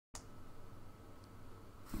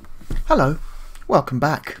Hello, welcome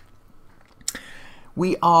back.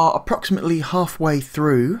 We are approximately halfway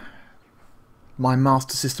through my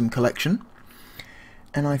Master System collection,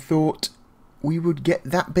 and I thought we would get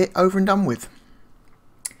that bit over and done with.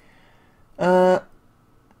 I've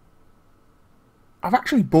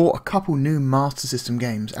actually bought a couple new Master System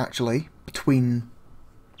games, actually, between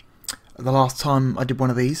the last time I did one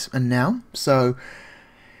of these and now, so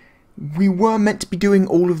we were meant to be doing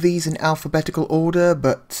all of these in alphabetical order,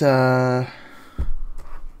 but a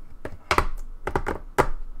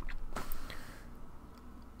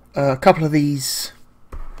couple of these,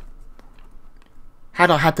 had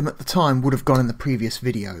I had them at the time, would have gone in the previous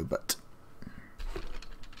video, but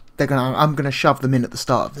I'm gonna shove them in at the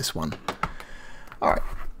start of this one. Alright,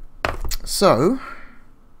 so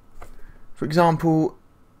for example,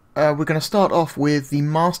 we're going to start off with the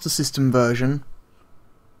Master System version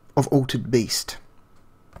of Altered Beast.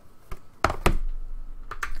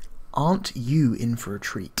 Aren't you in for a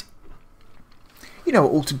treat? You know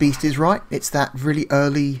what Altered Beast is, right? It's that really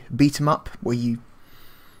early beat-em-up where you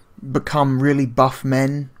become really buff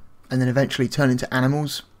men and then eventually turn into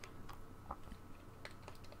animals.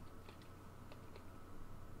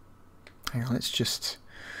 Hang on, let's just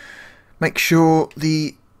make sure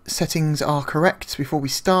the settings are correct before we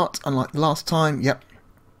start, unlike the last time. Yep.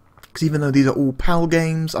 Because even though these are all PAL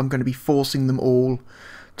games, I'm going to be forcing them all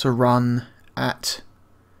to run at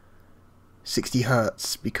 60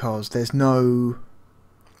 Hz because there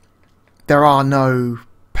are no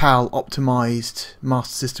PAL optimized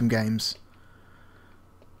Master System games.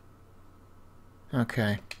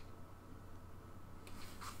 Okay.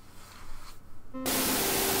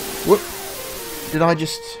 Whoop. Did I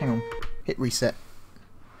just... hang on. Hit reset.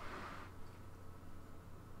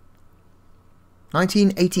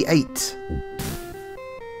 1988.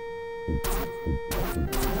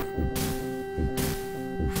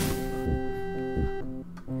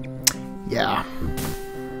 Yeah.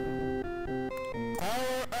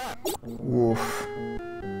 Woof.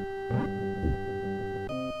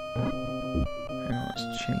 Now let's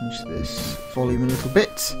change this volume a little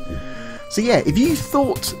bit. So yeah, if you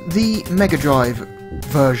thought the Mega Drive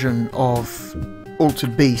version of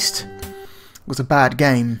Altered Beast was a bad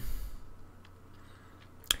game,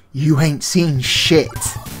 you ain't seen shit.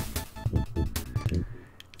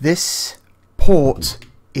 This port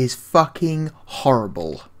is fucking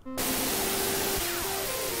horrible.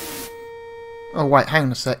 Oh wait, hang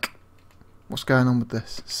on a sec. What's going on with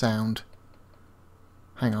this sound?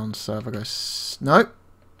 Hang on, server goes... no.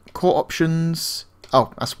 Core options...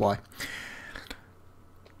 oh, that's why.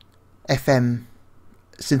 FM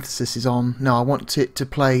synthesis is on. No, I want it to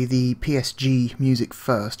play the PSG music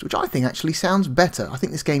first, which I think actually sounds better. I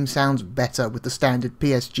think this game sounds better with the standard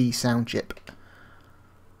PSG sound chip.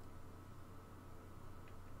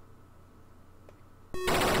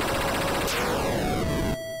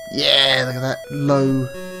 Yeah, look at that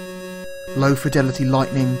low fidelity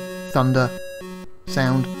lightning thunder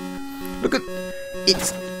sound. Look at,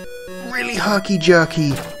 it's really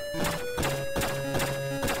herky-jerky,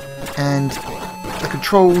 and the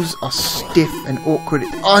controls are stiff and awkward.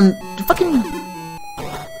 Fucking...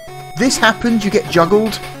 this happens, you get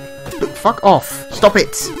juggled. Look, fuck off. Stop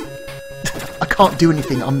it. I can't do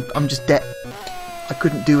anything. I'm just dead. I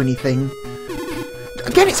couldn't do anything.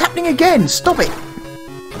 Again, it's happening again. Stop it.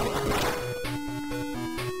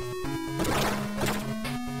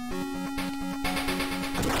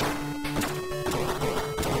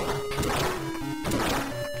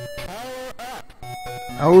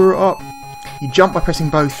 Power up. You jump by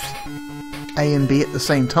pressing both A and B at the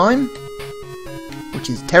same time,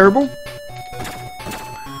 which is terrible.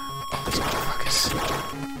 Oh, these motherfuckers.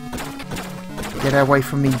 Get away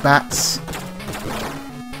from me, bats.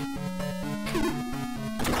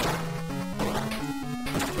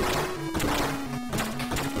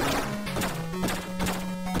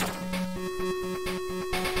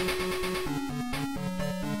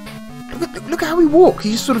 Look at how he walks.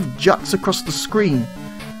 He just sort of juts across the screen.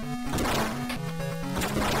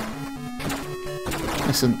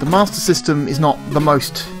 Listen, the Master System is not the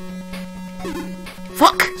most...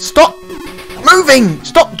 fuck! Stop moving!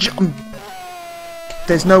 Stop!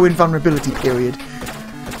 There's no invulnerability period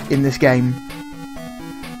in this game.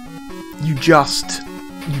 You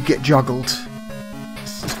get juggled.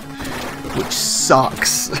 Which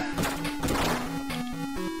sucks.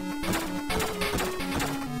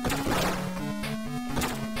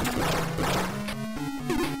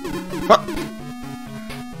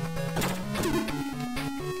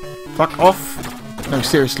 Fuck off. No,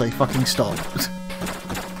 seriously, fucking stop.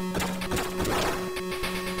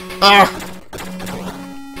 Ah!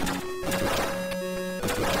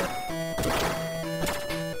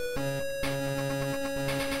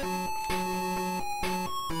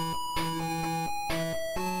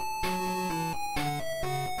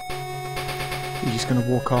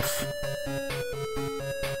 fuck off.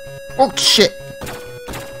 Oh shit!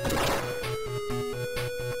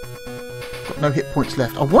 Got no hit points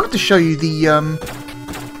left. I wanted to show you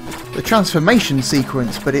the transformation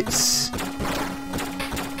sequence, but it's...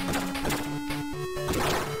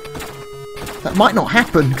 that might not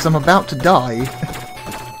happen because I'm about to die.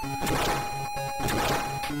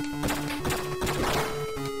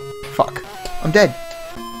 Fuck. I'm dead.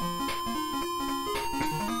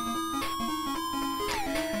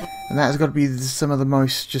 And that has got to be some of the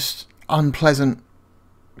most just unpleasant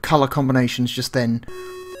colour combinations just then.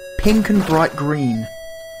 Pink and bright green.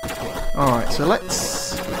 Alright, so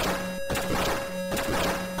let's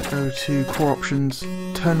go to core options,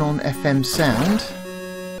 turn on FM sound,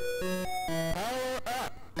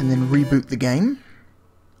 and then reboot the game.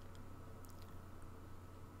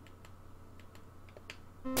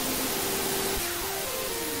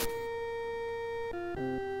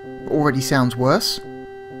 Already sounds worse.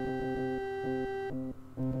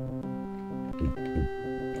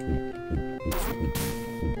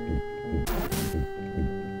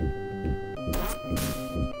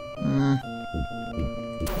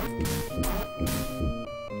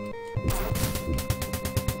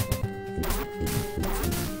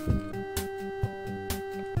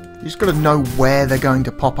 You just gotta know where they're going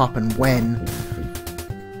to pop up and when.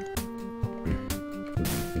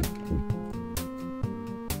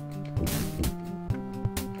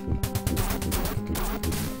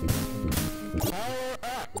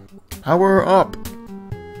 Power up!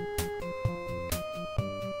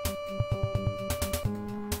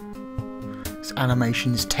 This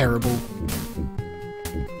animation is terrible.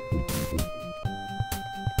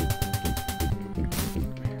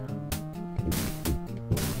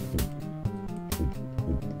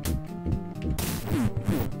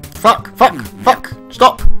 Fuck! Fuck! Fuck!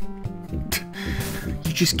 Stop!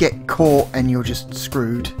 You just get caught and you're just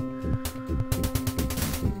screwed.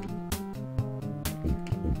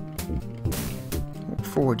 Walk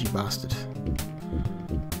forward, you bastard.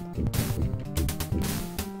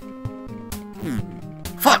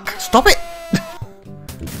 Fuck! Stop it!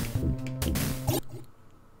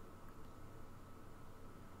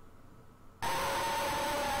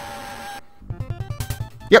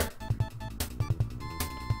 Yep.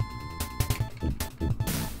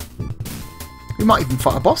 We might even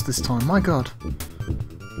fight a boss this time, my god.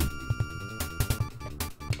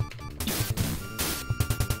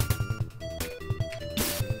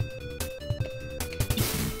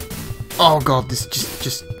 Oh god, this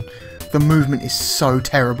just the movement is so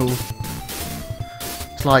terrible.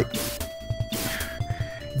 It's like,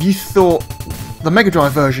 if you thought the Mega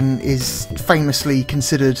Drive version is famously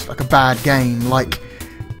considered like a bad game, like,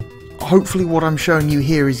 hopefully what I'm showing you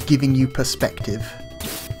here is giving you perspective.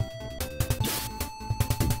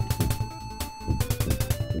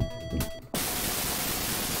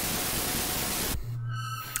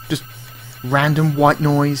 Just random white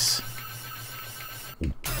noise.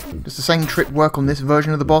 Does the same trick work on this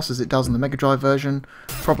version of the boss as it does on the Mega Drive version?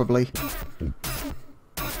 Probably.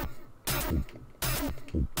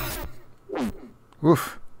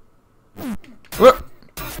 Oof. Whoop.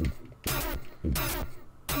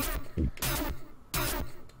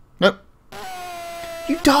 Nope.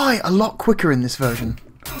 You die a lot quicker in this version.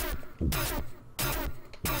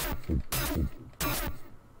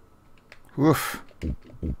 Oof.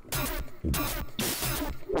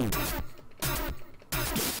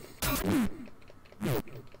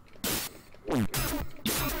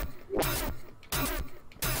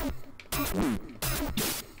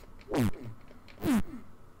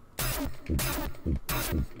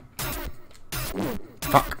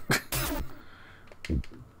 Fuck.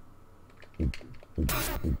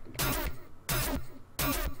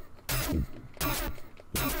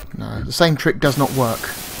 No, the same trick does not work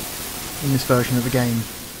in this version of the game.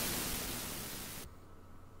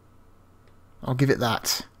 I'll give it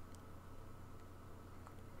that.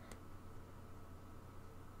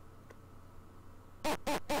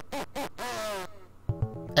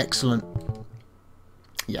 Excellent.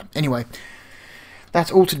 Yeah, anyway.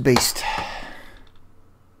 That's Altered Beast.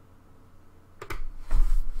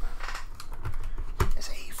 It's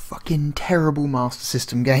a fucking terrible Master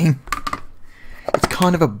System game. It's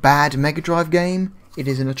kind of a bad Mega Drive game. It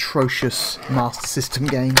is an atrocious Master System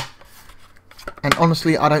game. And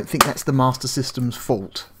honestly, I don't think that's the Master System's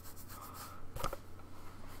fault.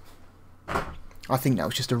 I think that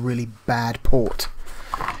was just a really bad port.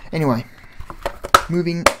 Anyway,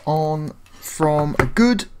 moving on from a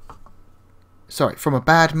good... Sorry, from a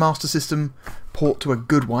bad Master System port to a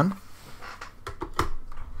good one.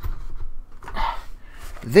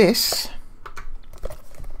 This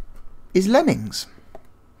is Lemmings.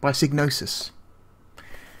 by Psygnosis.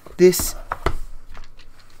 This,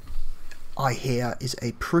 I hear, is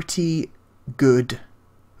a pretty good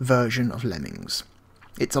version of Lemmings.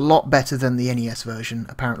 It's a lot better than the NES version,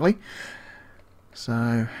 apparently.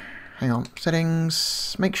 So, hang on.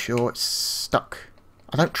 Settings. Make sure it's stuck.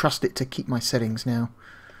 I don't trust it to keep my settings now.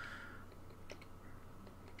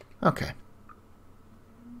 Okay.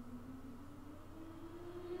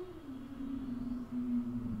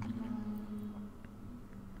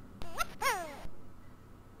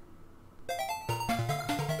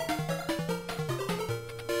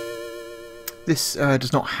 This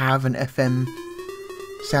does not have an FM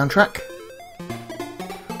soundtrack.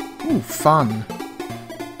 Ooh, fun.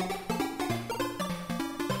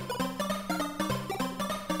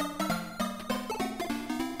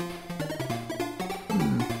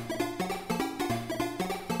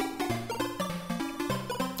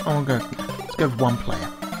 Let's go with one player.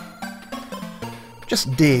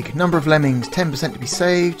 Just dig. Number of lemmings, 10% to be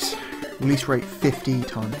saved. Release rate 50,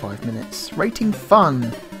 time 5 minutes. Rating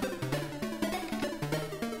fun.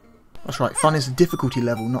 That's right, fun is the difficulty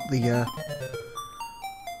level, not the...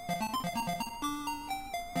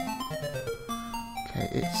 Okay,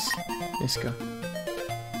 it's this guy.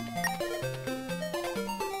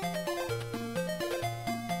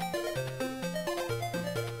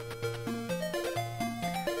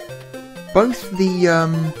 Both the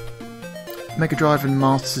Mega Drive and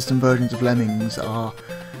Master System versions of Lemmings are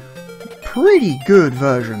pretty good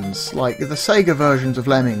versions. Like, the Sega versions of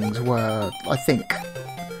Lemmings were, I think,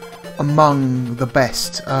 among the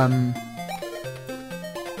best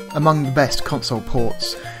console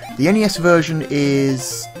ports. The NES version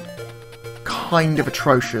is kind of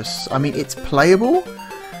atrocious. I mean, it's playable,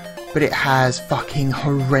 but it has fucking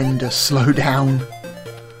horrendous slowdown.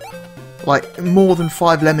 Like, more than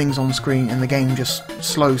 5 lemmings on screen and the game just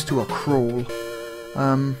slows to a crawl.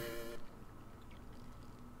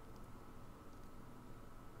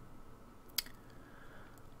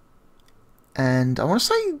 And I want to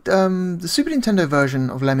say the Super Nintendo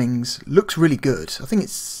version of Lemmings looks really good. I think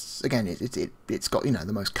it's, again, it's got, you know,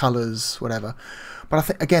 the most colours, whatever. But I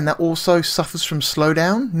think, again, that also suffers from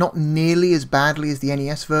slowdown. Not nearly as badly as the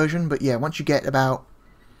NES version, but yeah, once you get about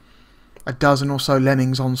a dozen or so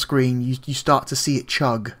lemmings on screen, you start to see it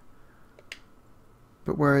chug.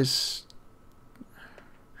 But whereas...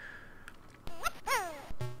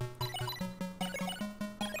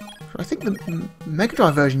 I think the Mega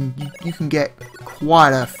Drive version, you can get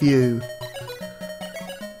quite a few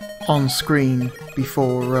on screen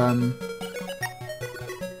before...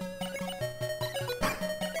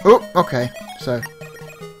 Oh, okay, so...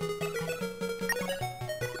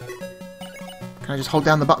 Can I just hold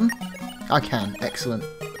down the button? I can. Excellent.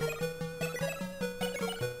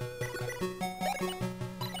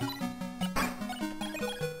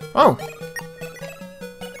 Oh!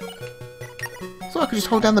 So I could just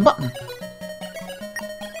hold down the button.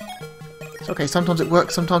 It's okay, sometimes it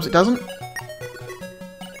works, sometimes it doesn't.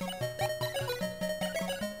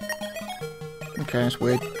 Okay, that's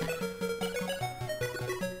weird.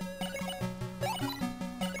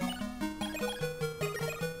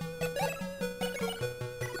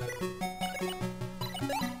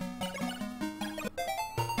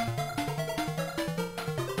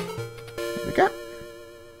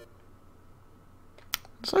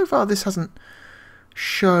 So far this hasn't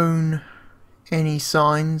shown any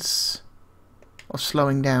signs of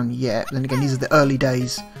slowing down yet. Then again, these are the early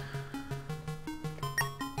days.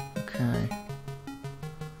 Okay.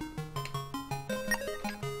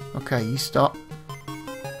 Okay, you stop.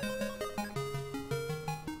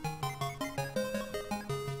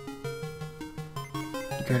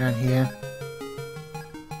 You go down here.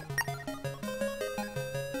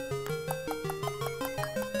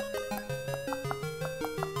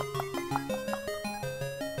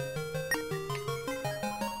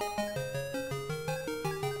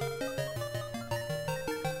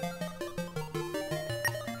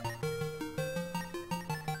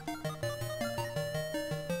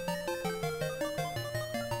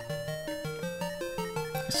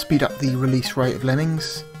 Speed up the release rate of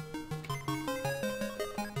Lemmings.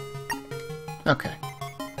 Okay.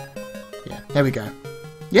 Yeah, there we go.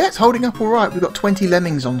 Yeah, it's holding up alright. We've got 20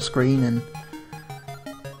 Lemmings on screen and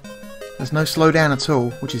there's no slowdown at all,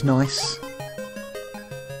 which is nice.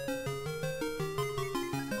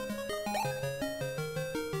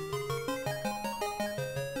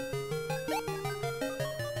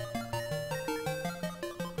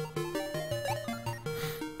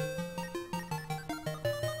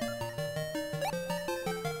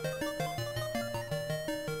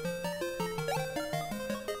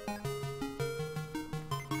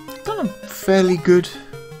 Done a fairly good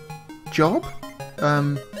job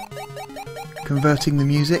converting the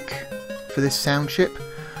music for this sound chip.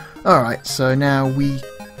 Alright, so now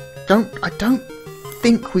I don't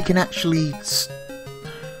think we can actually...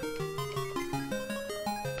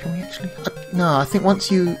 Can we actually... No, I think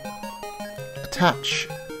once you attach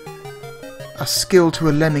a skill to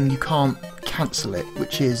a lemming, you can't cancel it,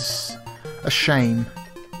 which is a shame.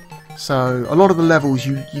 So, a lot of the levels,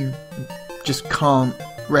 you just can't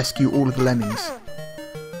rescue all of the lemmings.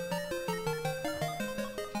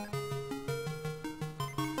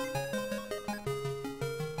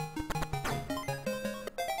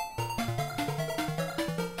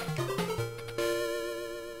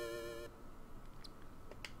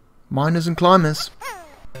 Miners and climbers.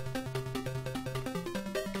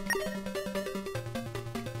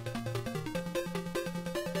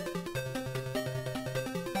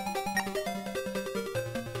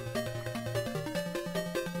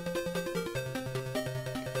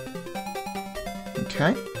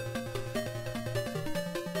 Okay.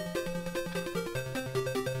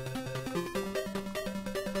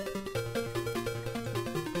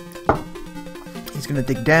 He's going to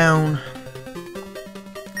dig down.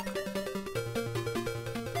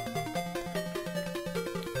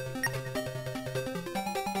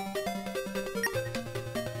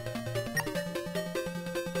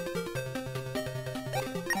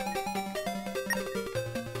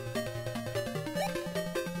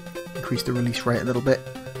 Increase the release rate a little bit.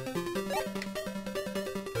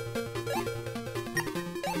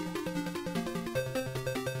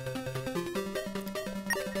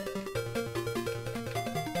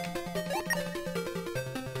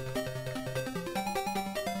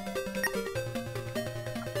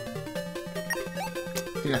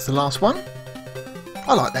 I think that's the last one.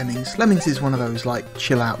 I like Lemmings. Lemmings is one of those like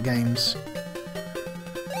chill out games.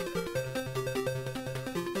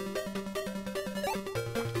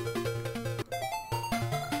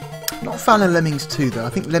 Not a fan of Lemmings 2 though. I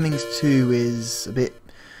think Lemmings 2 is a bit...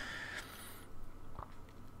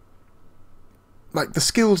 like, the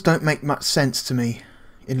skills don't make much sense to me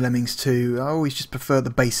in Lemmings 2. I always just prefer the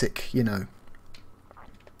basic, you know.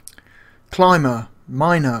 Climber,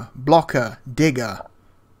 miner, blocker, digger,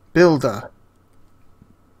 builder.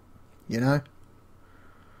 You know?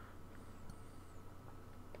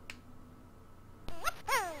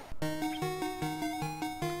 Okay,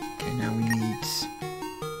 now we need...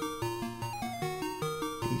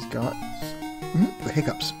 these guys. The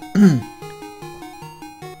hiccups.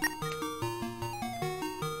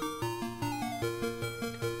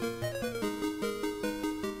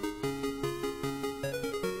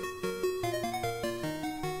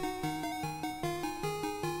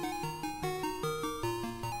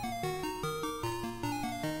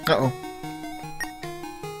 Uh-oh.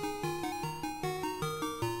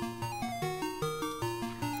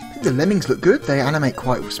 I think the lemmings look good. They animate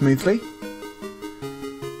quite smoothly.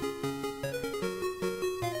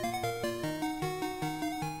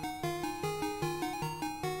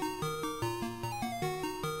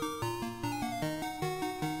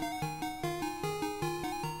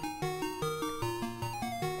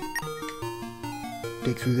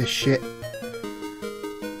 Dig through this shit.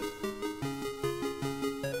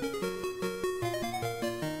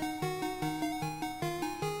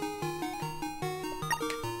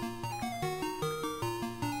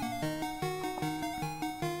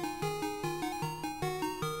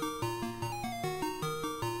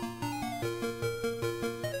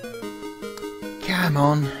 Come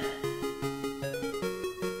on.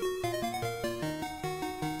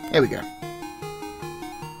 There we go.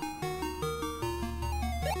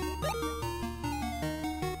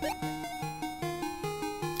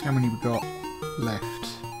 How many we got left?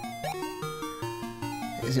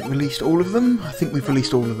 Is it released all of them? I think we've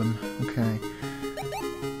released all of them. Okay.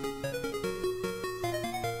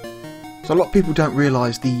 So a lot of people don't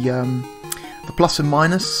realise the plus and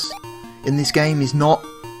minus in this game is not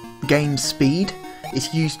game speed.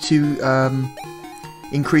 It's used to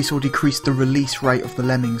increase or decrease the release rate of the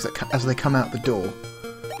lemmings as they come out the door.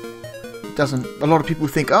 It doesn't. A lot of people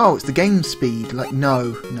think, oh, it's the game speed. Like,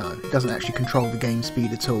 no, it doesn't actually control the game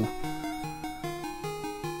speed at all.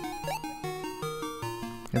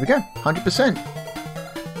 There we go, 100%.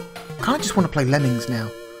 Kinda just want to play Lemmings now.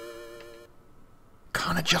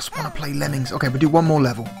 Kinda just want to play Lemmings. Okay, we'll do one more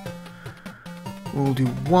level. We'll do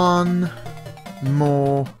one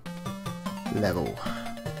more level.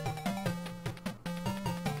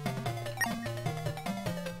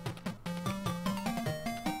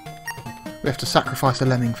 We have to sacrifice a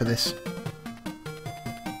lemming for this.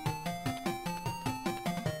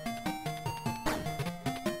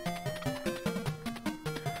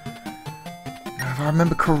 Now, if I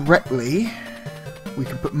remember correctly, we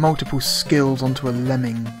can put multiple skills onto a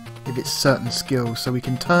lemming if it's certain skills. So we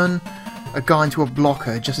can turn a guy into a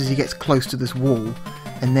blocker just as he gets close to this wall,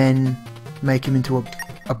 and then make him into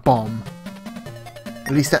a bomb.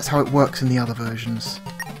 At least that's how it works in the other versions.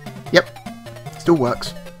 Yep, still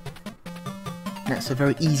works. That's a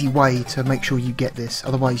very easy way to make sure you get this.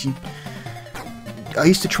 Otherwise, I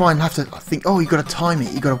used to try and have to think, oh, you got to time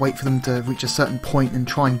it. You got to wait for them to reach a certain point and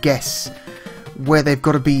try and guess where they've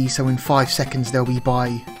got to be. So in 5 seconds they'll be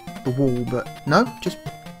by the wall. But no, just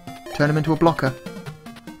turn them into a blocker.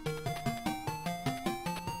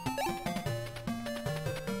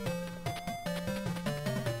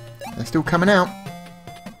 They're still coming out.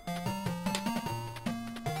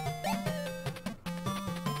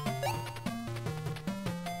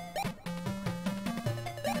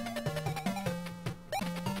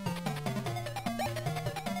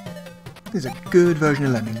 This is a good version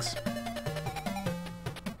of Lemmings.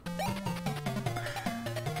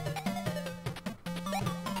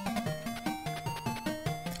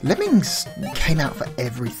 Lemmings came out for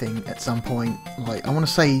everything at some point. Like, I want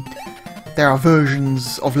to say there are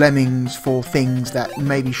versions of Lemmings for things that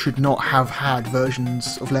maybe should not have had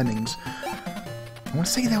versions of Lemmings. I want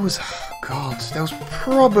to say there was... God, there was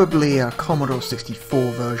probably a Commodore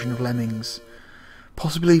 64 version of Lemmings.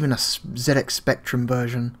 Possibly even a ZX Spectrum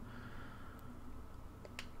version.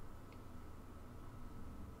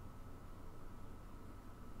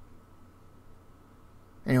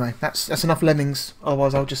 Anyway, that's enough Lemmings.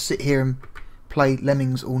 Otherwise, I'll just sit here and play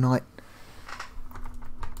Lemmings all night.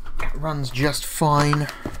 It runs just fine.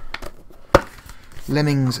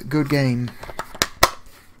 Lemmings, good game.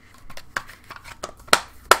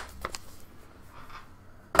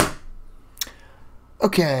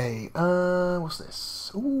 Okay, what's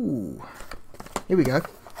this? Ooh, here we go.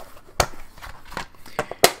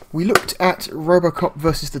 We looked at Robocop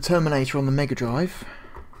Vs The Terminator on the Mega Drive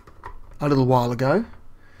a little while ago.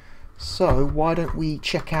 So, why don't we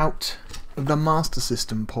check out the Master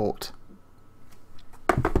System port?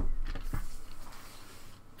 I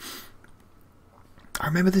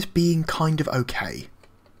remember this being kind of okay.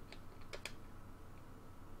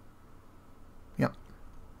 Yep.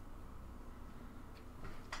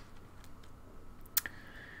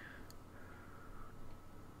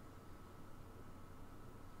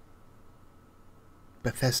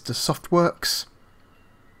 Bethesda Softworks.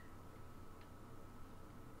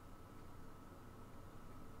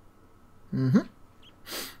 Mm-hmm.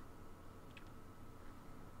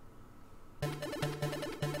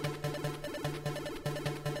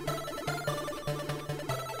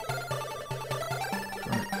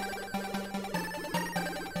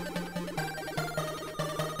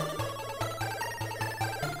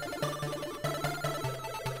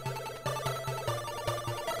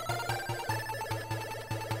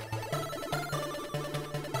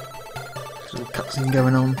 There's a little cutscene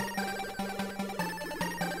going on.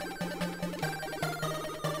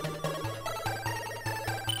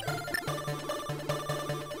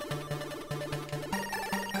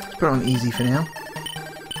 Put it on easy for now.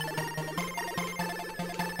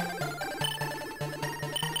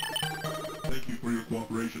 Thank you for your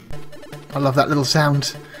cooperation. I love that little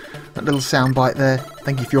sound. That little sound bite there.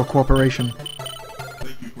 Thank you for your cooperation.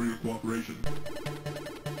 Thank you for your cooperation.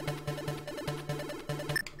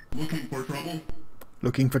 Looking for trouble?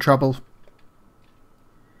 Looking for trouble.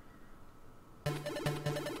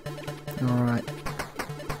 Alright.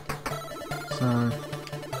 So...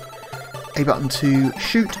 A button to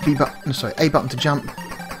shoot, B button, sorry, A button to jump,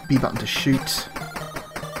 B button to shoot.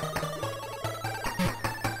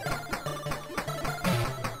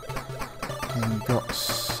 And you've got, I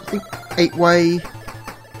think, 8-way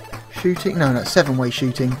shooting. No, 7-way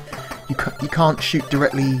shooting. You can't shoot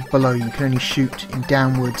directly below you. You can only shoot in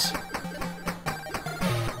downward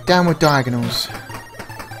diagonals.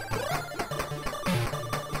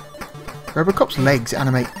 Robocop's legs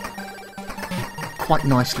animate quite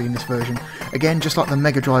nicely in this version. Again, just like the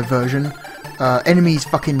Mega Drive version, enemies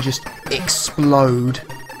fucking just explode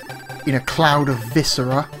in a cloud of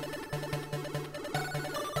viscera,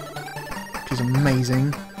 which is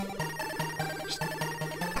amazing. Just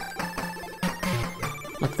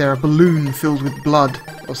like they're a balloon filled with blood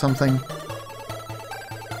or something.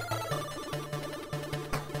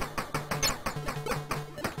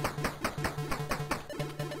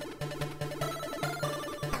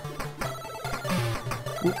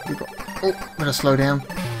 Oh, I'm gonna slow down.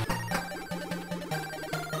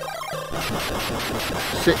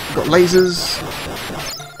 Shit, we've got lasers.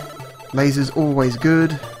 Lasers always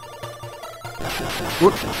good.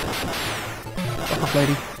 Whoop. Fuck off,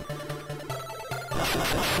 lady.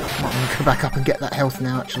 Come on, go back up and get that health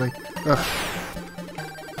now, actually. Ugh.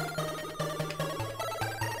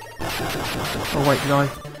 Oh wait, did I?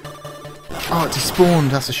 Oh, it despawned,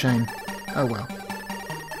 that's a shame. Oh well.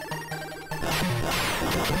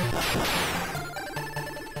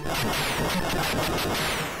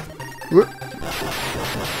 Whoop.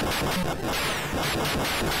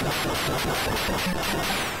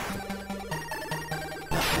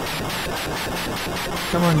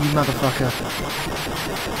 Come on, you motherfucker.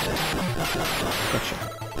 Gotcha.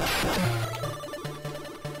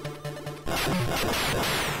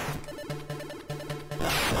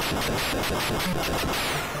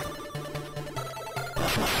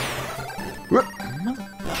 Whoop.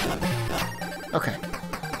 Okay.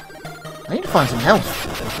 I need to find some health.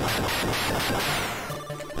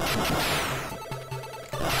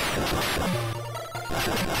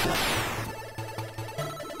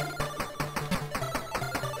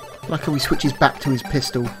 Like how he switches back to his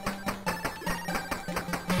pistol.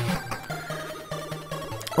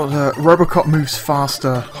 Well, Robocop moves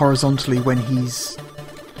faster horizontally when he's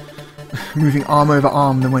moving arm over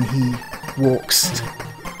arm than when he walks.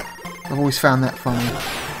 I've always found that funny.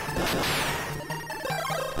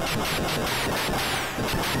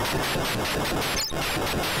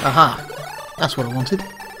 Aha! That's what I wanted.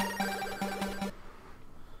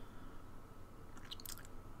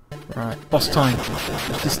 Right, boss time.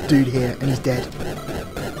 There's this dude here, and he's dead.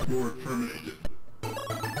 You're terminated.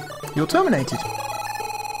 You're terminated.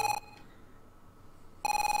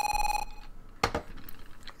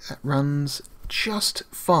 That runs just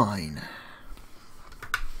fine.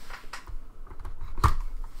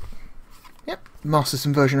 Yep, Master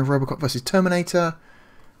System version of Robocop vs Terminator.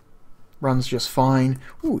 Runs just fine.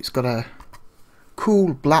 Ooh, it's got a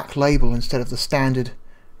cool black label instead of the standard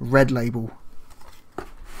red label.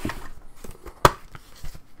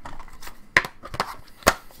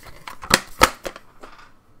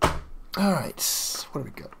 Alright, what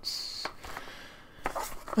have we got?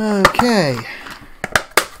 Okay.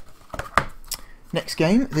 Next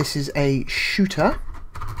game, this is a shooter.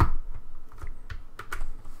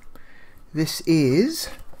 This is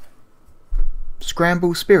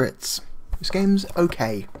Scramble Spirits. This game's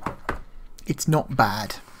okay. It's not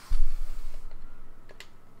bad.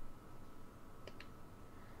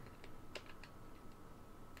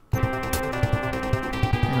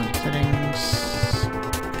 Settings,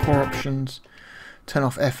 core options, turn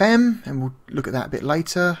off FM, and we'll look at that a bit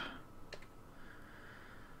later.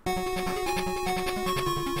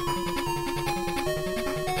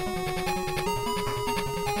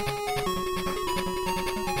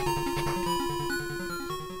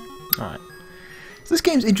 Alright. So this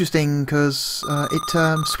game's interesting because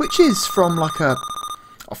it switches from like a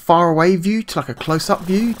far away view to like a close-up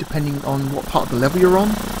view depending on what part of the level you're on.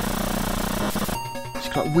 It's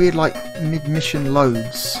got weird like mid-mission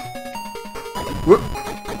loads. Whoop!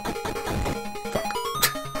 Fuck.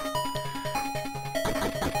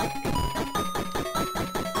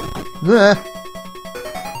 There!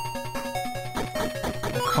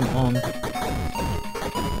 Oh, come on.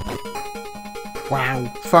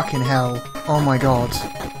 Wow, fucking hell. Oh my god.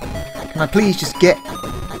 Can I please just get...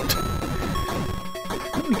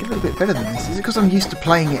 Let me get a little bit better than this. Is it because I'm used to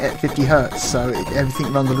playing it at 50 Hz, so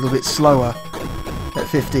everything runs a little bit slower at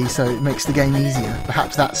 50, so it makes the game easier?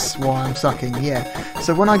 Perhaps that's why I'm sucking, yeah.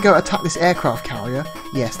 So when I go attack this aircraft carrier,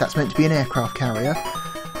 yes, that's meant to be an aircraft carrier,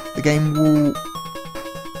 the game will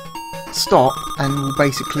stop and will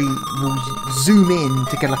basically zoom in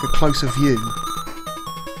to get like a closer view.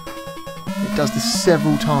 It does this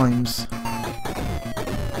several times.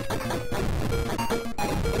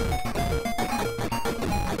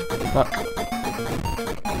 Fuck.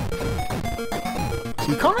 So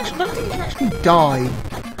you can't actually, I don't think you can actually die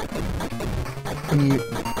when you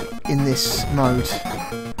in this mode.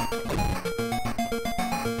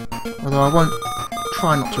 Although I won't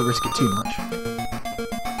try not to risk it too much.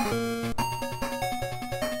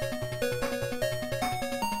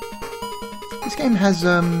 This game has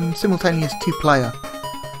simultaneous 2-player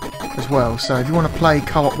as well, so if you want to play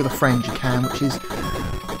co-op with a friend you can, which is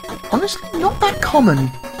honestly not that common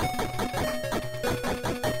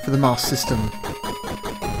for the Master System.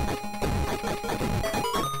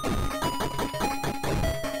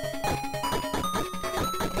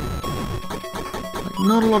 Like,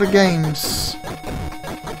 not a lot of games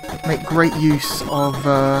make great use of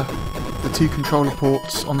the 2 controller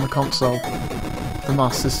ports on the console, the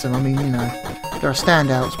Master System. I mean, you know, there are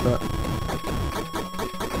standouts, but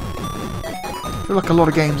I feel like a lot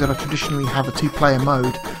of games that are traditionally have a 2-player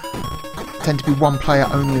mode tend to be 1-player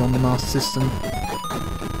only on the Master System,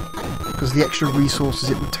 because the extra resources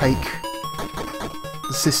it would take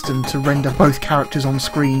system to render both characters on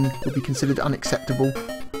screen would be considered unacceptable.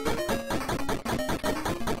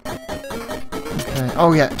 Okay.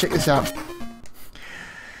 Oh yeah, check this out.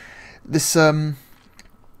 This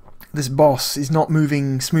this boss is not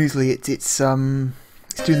moving smoothly. It's doing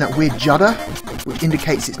that weird judder, which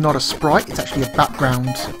indicates it's not a sprite. It's actually a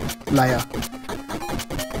background layer.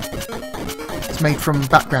 It's made from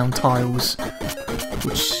background tiles,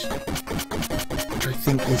 which I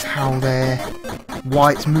think is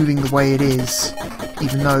why it's moving the way it is,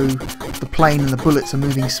 even though the plane and the bullets are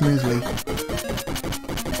moving smoothly.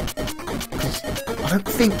 Because I don't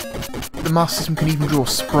think the Master System can even draw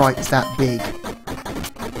sprites that big.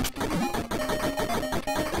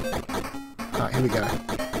 Alright, here we go.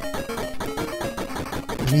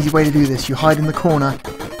 An easy way to do this: you hide in the corner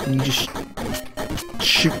and you just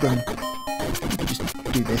shoot them. You can just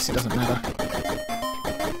do this, it doesn't matter.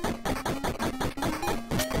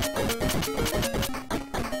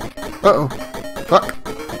 Uh-oh. Fuck.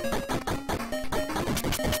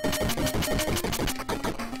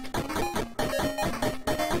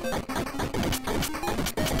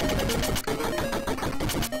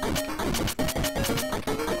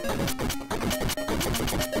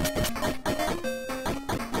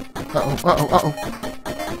 Uh-oh, uh-oh, uh-oh.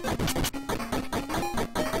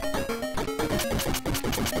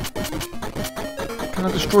 Can I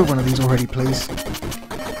destroy one of these already, please?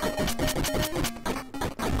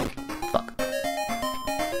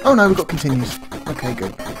 Oh no, we've got continues. Okay,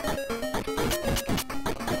 good.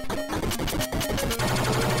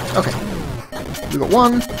 Okay. We've got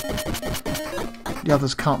one. The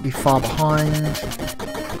others can't be far behind.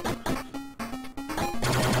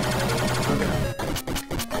 Okay.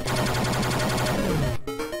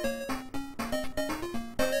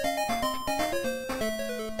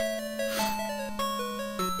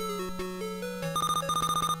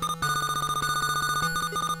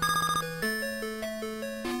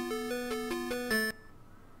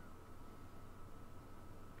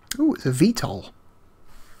 Ooh, it's a VTOL.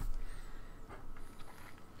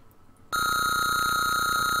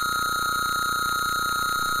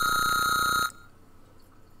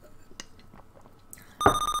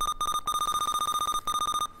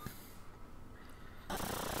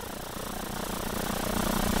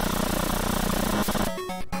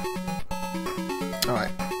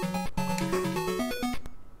 Alright.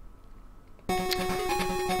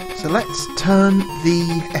 So let's turn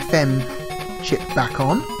the FM chip back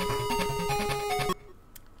on.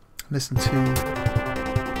 Listen to...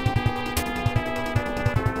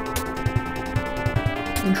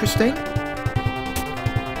 Interesting.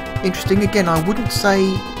 Interesting. Again, I wouldn't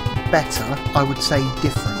say better, I would say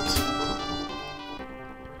different.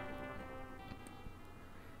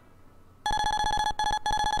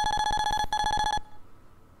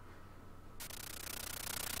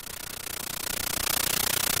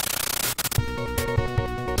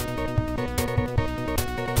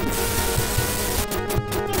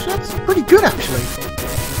 That's pretty good, actually.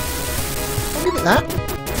 I'll give it that.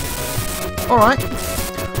 Alright.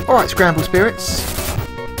 Alright, Scramble Spirits.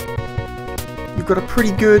 You've got a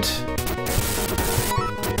pretty good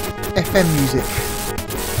FM music.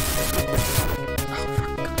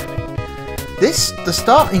 Oh, the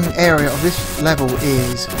starting area of this level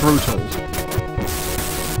is brutal.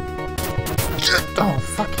 Oh,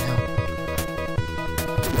 fucking hell. I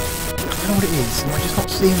don't know what it is. Am I just not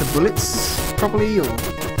seeing the bullets properly, or...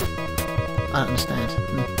 I don't understand.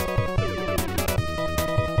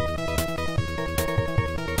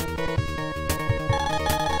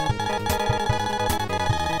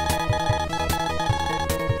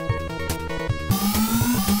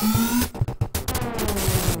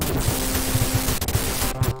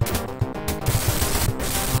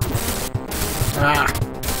 Ah!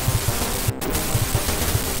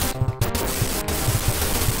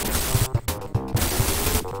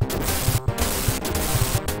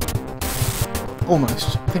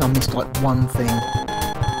 Almost. I think I missed like one thing.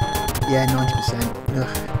 Yeah, 90%. Ugh.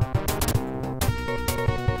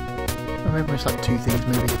 Or maybe it's like two things,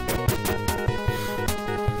 maybe.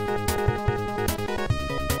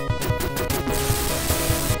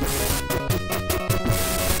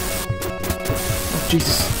 Oh,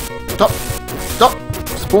 Jesus. Stop! Stop!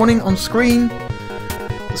 Spawning on screen.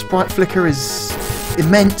 The sprite flicker is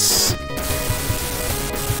immense.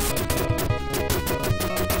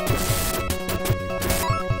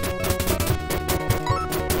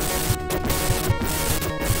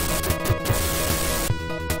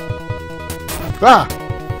 Ah!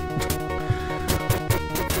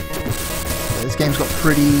 Yeah, this game's got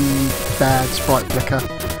pretty bad sprite flicker.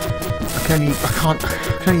 I can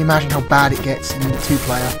only imagine how bad it gets in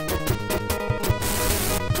 2-player.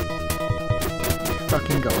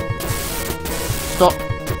 fucking god. Stop.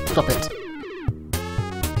 Stop it.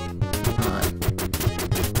 Alright.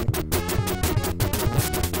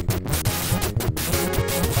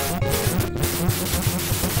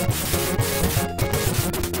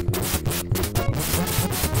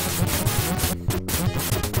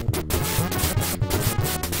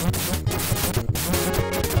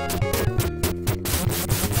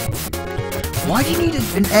 Why do you need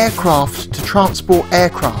an aircraft to transport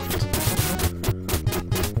aircraft?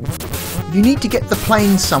 If you need to get the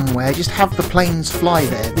planes somewhere, just have the planes fly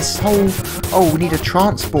there. This whole, oh, we need a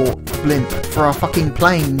transport blimp for our fucking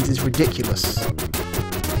planes is ridiculous.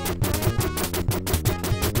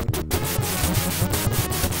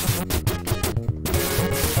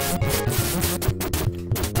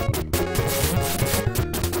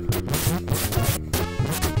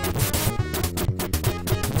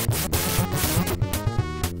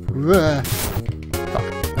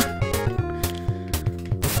 Fuck.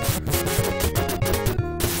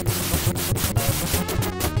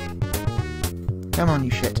 Come on,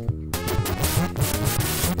 you shit.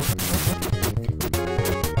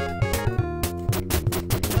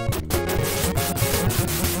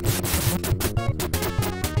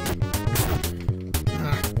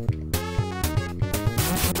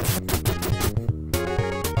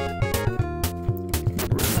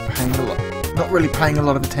 Not really paying a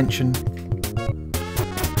lot of attention.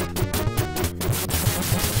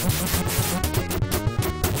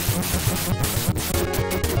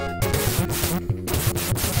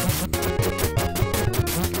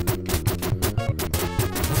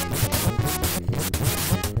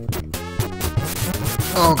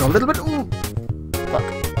 Oh god, a little bit. Ooh. Fuck.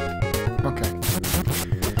 Okay.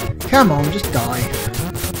 Come on, just die.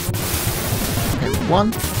 Okay, one.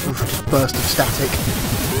 Oof, just burst of static.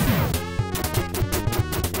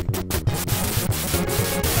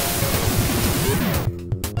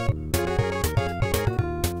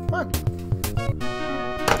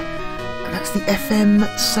 The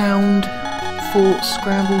FM sound for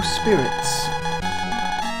Scramble Spirits.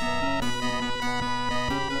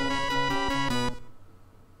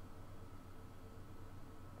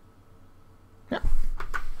 Yeah.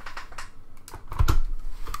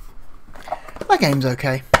 That game's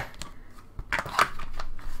okay.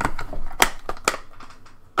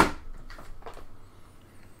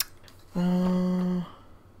 Alright.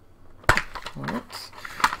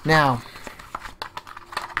 Now,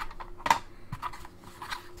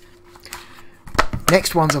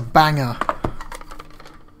 next one's a banger.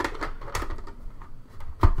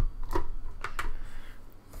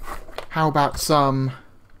 How about some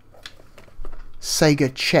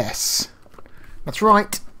Sega Chess? That's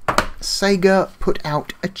right, Sega put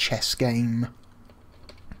out a chess game.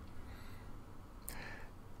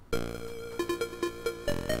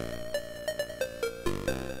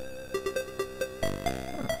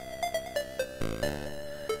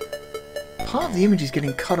 Part of the image is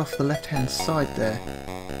getting cut off the left-hand side there.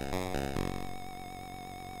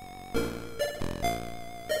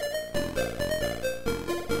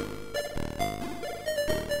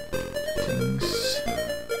 Settings,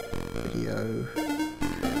 video,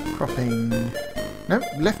 cropping. No,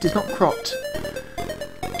 left is not cropped.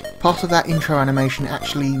 Part of that intro animation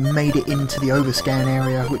actually made it into the overscan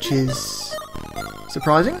area, which is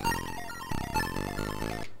surprising.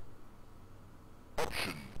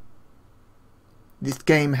 This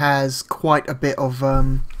game has quite a bit of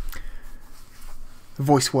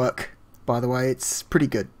voice work, by the way. It's pretty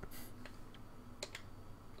good.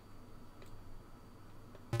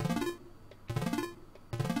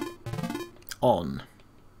 On.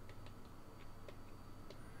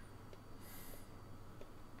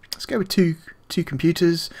 Let's go with two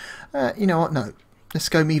computers. You know what? No. Let's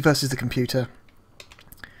go me versus the computer.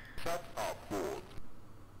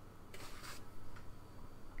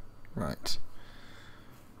 Right.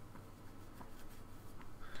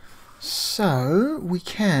 So, we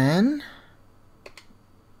can...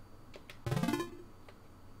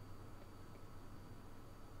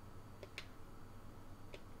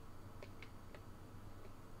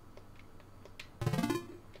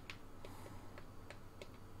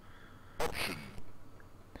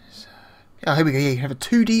 Oh, here we go. Yeah, you have a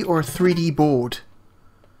 2D or a 3D board.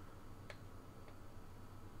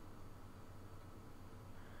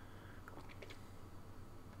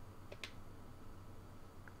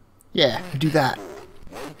 Yeah, do that.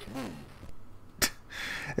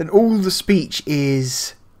 And all the speech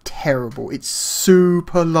is terrible. It's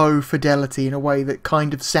super low fidelity in a way that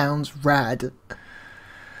kind of sounds rad.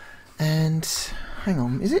 And hang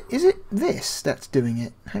on, is it this that's doing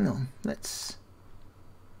it? Hang on, let's...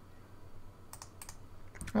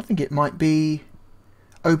 I think it might be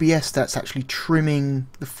OBS that's actually trimming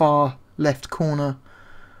the far left corner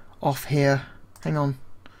off here. Hang on.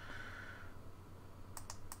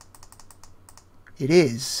 It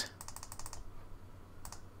is.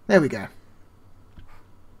 There we go.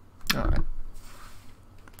 Alright.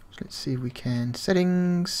 So let's see if we can.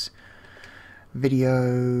 Settings.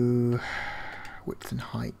 Video. Width and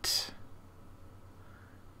height.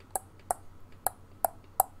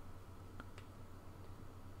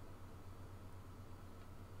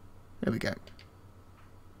 There we go.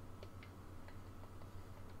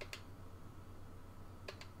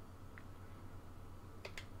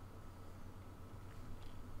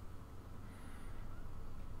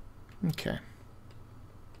 Okay.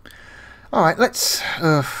 All right. Let's.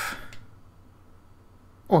 Or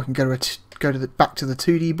I can go to the back to the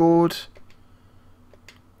 2D board.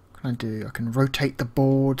 What can I do? I can rotate the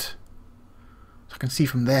board, so I can see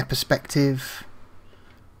from their perspective,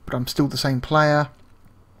 but I'm still the same player.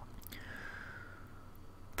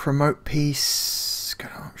 Promote piece. Go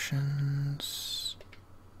to options.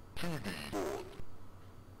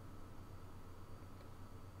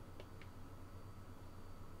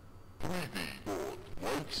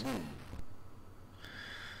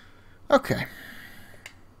 Okay.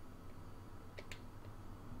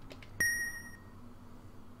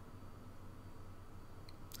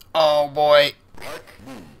 Oh boy.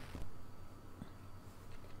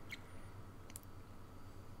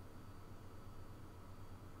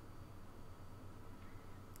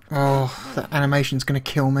 Oh, that animation's gonna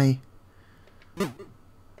kill me.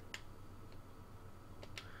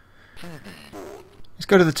 Let's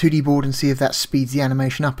go to the 2D board and see if that speeds the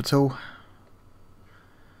animation up at all.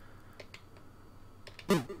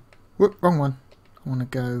 Whoop, wrong one. I want to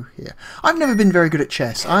go here. I've never been very good at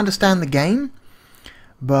chess. I understand the game,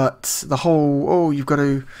 but the whole, oh, you've got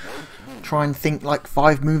to try and think like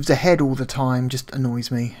 5 moves ahead all the time just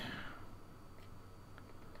annoys me.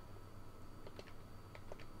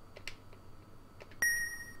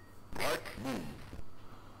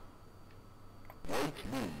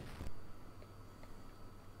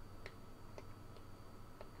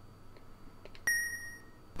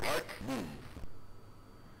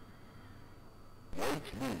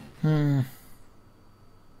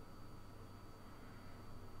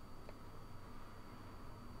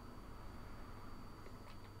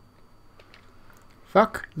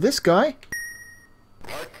 Fuck this guy.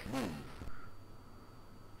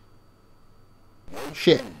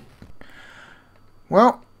 Shit.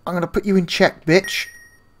 Well, I'm gonna put you in check, bitch.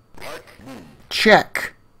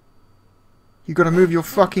 Check. You gotta move your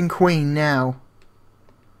fucking queen now.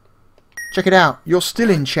 Check it out. You're still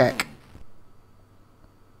in check.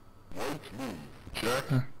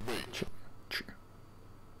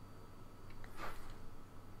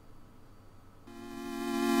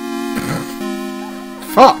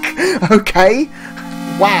 Fuck! Okay.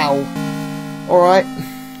 Wow. Alright.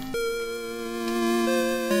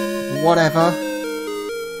 Whatever.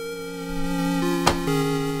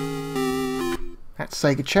 That's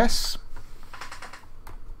Sega Chess.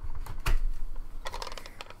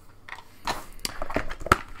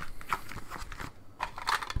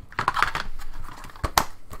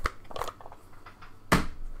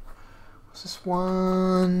 What's this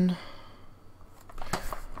one?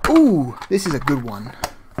 Ooh, this is a good one.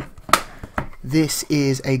 This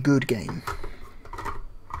is a good game.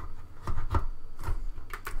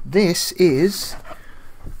 This is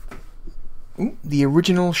the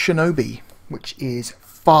original Shinobi, which is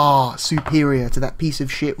far superior to that piece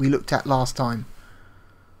of shit we looked at last time.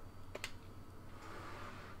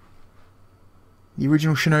 The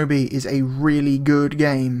original Shinobi is a really good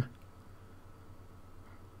game.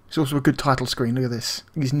 It's also a good title screen. Look at this.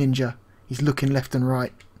 He's ninja. He's looking left and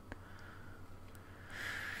right.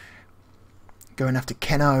 Going after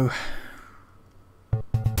Keno.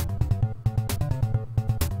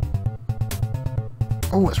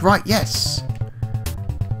 Oh, that's right, yes!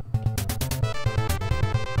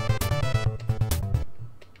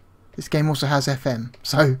 This game also has FM,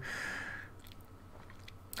 so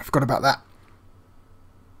I forgot about that.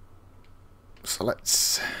 So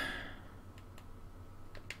let's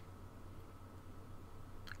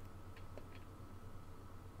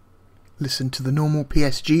listen to the normal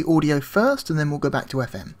PSG audio first, and then we'll go back to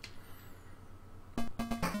FM.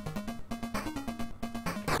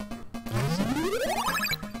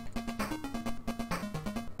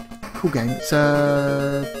 Cool game. It's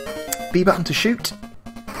B button to shoot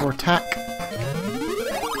or attack.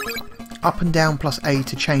 Up and down plus A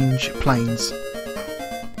to change planes.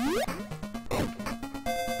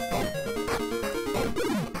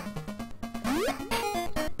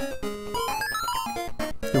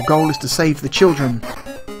 Your goal is to save the children.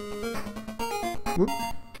 Whoop.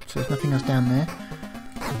 So there's nothing else down there.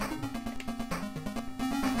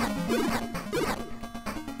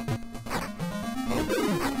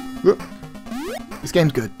 Whoop. This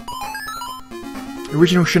game's good.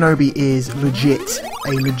 Original Shinobi is legit.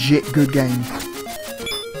 A legit good game.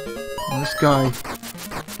 Well, this guy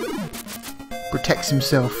protects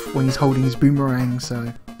himself when he's holding his boomerang,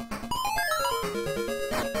 so...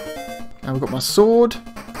 Now we've got my sword.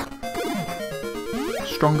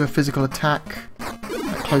 Stronger physical attack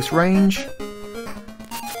at close range.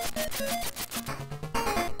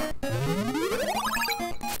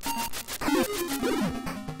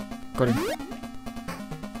 Got him.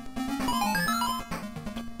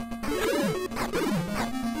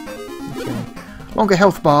 Okay. Longer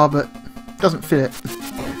health bar, but doesn't fill it.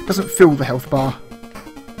 Doesn't fill the health bar.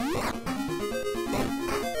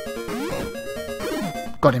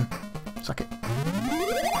 Got him. Suck it.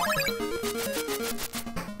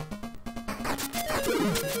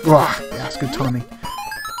 Wah, yeah, that's good timing.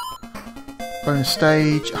 Bonus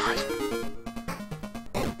stage.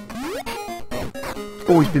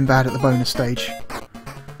 Always been bad at the bonus stage.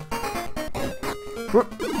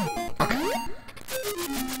 Whoop. Okay.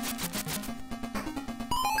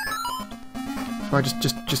 So I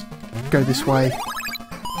just go this way.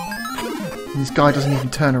 And this guy doesn't even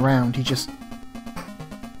turn around, he just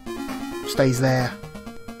stays there.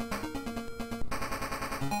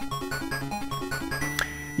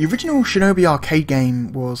 The original Shinobi arcade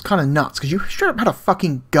game was kind of nuts because you straight up had a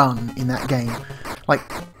fucking gun in that game. Like,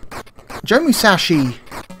 Joe Musashi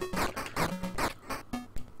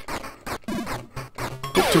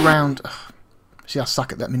looked around. Ugh, see, I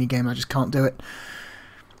suck at that minigame, I just can't do it.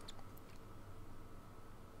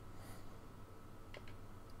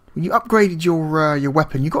 When you upgraded your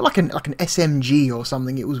weapon, you got like an SMG or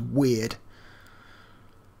something. It was weird.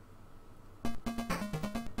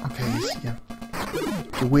 Okay, yeah.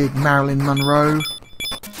 Your weird Marilyn Monroe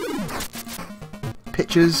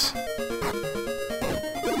pictures.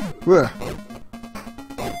 Whoa.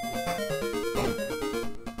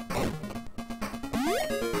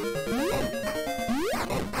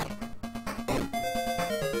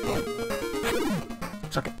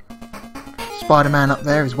 Suck it. Spider-Man up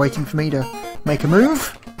there is waiting for me to make a move.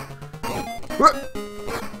 Whoa.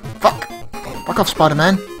 Fuck. Fuck off,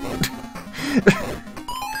 Spider-Man.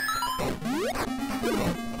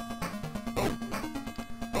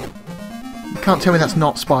 You can't tell me that's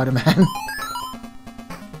not Spider-Man.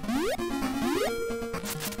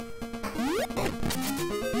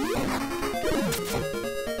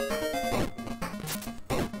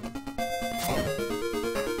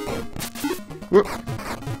 Whoop.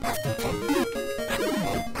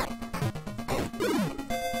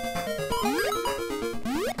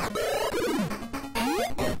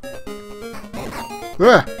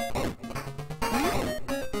 Ah.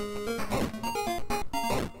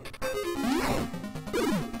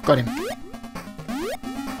 Got him.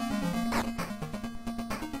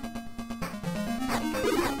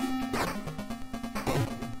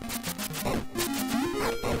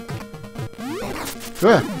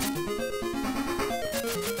 Ah.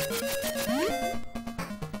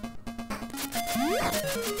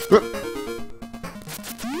 Whoop.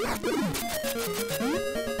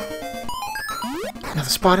 Another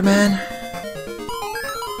Spider-Man.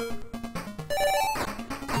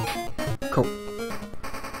 Cool.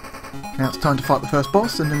 Now it's time to fight the first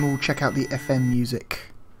boss, and then we'll check out the FM music.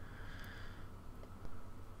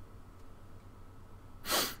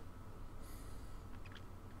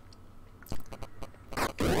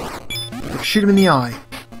 Shoot him in the eye.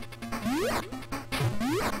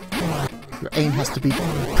 Your aim has to be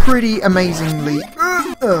pretty amazingly...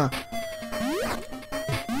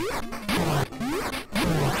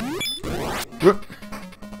 Whoop.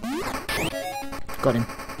 Got him.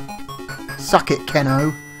 Suck it,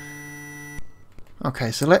 Keno.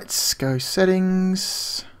 Okay, so let's go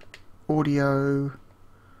settings, audio.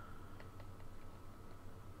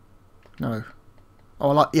 No.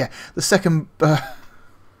 Oh, yeah. The second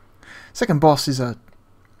boss is a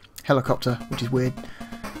helicopter, which is weird.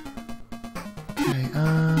 Okay,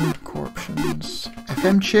 core options,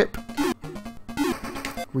 FM chip.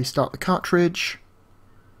 Restart the cartridge.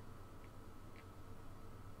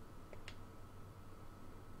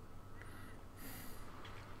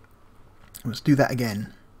 Let's do that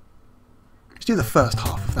again. Let's do the first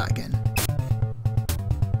half of that again.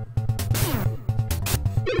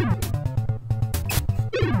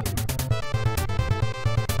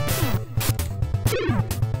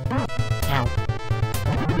 Ow.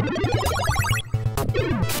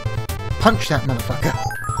 Punch that motherfucker.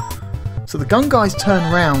 So the gun guys turn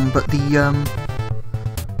around, but the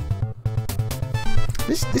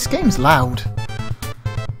This game's loud.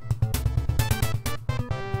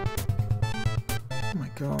 Oh my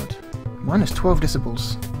god. Minus 12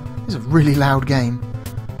 decibels. This is a really loud game.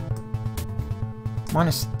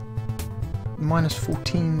 Minus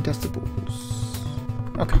 14 decibels.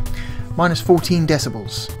 Okay. Minus 14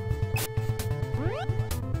 decibels.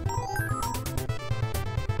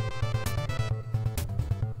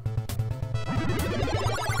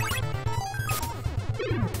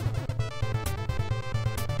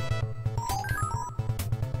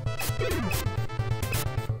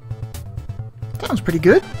 Sounds pretty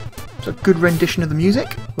good. It's a good rendition of the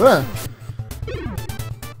music. Whoa.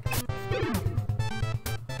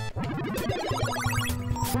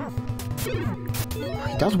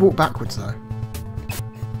 He does walk backwards though.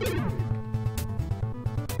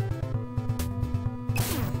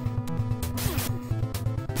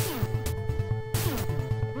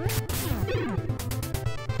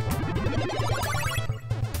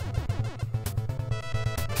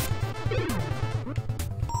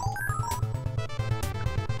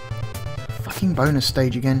 Bonus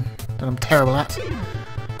stage again that I'm terrible at.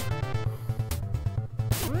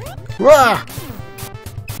 Wah!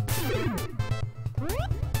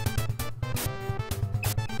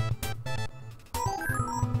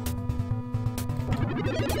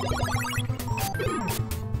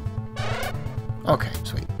 Okay,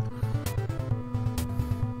 sweet.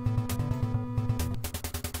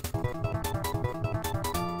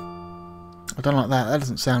 I don't like that. That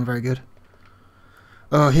doesn't sound very good.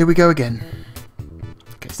 Oh, here we go again.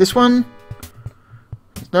 Okay, it's this one.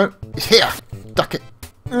 No, it's here. Duck it.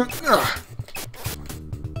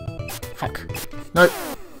 Fuck. No.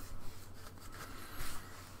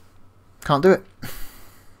 Can't do it.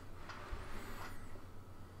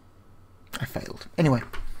 I failed. Anyway,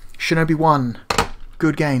 Shinobi 1.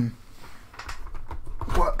 Good game.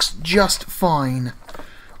 Works just fine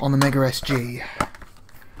on the Mega SG.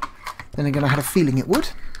 Then again, I had a feeling it would.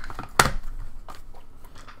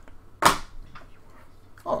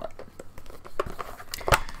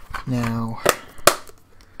 Now,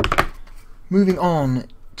 moving on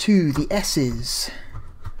to the S's.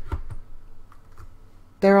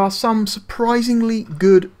 There are some surprisingly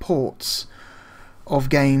good ports of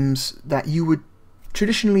games that you would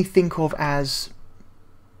traditionally think of as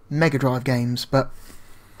Mega Drive games, but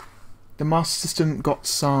the Master System got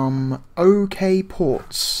some okay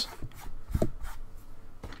ports.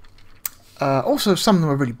 Also, some of them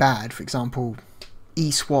are really bad, for example,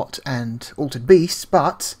 E-SWAT and Altered Beasts,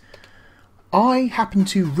 but I happen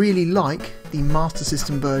to really like the Master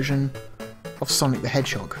System version of Sonic the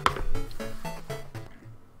Hedgehog.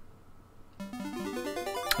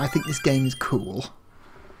 I think this game is cool.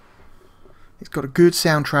 It's got a good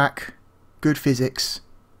soundtrack, good physics.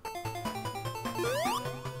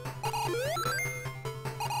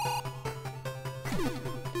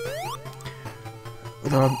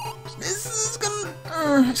 Although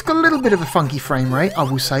it's got a little bit of a funky frame rate, I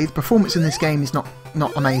will say. The performance in this game is not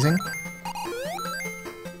amazing.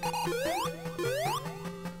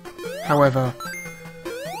 However,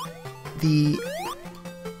 the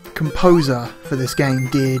composer for this game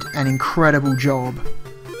did an incredible job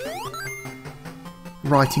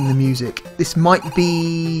writing the music. This might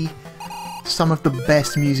be some of the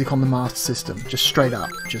best music on the Master System, just straight up.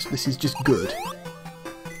 This is just good.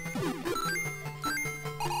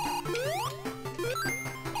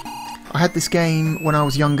 I had this game when I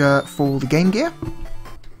was younger for the Game Gear.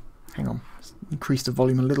 Hang on. Increase the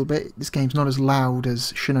volume a little bit. This game's not as loud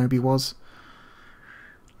as Shinobi was.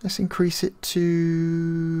 Let's increase it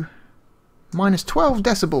to minus 12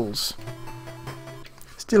 decibels.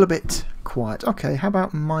 Still a bit quiet. Okay, how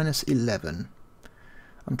about minus 11?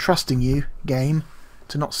 I'm trusting you, game,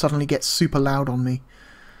 to not suddenly get super loud on me.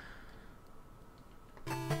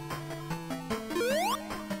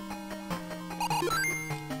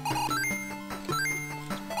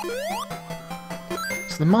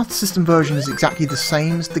 The Master System version is exactly the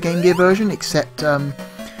same as the Game Gear version, except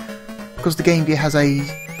because the Game Gear has a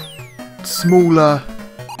smaller...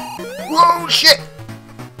 Whoa, shit!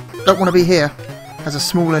 Don't want to be here. Has a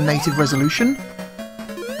smaller native resolution.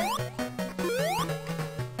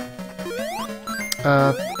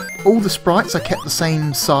 All the sprites are kept the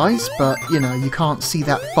same size, but, you know, you can't see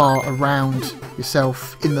that far around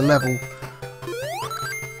yourself in the level.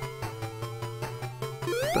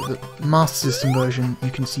 But the Master System version, you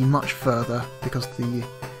can see much further because the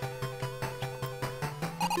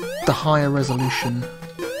higher resolution.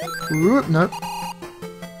 Whoop, no.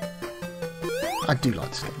 I do like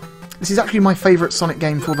this game. This is actually my favourite Sonic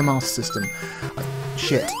game for the Master System.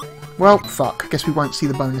 Shit. Well, fuck. Guess we won't see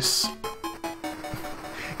the bonus.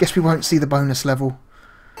 Guess we won't see the bonus level.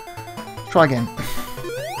 Try again.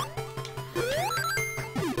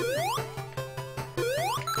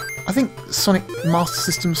 I think Sonic Master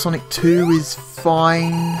System Sonic 2 is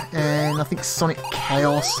fine, and I think Sonic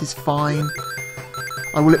Chaos is fine.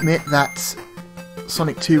 I will admit that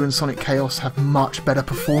Sonic 2 and Sonic Chaos have much better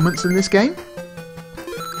performance in this game.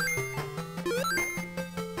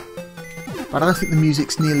 But I don't think the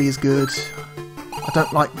music's nearly as good. I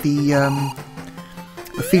don't like the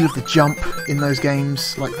feel of the jump in those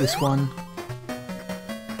games like this one.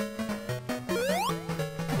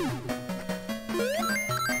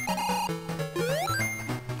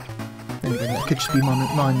 Then again, that could just be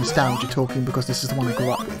my nostalgia talking, because this is the one I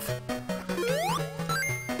grew up with.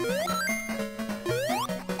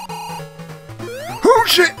 Oh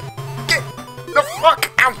shit! Get the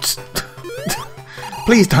fuck out!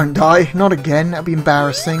 Please don't die. Not again. That'd be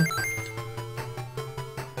embarrassing.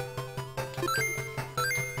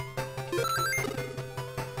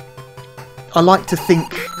 I like to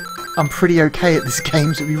think I'm pretty okay at this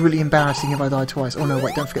game, so it'd be really embarrassing if I die twice. Oh no,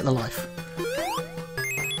 wait, don't forget the life.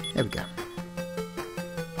 There we go.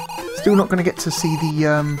 Still not going to get to see the...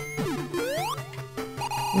 Oh,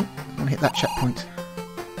 I'm going to hit that checkpoint.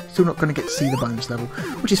 Still not going to get to see the bonus level,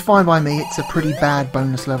 which is fine by me. It's a pretty bad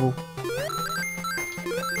bonus level,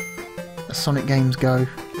 as Sonic games go.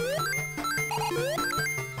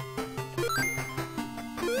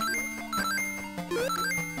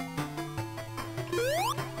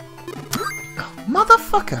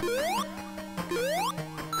 Motherfucker!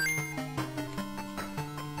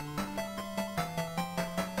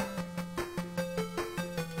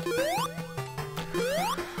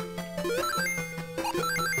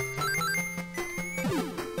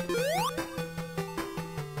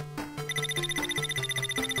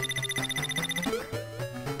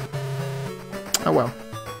 Oh well.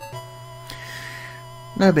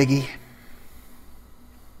 No biggie.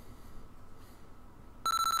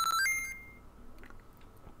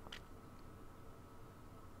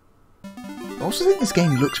 I also think this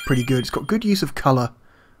game looks pretty good. It's got good use of colour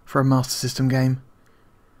for a Master System game.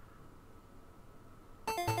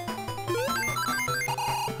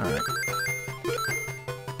 Alright.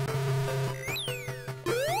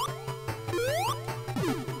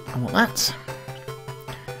 I want that.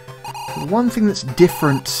 The one thing that's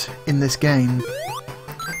different in this game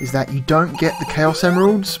is that you don't get the Chaos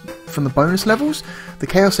Emeralds from the bonus levels. The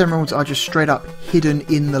Chaos Emeralds are just straight up hidden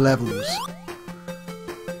in the levels.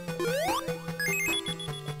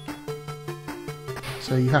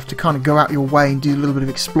 So you have to kind of go out your way and do a little bit of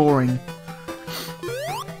exploring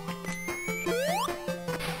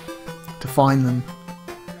to find them,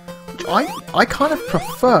 which I kind of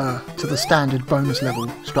prefer to the standard bonus level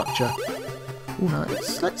structure. Oh no,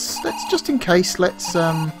 let's just in case let's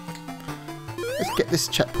get this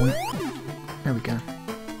checkpoint. There we go.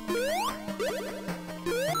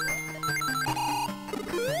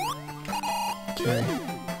 Okay,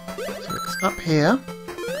 so it's up here.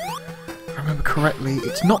 If I remember correctly,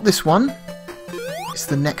 it's not this one, it's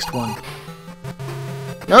the next one.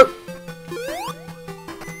 Nope!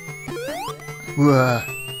 Whoa,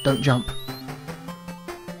 don't jump.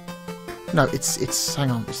 No, it's hang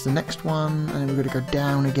on, it's the next one, and then we've got to go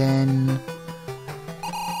down again.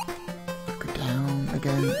 Go down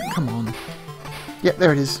again, come on. Yep,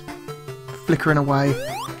 there it is. Flickering away.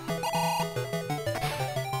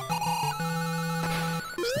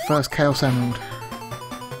 It's the first Chaos Emerald.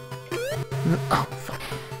 Oh, fuck.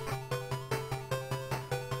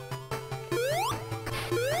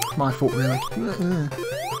 My fault, really.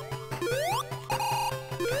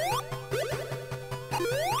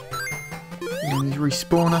 And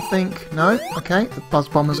respawn, I think. No? Okay, the Buzz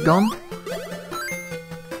Bomber's gone.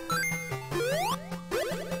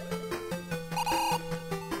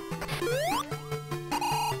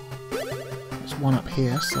 There's one up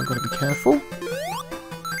here, so I've got to be careful.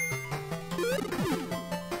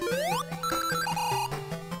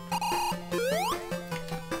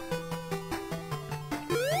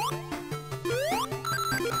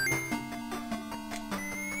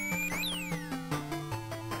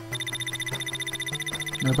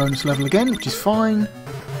 No bonus level again, which is fine.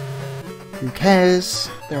 Who cares?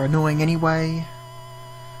 They're annoying anyway.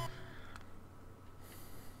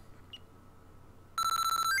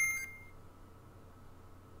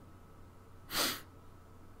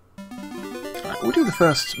 Right, we'll do the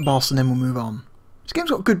first boss and then we'll move on. This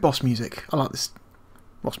game's got good boss music. I like this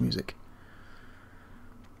boss music.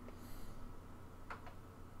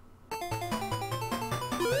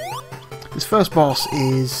 This first boss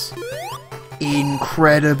is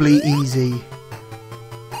incredibly easy.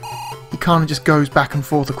 He kind of just goes back and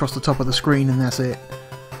forth across the top of the screen and that's it.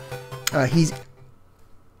 He's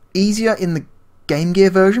easier in the Game Gear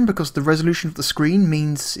version because the resolution of the screen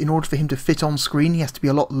means in order for him to fit on screen he has to be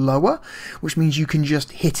a lot lower, which means you can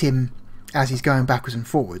just hit him as he's going backwards and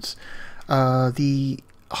forwards. The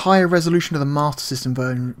higher resolution of the Master System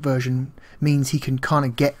version means he can kind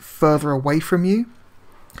of get further away from you.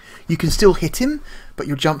 You can still hit him, but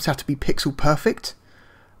your jumps have to be pixel perfect.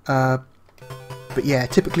 But yeah,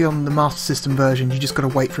 typically on the Master System version you just got to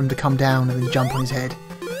wait for him to come down and then jump on his head.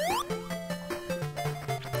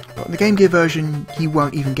 But in the Game Gear version, he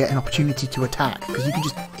won't even get an opportunity to attack, because you can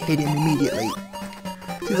just hit him immediately.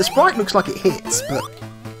 See, the sprite looks like it hits, but...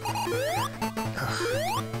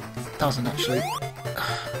 it doesn't actually.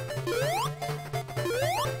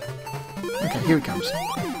 Okay, here he comes.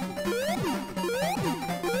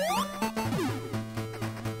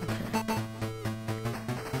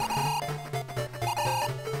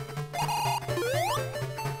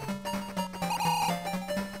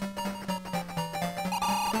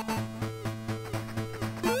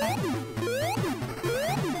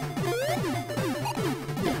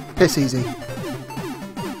 Piss easy.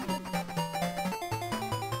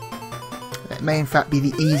 It may in fact be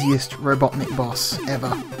the easiest Robotnik boss ever.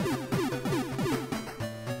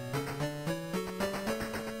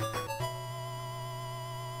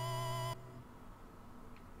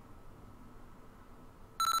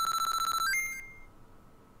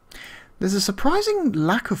 There's a surprising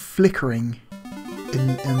lack of flickering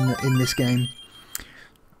in this game.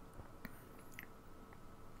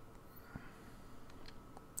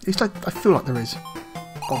 At least I feel like there is.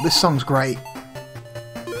 Oh, this song's great.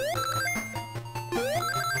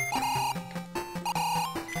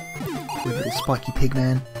 With little spiky pig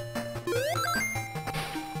man.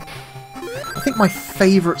 I think my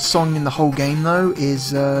favourite song in the whole game, though, is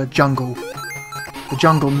Jungle. The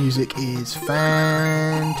jungle music is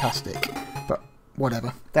fantastic. But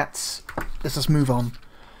whatever. Let's just move on.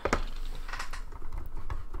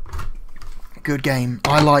 Good game.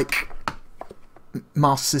 I like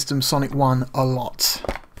Master System Sonic 1 a lot.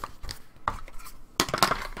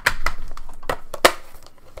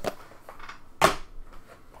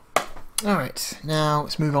 Alright, now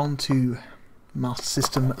let's move on to Master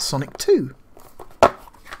System Sonic 2.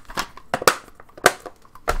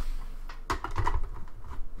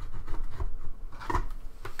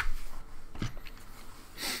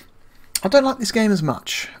 I don't like this game as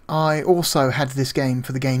much. I also had this game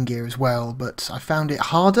for the Game Gear as well, but I found it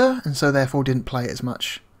harder and so therefore didn't play it as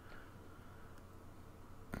much.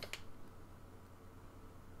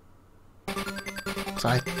 So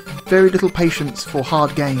I had very little patience for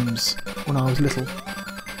hard games when I was little.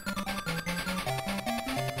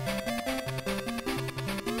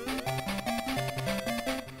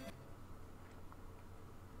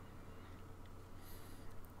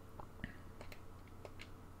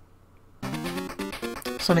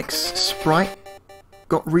 Sonic's sprite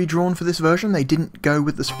got redrawn for this version. They didn't go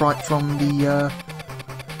with the sprite from the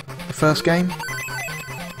first game.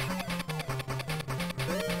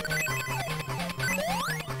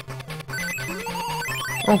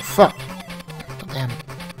 Oh fuck! God damn.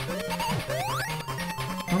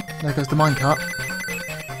 Oh, there goes the minecart.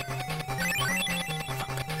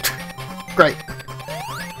 Great.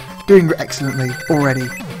 Doing excellently already.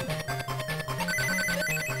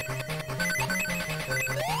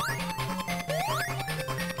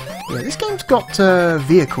 Yeah, this game's got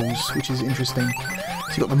vehicles, which is interesting.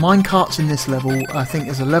 So you've got the minecarts in this level. I think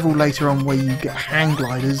there's a level later on where you get hang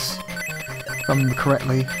gliders, if I remember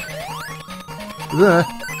correctly. Ugh.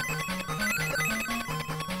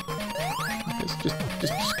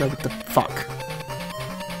 Just go with the fuck.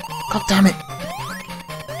 God damn it!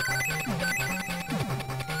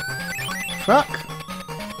 Fuck!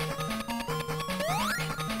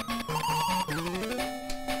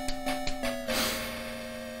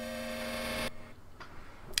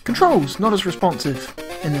 Controls not as responsive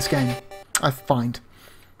in this game, I find,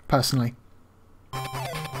 personally.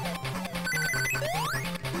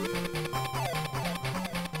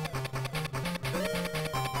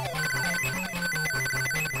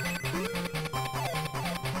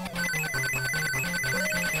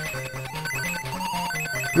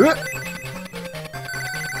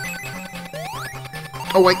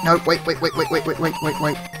 Oh wait, no, wait.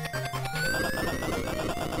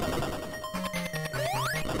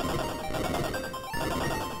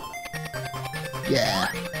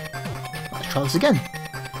 Yeah. Let's try this again.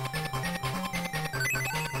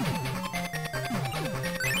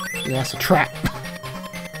 Yeah, that's a trap.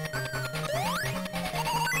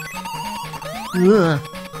 Ugh.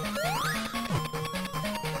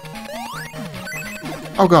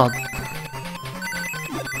 Oh god.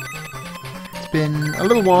 It's been a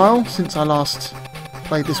little while since I last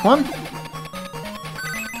played this one.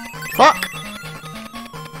 Fuck!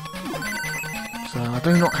 So I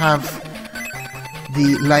do not have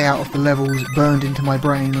the layout of the levels burned into my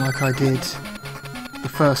brain like I did the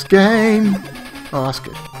first game. Oh, that's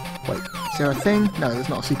good. Wait, is there a thing? No, there's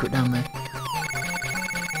not a secret down there.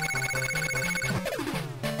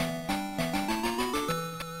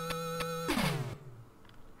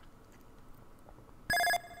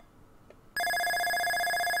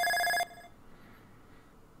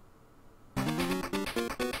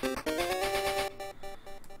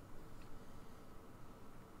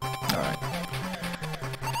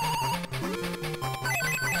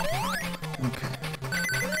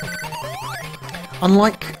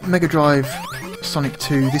 Unlike Mega Drive Sonic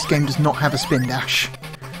 2, this game does not have a spin dash.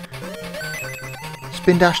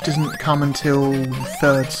 Spin dash doesn't come until the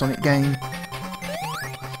third Sonic game.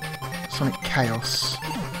 Sonic Chaos,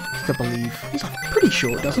 I believe. I'm pretty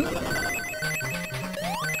sure it doesn't. Okay.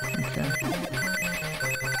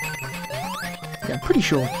 Yeah, I'm pretty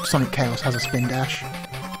sure Sonic Chaos has a spin dash.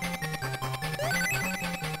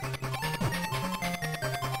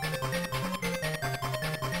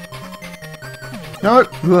 No!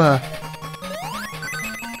 Ugh.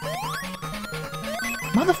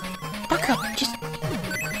 Motherfucker! Just...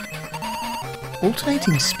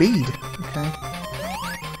 alternating speed. Okay.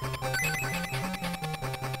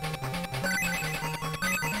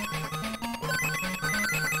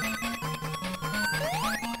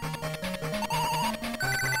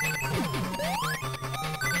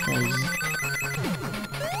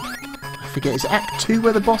 I forget, is Act 2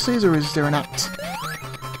 where the boss is, or is there an Act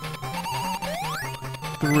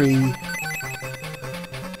 3? I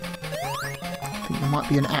think there might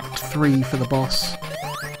be an Act 3 for the boss.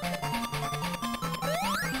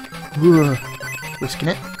 Ugh. Risking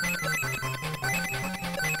it.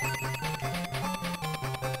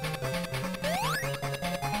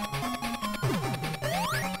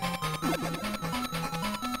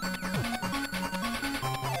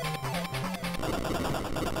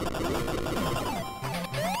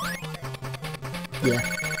 Yeah.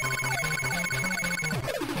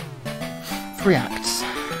 3 acts.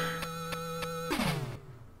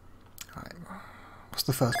 Alright. What's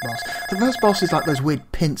the first boss? The first boss is like those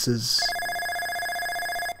weird pincers.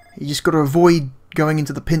 You just got to avoid going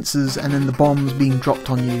into the pincers and then the bombs being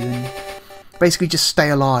dropped on you, and basically just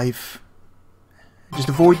stay alive. Just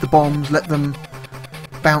avoid the bombs, let them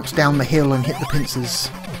bounce down the hill and hit the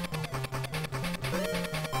pincers.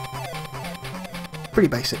 Pretty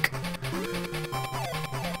basic.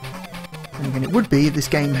 And again, it would be if this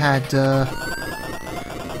game had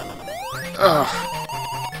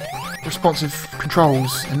responsive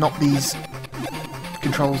controls and not these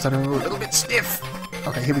controls that are a little bit stiff.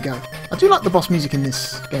 Okay, here we go. I do like the boss music in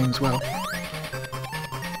this game as well. Okay,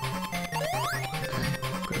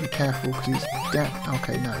 gotta be careful because he's dead.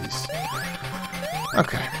 Okay, no, he's...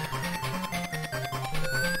 okay.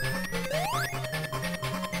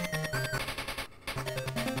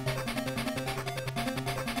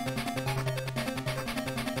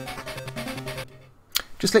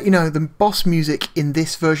 Just to let you know, the boss music in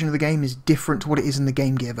this version of the game is different to what it is in the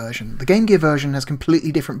Game Gear version. The Game Gear version has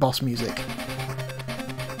completely different boss music.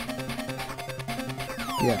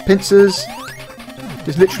 Yeah, pincers.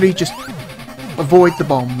 Just literally just avoid the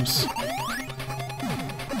bombs.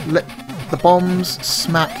 Let the bombs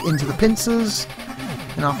smack into the pincers,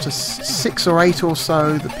 and after 6 or 8 or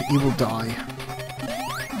so, you will die.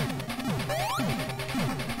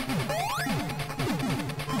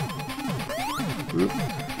 Oop.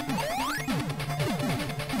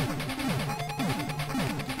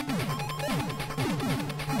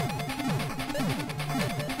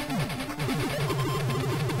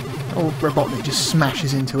 Oh, Robotnik just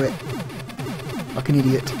smashes into it like an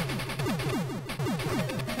idiot.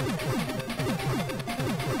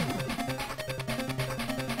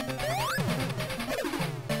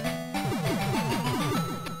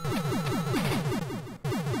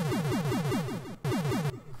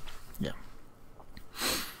 Yeah.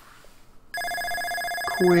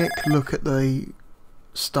 Quick look at the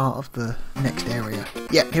start of the next area.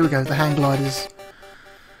 Yeah, here we go, the hang gliders.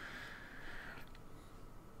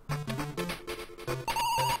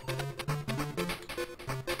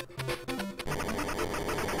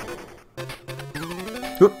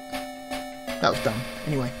 Oop. That was dumb.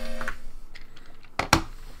 Anyway.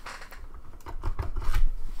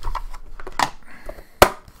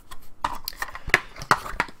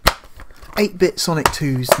 "8-bit Sonic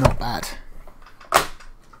 2's not bad.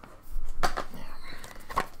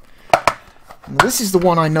 Now, this is the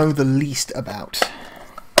one I know the least about.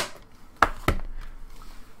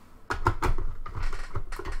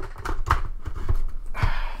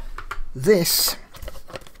 This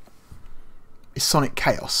is Sonic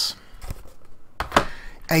Chaos,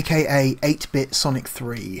 aka 8-bit Sonic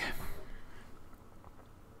 3.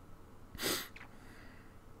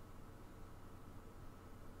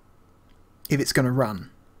 If it's going to run.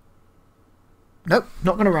 Nope,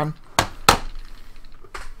 not going to run.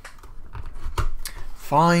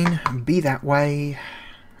 Fine, be that way.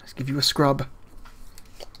 Let's give you a scrub.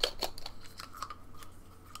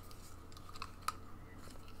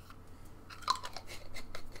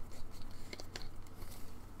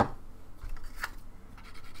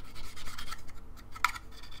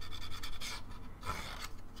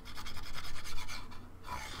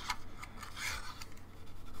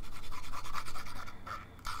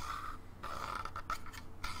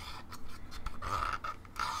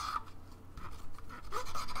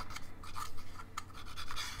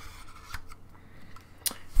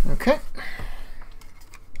 Okay.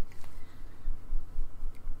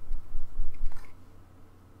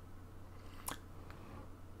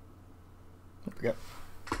 There we go.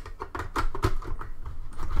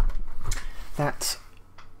 That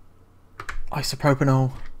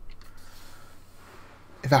isopropanol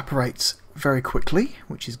evaporates very quickly,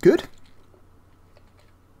 which is good.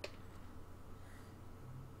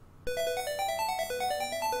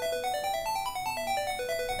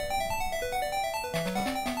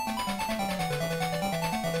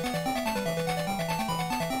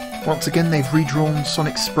 Once again, they've redrawn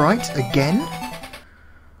Sonic Sprite again.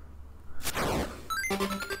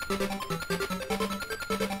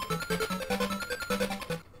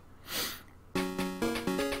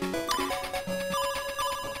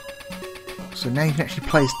 So now you can actually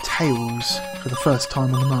play as Tails for the first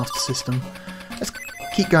time on the Master System. Let's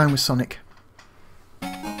keep going with Sonic.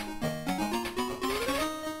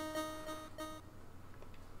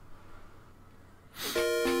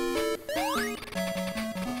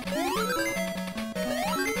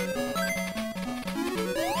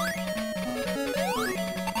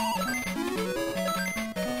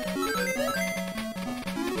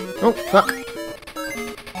 Oh, fuck.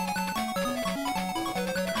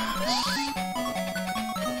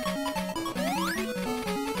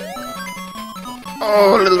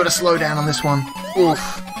 Oh, a little bit of slowdown on this one. Oof.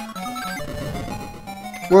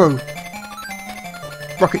 Whoa.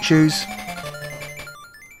 Rocket shoes.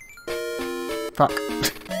 Fuck.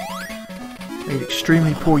 Made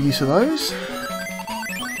extremely poor use of those.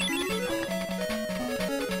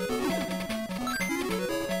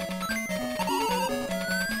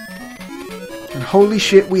 And holy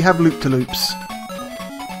shit, we have loop-to-loops.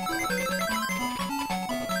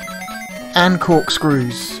 And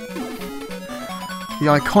corkscrews. The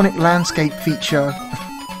iconic landscape feature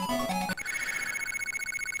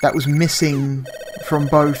that was missing from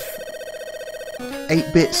both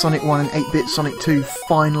 8-bit Sonic 1 and 8-bit Sonic 2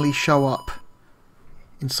 finally show up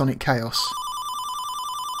in Sonic Chaos.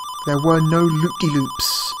 There were no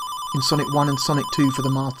loop-de-loops in Sonic 1 and Sonic 2 for the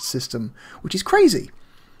Master System, which is crazy.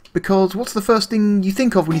 Because what's the first thing you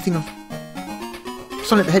think of when you think of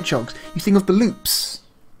Sonic the Hedgehog? You think of the loops,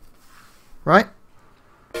 right?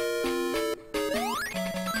 At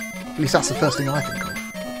least that's the first thing I think of.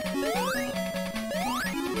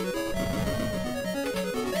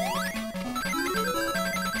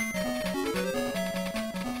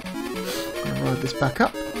 I'm gonna ride this back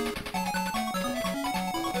up.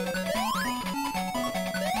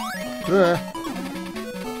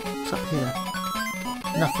 What's up here?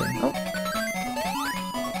 Nothing. Oh.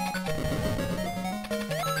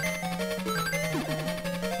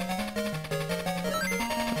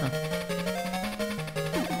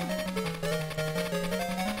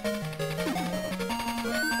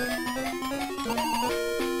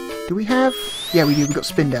 Do we have... Yeah, we do. We've got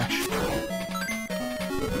Spin Dash.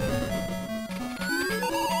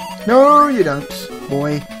 No, you don't,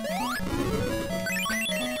 boy.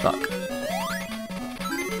 Fuck.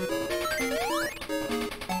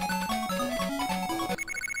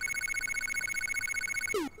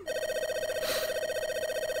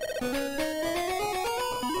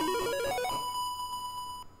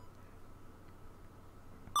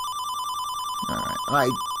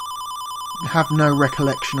 I have no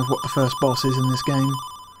recollection of what the first boss is in this game.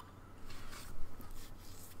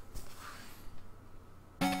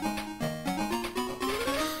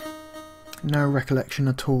 No recollection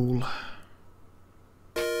at all.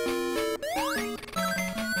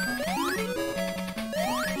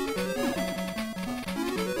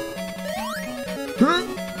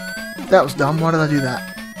 That was dumb. Why did I do that?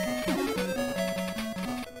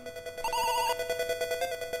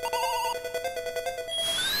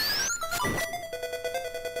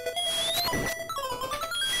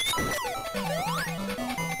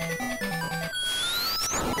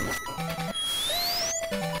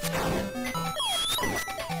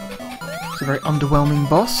 It's a very underwhelming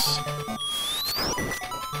boss.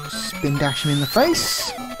 Spin dash him in the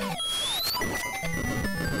face.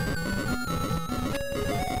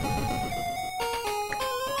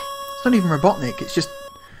 It's not even Robotnik, it's just...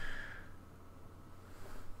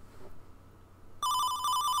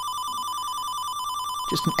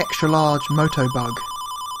 just an extra large moto bug.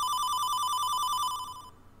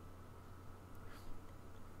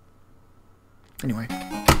 Anyway.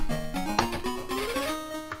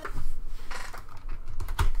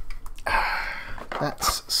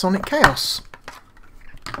 That's Sonic Chaos.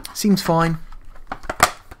 Seems fine.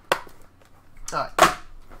 Alright.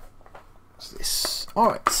 What's this?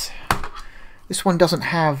 Alright. This one doesn't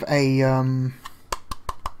have a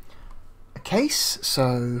case,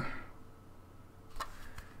 so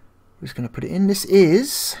we're just going to put it in. This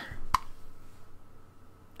is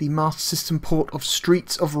the Master System port of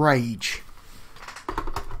Streets of Rage.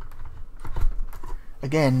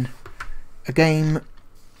 Again, a game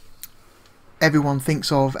everyone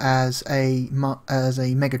thinks of as a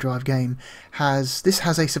Mega Drive game. This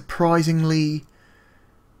has a surprisingly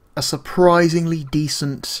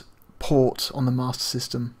decent port on the Master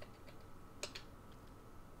System.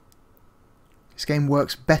 This game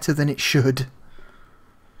works better than it should.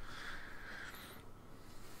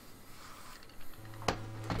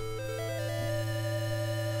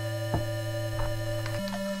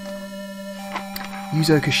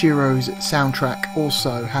 Yuzo Koshiro's soundtrack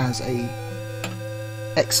also has a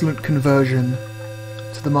excellent conversion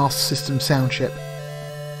to the Master System sound chip.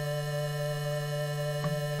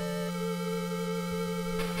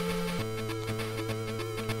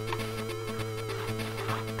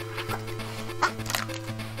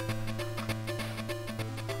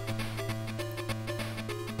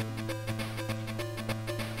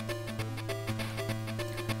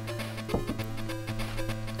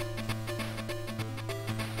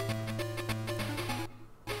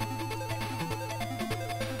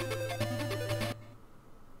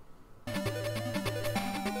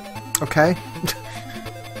 Okay.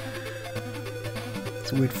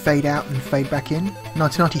 So we'd fade out and fade back in.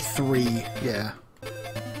 1993, yeah.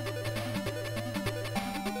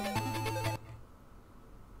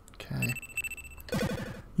 Okay.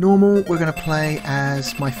 Normal, we're going to play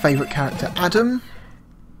as my favourite character, Adam.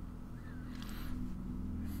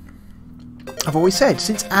 I've always said,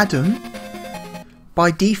 since Adam,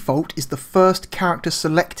 by default, is the first character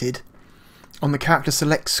selected on the character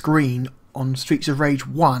select screen on Streets of Rage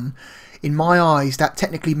 1, in my eyes that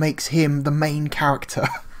technically makes him the main character.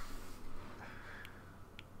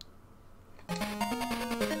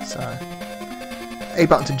 So, A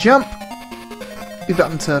button to jump, B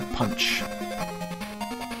button to punch.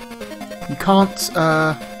 You can't,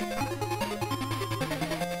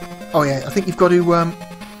 oh yeah, I think you've got to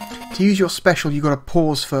use your special you've got to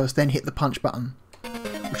pause first, then hit the punch button.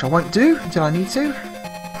 Which I won't do until I need to.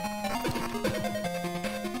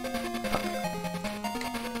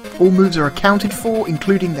 All moves are accounted for,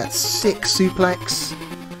 including that sick suplex.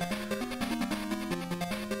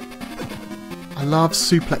 I love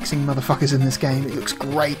suplexing motherfuckers in this game, it looks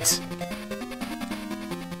great.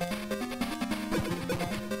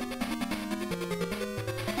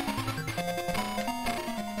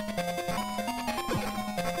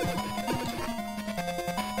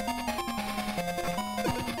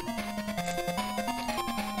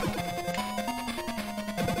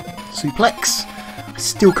 Suplex.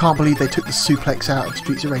 Still can't believe they took the suplex out of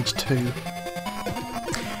Streets of Rage 2.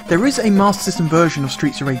 There is a Master System version of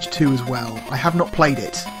Streets of Rage 2 as well. I have not played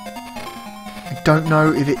it. I don't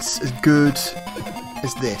know if it's as good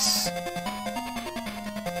as this.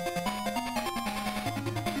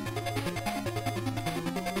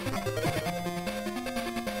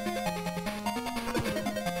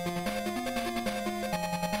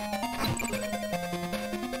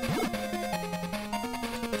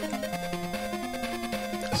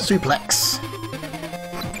 Suplex.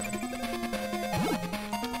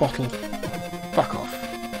 Bottle. Fuck off.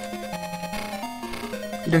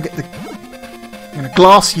 You don't get the... I'm gonna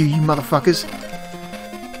glass you, you motherfuckers.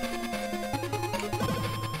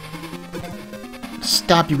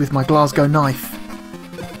 Stab you with my Glasgow knife.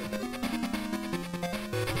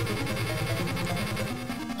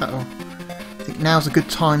 Uh-oh. I think now's a good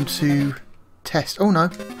time to test... Oh no,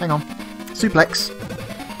 hang on. Suplex.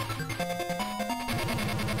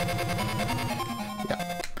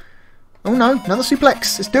 Oh no, another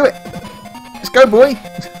suplex. Let's do it. Let's go, boy.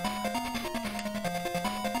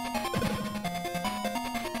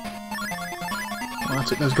 Well, I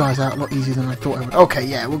took those guys out a lot easier than I thought I would. Okay,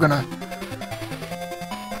 yeah, we're gonna...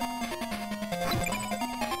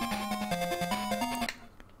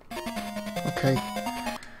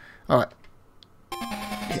 Alright.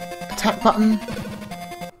 Hit attack button.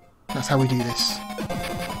 That's how we do this.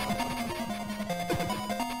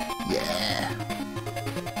 Yeah.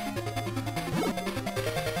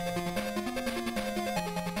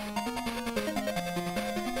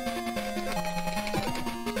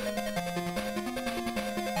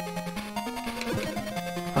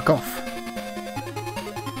 Fuck off.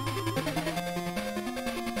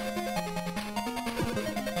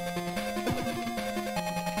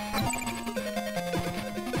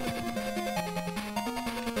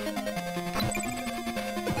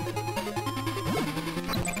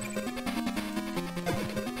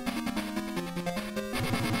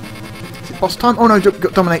 Boss time? Oh no,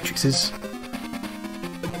 got dominatrixes.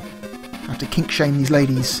 I have to kink shame these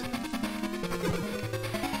ladies.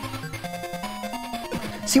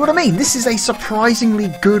 See what I mean? This is a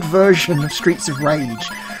surprisingly good version of Streets of Rage.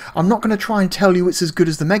 I'm not going to try and tell you it's as good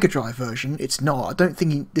as the Mega Drive version. It's not. I don't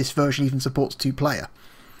think this version even supports 2-player.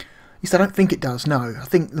 At least I don't think it does, no. I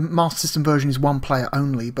think the Master System version is 1-player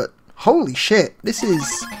only, but holy shit, this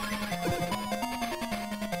is...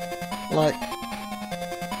 like...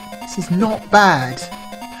 this is not bad.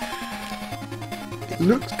 It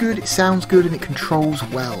looks good, it sounds good, and it controls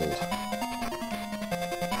well.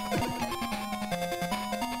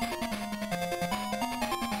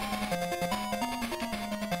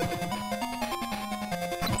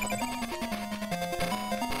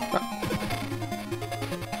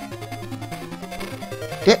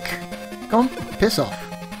 Dick, come on, piss off.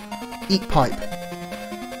 Eat pipe.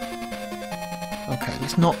 Okay,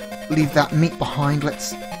 let's not leave that meat behind,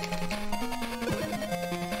 let's...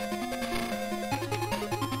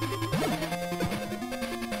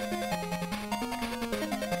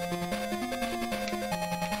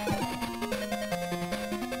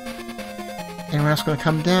 Anyone else going to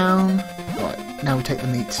come down? Right, now we take the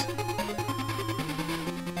meat.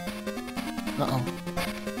 Uh-oh.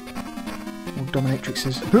 More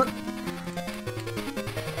dominatrixes. Huh.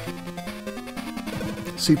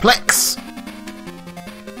 Suplex!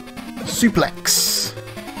 Suplex!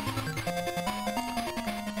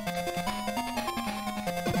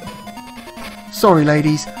 Sorry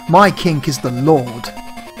ladies, my kink is the Lord.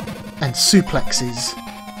 And suplexes.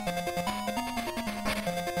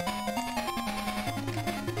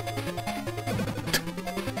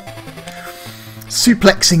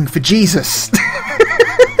 Suplexing for Jesus.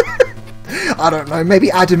 I don't know,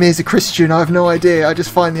 maybe Adam is a Christian, I have no idea, I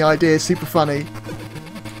just find the idea super funny.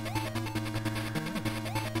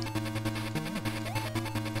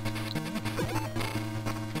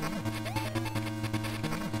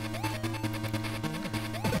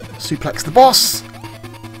 Suplex the boss!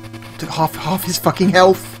 Took half his fucking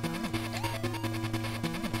health.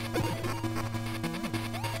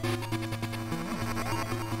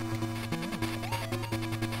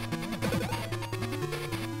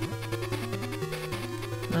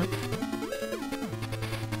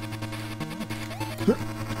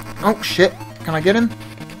 Oh shit, can I get him?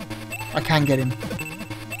 I can get him.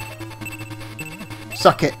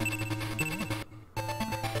 Suck it.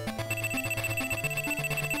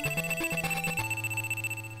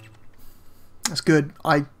 That's good.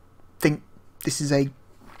 I think this is a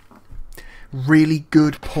really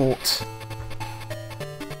good port.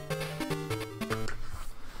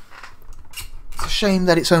 It's a shame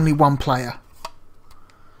that it's only 1-player.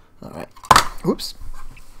 Alright. Oops.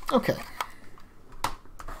 Okay.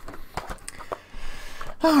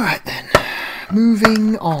 Alright then,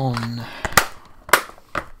 moving on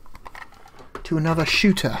to another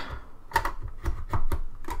shooter.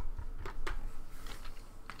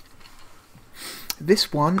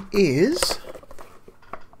 This one is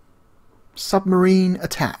Submarine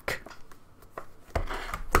Attack.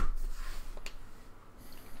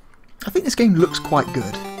 I think this game looks quite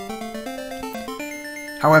good.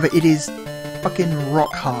 However, it is fucking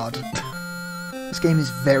rock hard. This game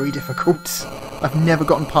is very difficult. I've never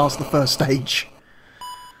gotten past the first stage.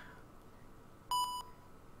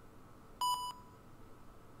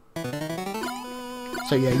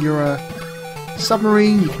 So yeah, you're a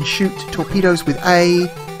submarine, you can shoot torpedoes with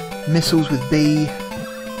A, missiles with B.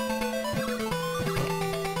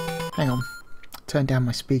 Hang on, turn down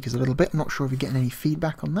my speakers a little bit, I'm not sure if you're getting any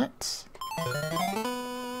feedback on that.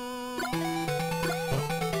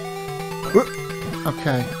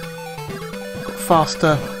 Okay, got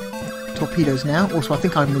faster torpedoes now. Also, I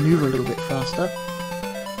think I manoeuvre a little bit faster.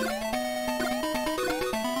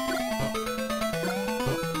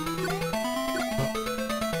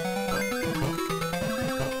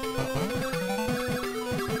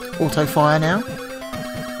 Auto fire now.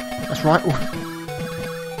 That's right.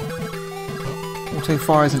 Auto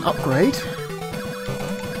fire is an upgrade.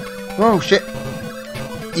 Oh shit!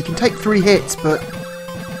 You can take 3 hits, but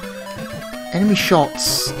enemy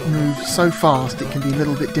shots move so fast it can be a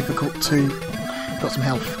little bit difficult to... Got some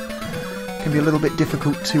health. It can be a little bit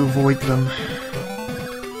difficult to avoid them.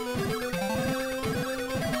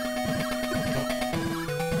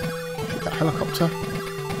 Shoot that helicopter.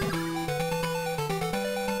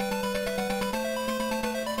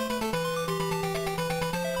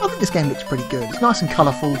 I think this game looks pretty good. It's nice and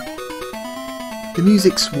colourful. The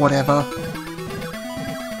music's whatever.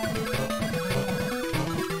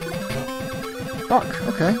 Fuck,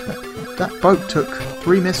 okay. That boat took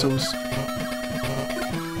 3 missiles.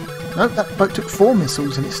 No, that boat took 4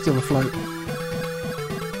 missiles and it's still afloat.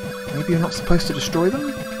 Maybe you're not supposed to destroy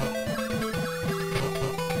them?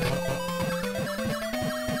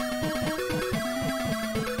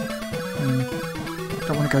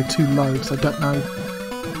 Don't want to go too low because I don't know.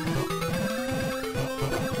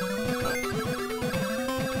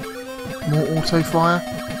 More auto fire.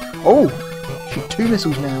 Oh! Shoot 2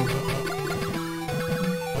 missiles now.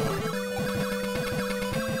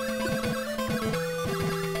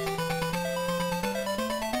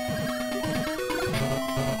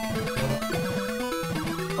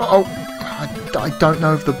 Uh-oh! I don't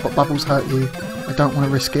know if the bubbles hurt you. I don't want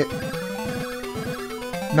to risk it.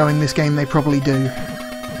 Knowing this game, they probably do.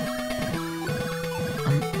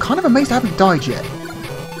 I'm kind of amazed I haven't died yet.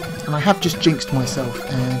 And I have just jinxed myself,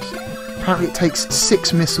 and apparently it takes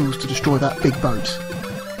 6 missiles to destroy that big boat.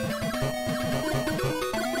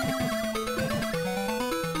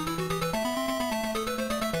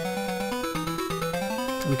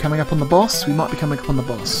 Are we coming up on the boss? We might be coming up on the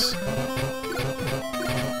boss.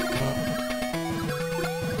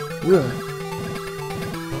 Whoa.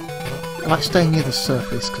 I like staying near the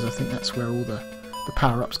surface because I think that's where all the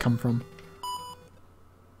power-ups come from.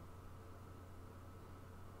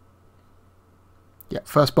 Yeah,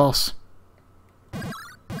 first boss.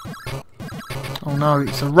 Oh no,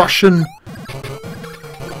 it's a Russian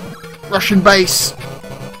base!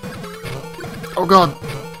 Oh god!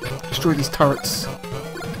 Destroy these turrets.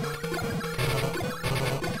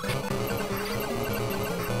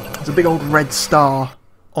 There's a big old red star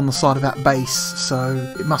on the side of that base, so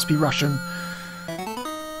it must be Russian.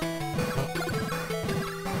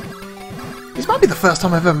 This might be the first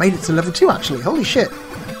time I've ever made it to level 2 actually, holy shit!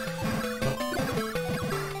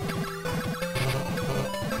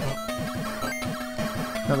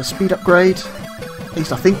 Another speed upgrade. At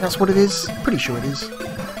least I think that's what it is. Pretty sure it is.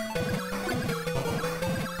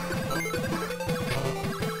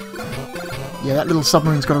 Yeah, that little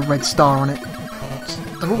submarine's got a red star on it.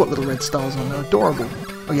 They've all got little red stars on. They're adorable.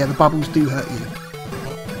 Oh yeah, the bubbles do hurt you.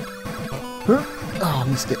 Huh? Oh, I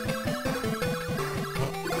missed it.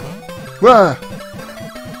 Whoa!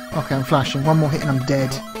 Okay, I'm flashing. One more hit and I'm dead.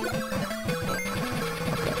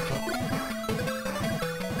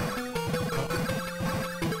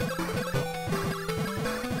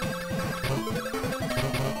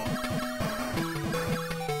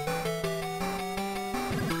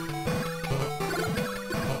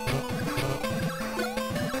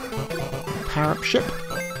 Power-up ship.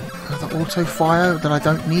 Another auto fire that I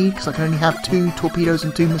don't need because I can only have 2 torpedoes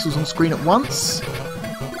and 2 missiles on screen at once.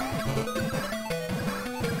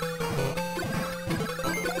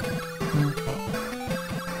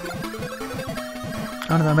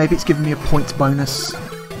 I don't know, maybe it's giving me a points bonus.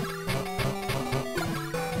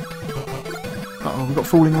 Uh-oh, we've got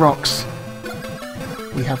falling rocks.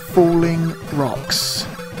 We have falling rocks.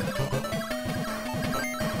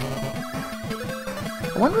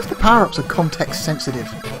 I wonder if the power-ups are context sensitive.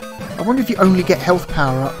 I wonder if you only get health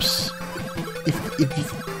power-ups if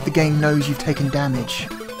the game knows you've taken damage.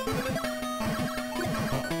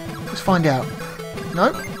 Let's find out.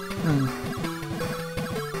 No?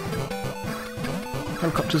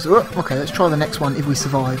 Helicopters. Oh, okay, let's try the next one if we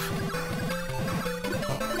survive.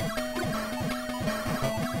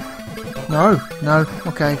 No, no,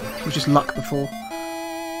 okay. It was just luck before.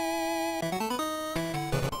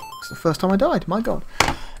 It's the first time I died, my god.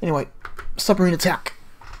 Anyway, Submarine Attack.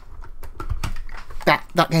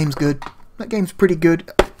 That game's good. That game's pretty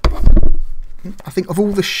good. I think of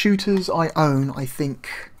all the shooters I own, I think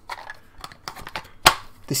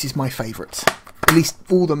this is my favourite. At least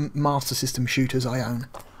all the Master System shooters I own.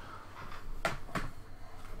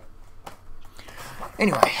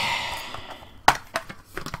 Anyway.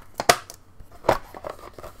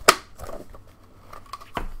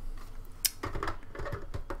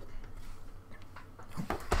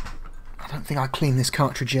 I don't think I cleaned this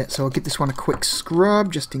cartridge yet, so I'll give this one a quick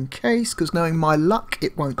scrub just in case, because knowing my luck,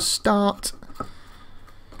 it won't start.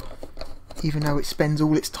 even though it spends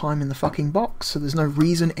all its time in the fucking box, so there's no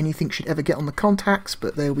reason anything should ever get on the contacts,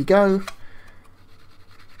 but there we go.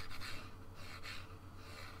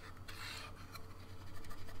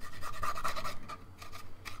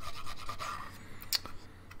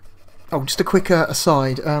 Oh, just a quick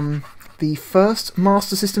aside. The first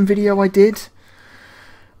Master System video I did,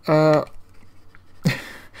 I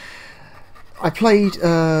played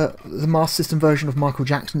the Master System version of Michael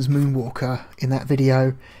Jackson's Moonwalker in that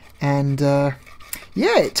video, and yeah,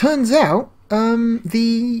 it turns out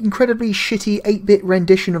the incredibly shitty 8-bit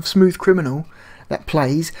rendition of Smooth Criminal that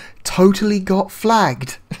plays totally got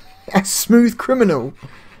flagged as Smooth Criminal.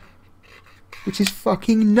 Which is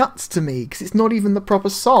fucking nuts to me, because it's not even the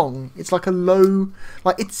proper song. It's like a low...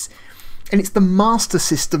 it's the Master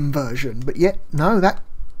System version, but yet, no, that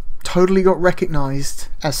totally got recognised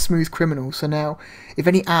as Smooth Criminal. So now, if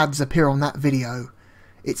any ads appear on that video,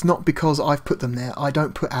 it's not because I've put them there. I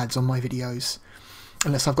don't put ads on my videos,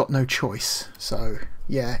 unless I've got no choice. So,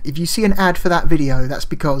 yeah, if you see an ad for that video, that's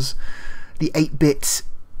because the 8-bit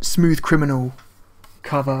Smooth Criminal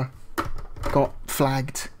cover got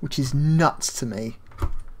flagged, which is nuts to me.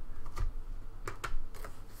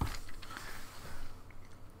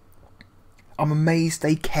 I'm amazed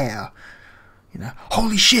they care. You know,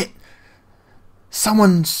 holy shit!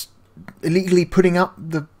 Someone's illegally putting up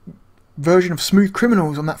the version of Smooth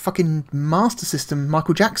Criminals on that fucking Master System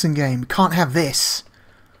Michael Jackson game. Can't have this.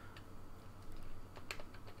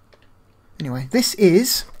 Anyway, this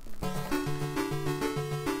is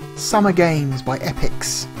Summer Games by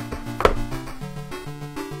Epix.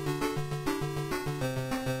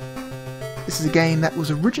 This is a game that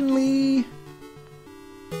was originally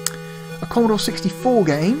a Commodore 64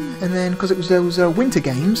 game, and then because there was Winter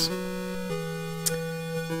Games,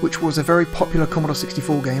 which was a very popular Commodore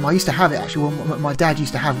 64 game. I used to have it actually. Well, my dad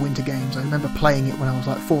used to have Winter Games. I remember playing it when I was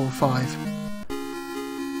like 4 or 5.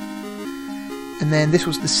 And then this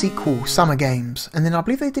was the sequel, Summer Games, and then I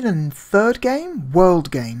believe they did a third game,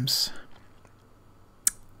 World Games.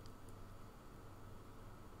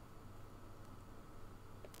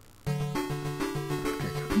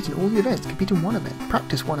 Compete in all the events. Compete in one event.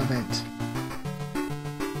 Practice one event.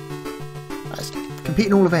 Let's compete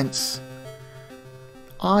in all events.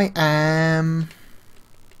 I am...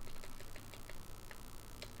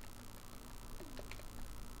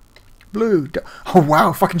 blue. Oh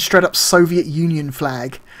wow, fucking straight up Soviet Union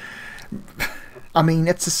flag. I mean,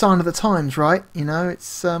 it's a sign of the times, right? You know,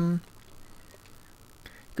 it's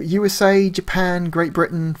USA, Japan, Great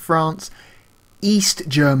Britain, France, East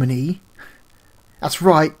Germany. That's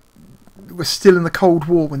right, we're still in the Cold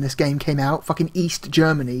War when this game came out. Fucking East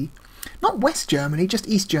Germany. Not West Germany, just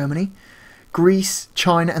East Germany. Greece,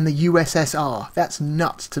 China, and the USSR. That's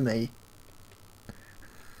nuts to me.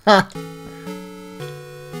 Ha!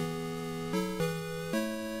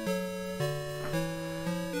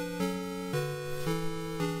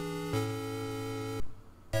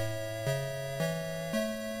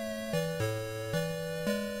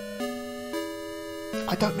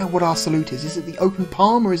 I don't know what our salute is. Is it the open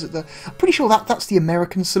palm or is it the... I'm pretty sure that's the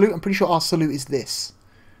American salute. I'm pretty sure our salute is this.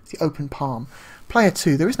 It's the open palm. Player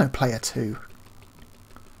 2. There is no player 2.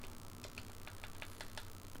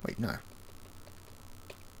 Wait, no.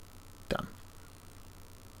 Done.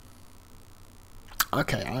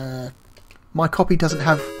 Okay, my copy doesn't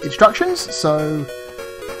have instructions, so...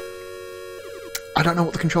 I don't know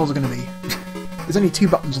what the controls are going to be. There's only 2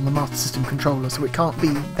 buttons on the Master System controller, so it can't be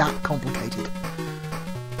that complicated.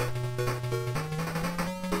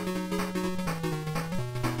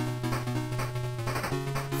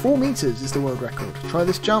 "4 meters is the world record. Try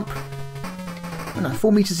this jump." Oh no,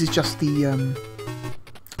 4 meters is just the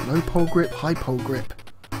low pole grip, high pole grip.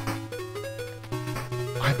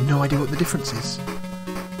 I have no idea what the difference is.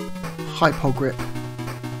 High pole grip.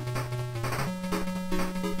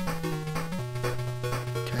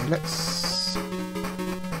 Okay, let's...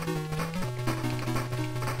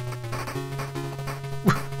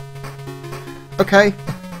 okay.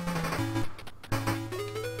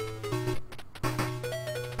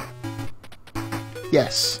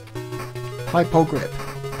 Yes. High pole grip.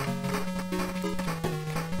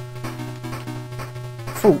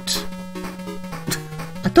 Fault.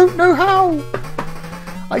 I don't know how!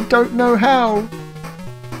 I don't know how!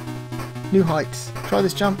 New heights. Try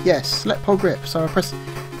this jump. Yes. Select pole grip. So I press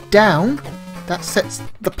down. That sets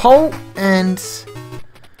the pole and...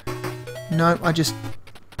 no, it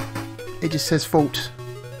just says fault.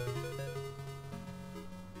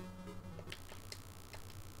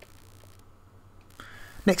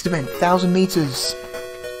 Next event, 1,000 meters.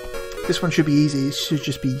 This one should be easy. It should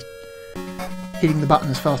just be hitting the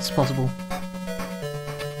button as fast as possible.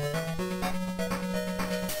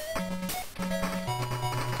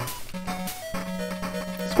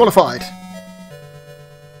 Qualified.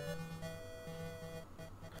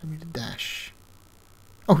 100 meter dash.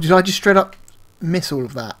 Oh, did I just straight up miss all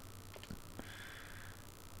of that?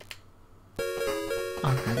 Okay,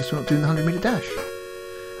 I guess we're not doing the 100 meter dash.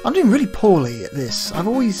 I'm doing really poorly at this. I've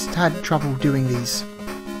always had trouble doing these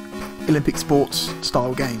Olympic sports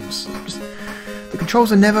style games. The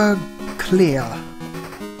controls are never clear.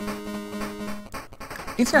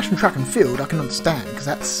 International track and field I can understand, because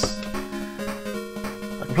that's...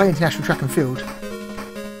 I can play international track and field.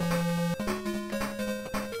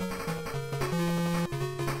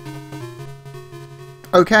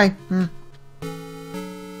 Okay.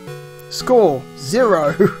 Score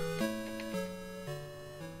 0.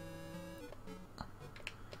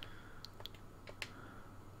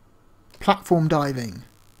 Platform diving.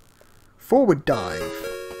 Forward dive.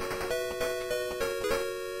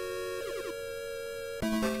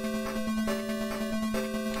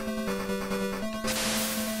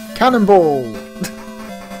 Cannonball.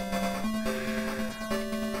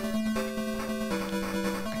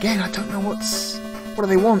 Again, I don't know what do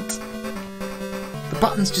they want? The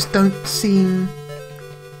buttons just don't seem...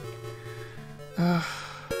 I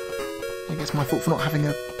guess it's my fault for not having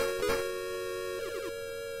a...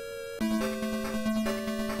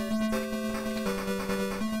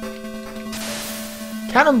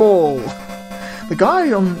 Cannonball! The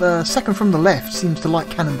guy on the second from the left seems to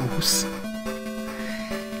like cannonballs.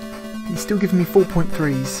 He's still giving me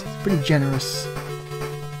 4.3s. It's pretty generous. A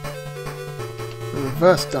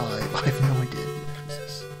reverse dive. I have no idea.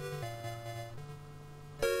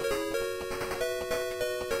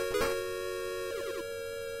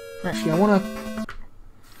 Actually, I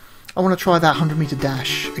want to try that 100 meter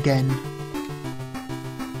dash again.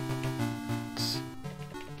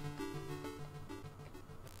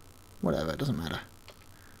 Whatever, it doesn't matter.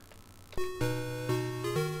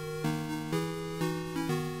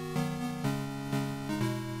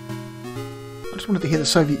 I just wanted to hear the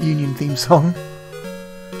Soviet Union theme song.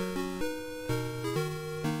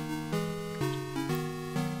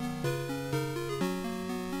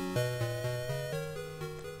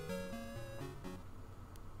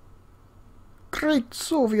 Great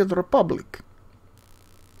Soviet Republic.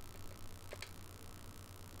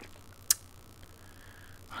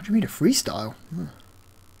 How do you mean a freestyle?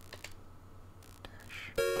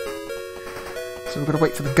 So we've got to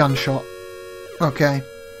wait for the gunshot. Okay.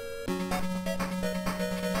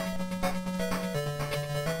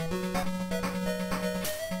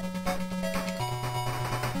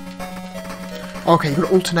 Okay, you've got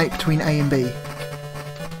to alternate between A and B.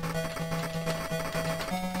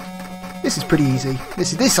 This is pretty easy.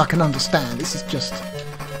 This I can understand. This is just...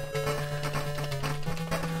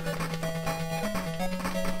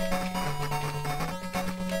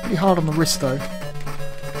 pretty hard on the wrist though.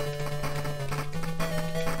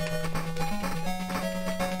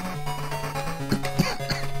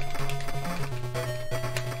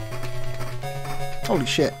 Holy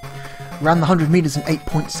shit. Ran the 100 meters in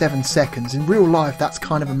 8.7 seconds. In real life, that's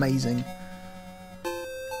kind of amazing.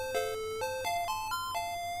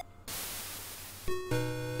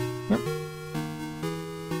 Yep.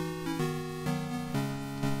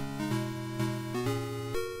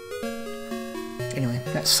 Anyway,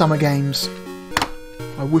 that's Summer Games.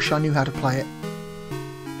 I wish I knew how to play it.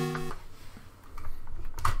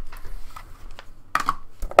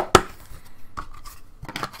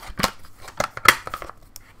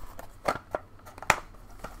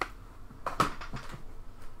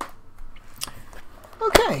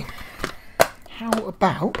 Okay, how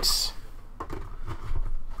about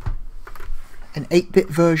an 8-bit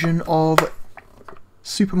version of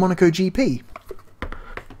Super Monaco GP?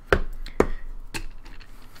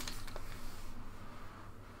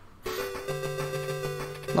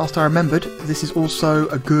 Last I remembered, this is also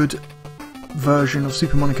a good version of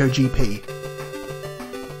Super Monaco GP.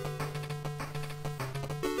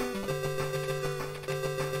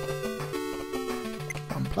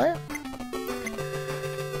 One player.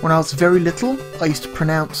 When I was very little, I used to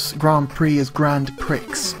pronounce Grand Prix as Grand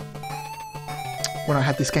Prix when I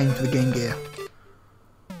had this game for the Game Gear.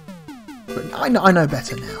 But I know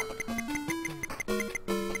better now.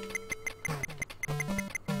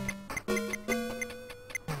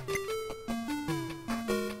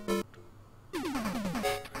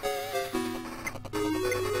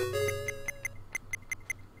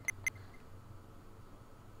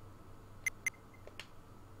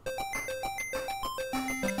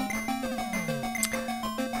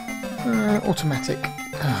 Automatic.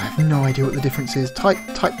 I have no idea what the difference is. Type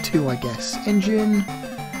 2, I guess. Engine,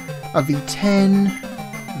 a V10,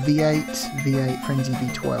 V8, Frenzy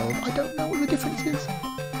V12. I don't know what the difference is.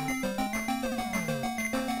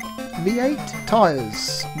 V8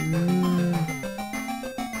 tyres.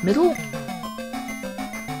 Middle.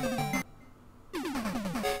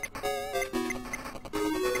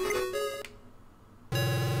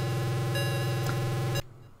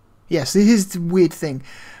 Yes, this is the weird thing.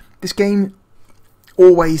 This game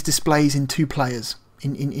always displays in two players,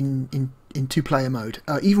 in two-player mode.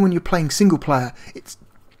 Even when you're playing single player,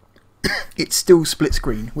 it's still split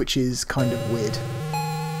screen, which is kind of weird.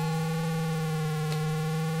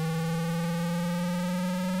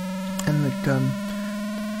 And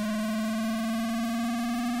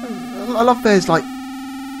I love there's like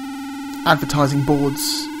advertising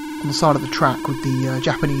boards on the side of the track with the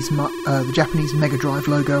Japanese Mega Drive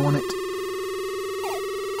logo on it.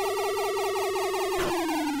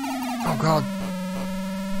 Oh god.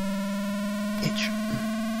 Itch.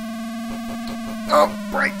 Oh,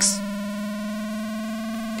 brakes!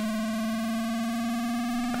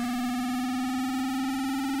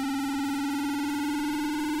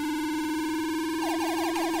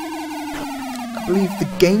 I believe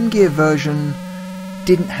the Game Gear version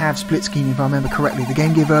didn't have split screen, if I remember correctly. The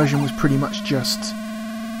Game Gear version was pretty much just,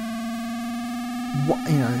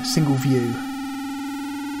 single view.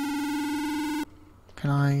 Can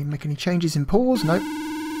I make any changes in pause? Nope.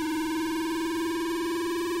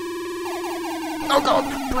 Oh god,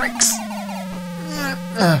 brakes!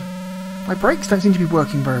 My brakes don't seem to be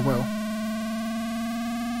working very well.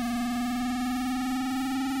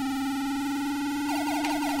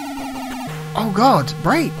 Oh god,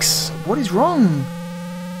 brakes! What is wrong?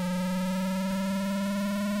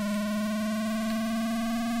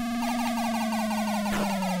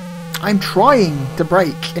 I'm trying to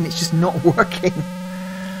brake and it's just not working.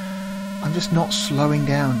 I'm just not slowing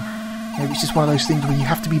down. Maybe it's just one of those things where you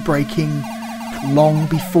have to be braking long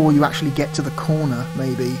before you actually get to the corner,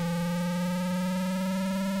 maybe.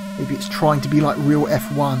 Maybe it's trying to be like real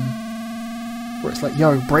F1. Where it's like,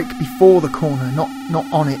 yo, brake before the corner, not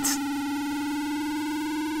on it.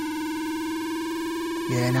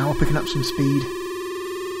 Yeah, now we're picking up some speed.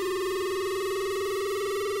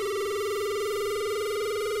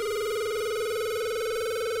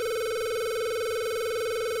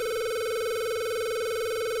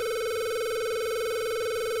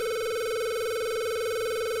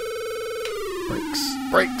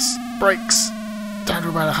 Brakes, brakes. Down to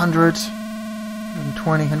about 100,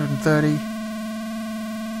 120, 130.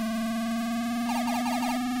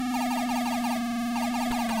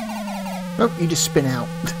 Nope, you just spin out.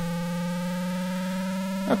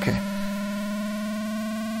 Okay.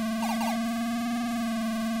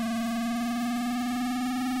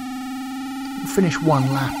 We'll finish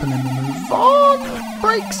one lap and then we'll move on.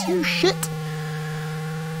 Brakes, you shit.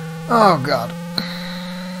 Oh god.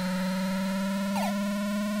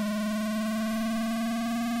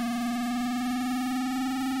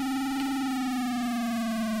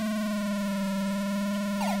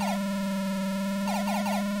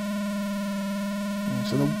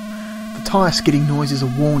 So the tyre skidding noise is a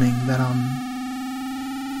warning that I'm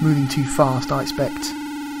moving too fast, I expect.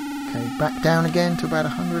 Okay, back down again to about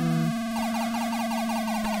 100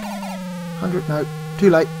 no, too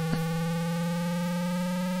late.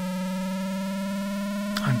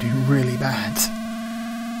 I'm doing really bad.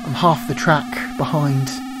 I'm half the track behind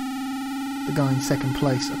the guy in second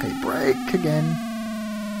place. Okay, brake again.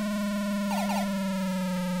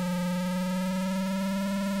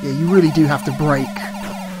 Yeah, you really do have to brake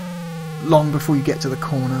long before you get to the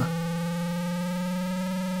corner.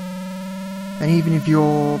 And even if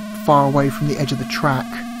you're far away from the edge of the track,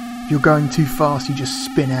 if you're going too fast, you just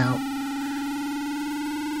spin out.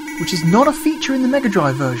 Which is not a feature in the Mega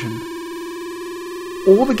Drive version.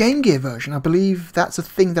 Or the Game Gear version. I believe that's a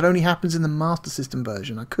thing that only happens in the Master System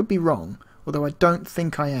version. I could be wrong, although I don't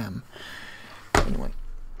think I am. Anyway.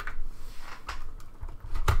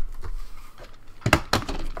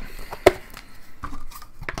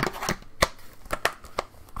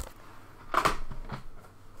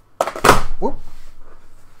 Whoop.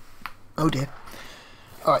 Oh dear.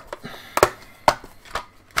 Alright.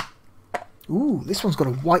 Ooh, this one's got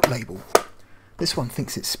a white label. This one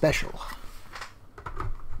thinks it's special.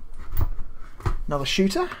 Another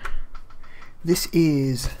shooter. This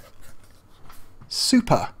is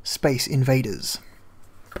Super Space Invaders.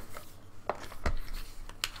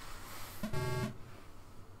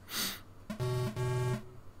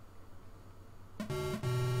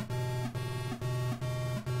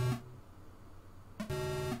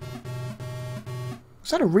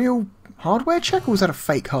 Was that a real hardware check or was that a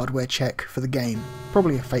fake hardware check for the game?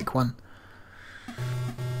 Probably a fake one.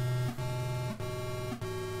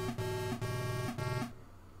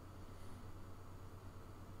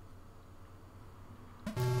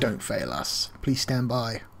 Don't fail us. Please stand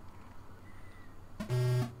by.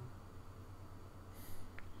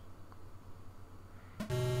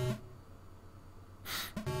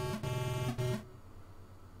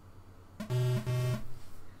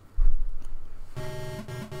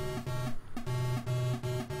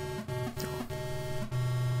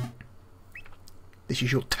 This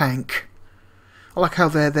is your tank. I like how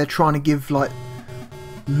they're trying to give like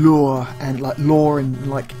lore and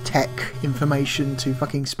like tech information to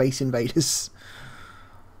fucking Space Invaders.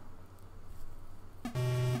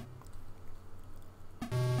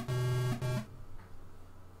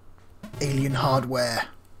 Alien hardware.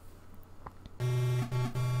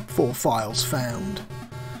 4 files found.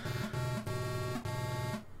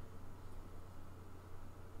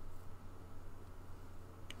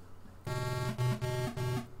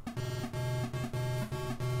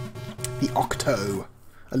 The Octo,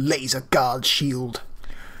 a laser guard shield.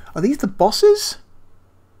 Are these the bosses?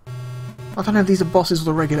 I don't know if these are bosses or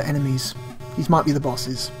the regular enemies. These might be the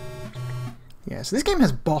bosses. Yeah, so this game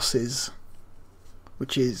has bosses,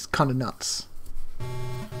 which is kind of nuts.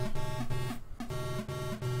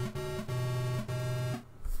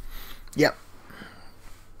 Yep,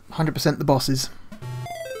 100% the bosses.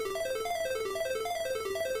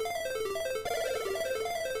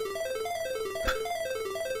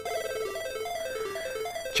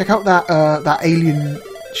 Check out that alien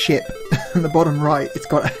ship in the bottom right. It's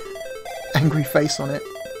got an angry face on it.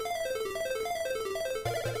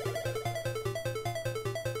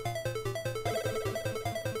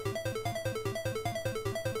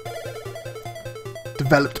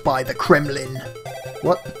 Developed by the Kremlin.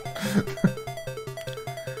 What?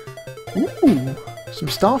 Ooh, some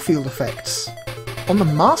Starfield effects. On the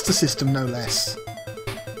Master System, no less.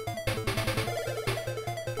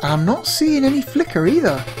 And I'm not seeing any flicker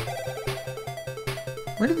either.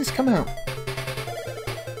 When did this come out?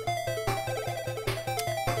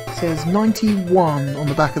 It says 91 on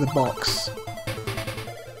the back of the box.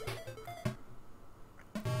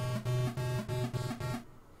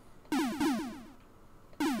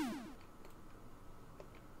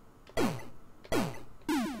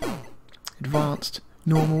 Advanced,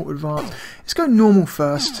 normal, advanced. Let's go normal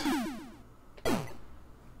first.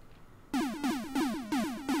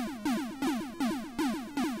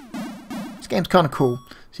 This game's kind of cool.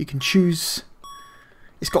 So you can choose.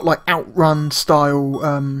 It's got like Outrun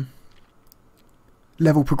style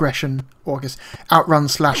level progression, or I guess Outrun /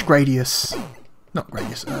 Gradius. Not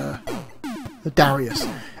Gradius. The Darius.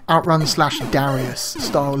 Outrun / Darius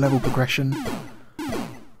style level progression.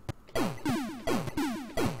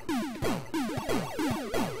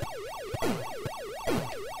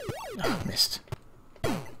 Missed.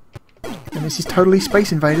 And this is totally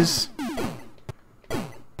Space Invaders.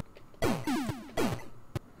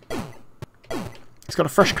 It's got a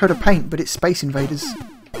fresh coat of paint, but it's Space Invaders.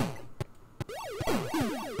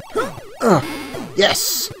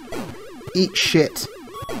 Yes! Eat shit.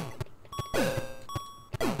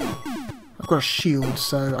 I've got a shield,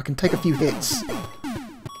 so I can take a few hits.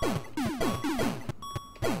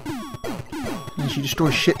 As you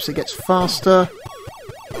destroy ships, it gets faster.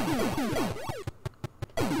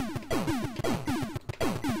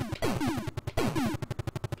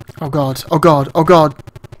 Oh god, oh god, oh god!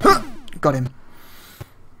 Got him.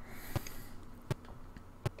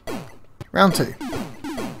 Round 2.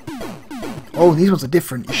 Oh, these ones are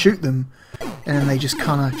different. You shoot them, and then they just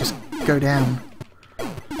kind of just go down.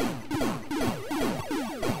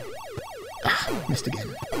 Ah, missed again.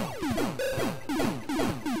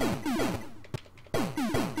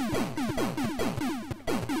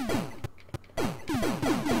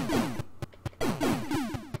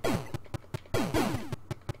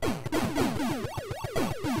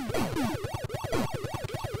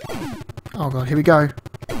 Oh god, here we go.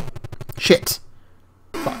 Shit.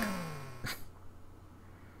 Fuck.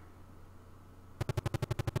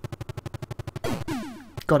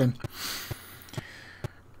 Got him.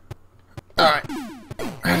 Alright.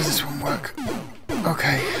 How does this one work?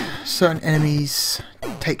 Okay. Certain enemies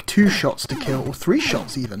take 2 shots to kill, or 3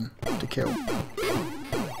 shots even to kill.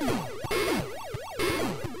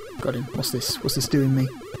 Got him. What's this? What's this doing me?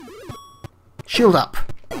 Shield up.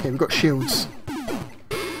 Okay, we've got shields.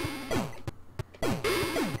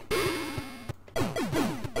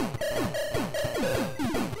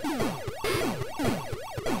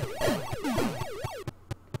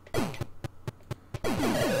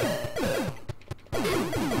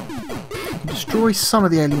 Destroy some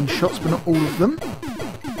of the alien shots, but not all of them.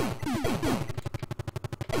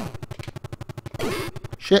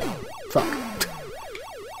 Shit. Fuck.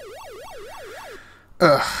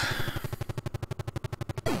 Ugh.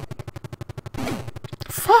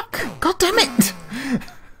 damn it!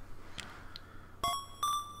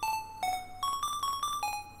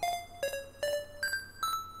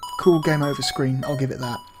 Cool game over screen, I'll give it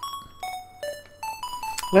that.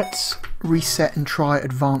 Let's reset and try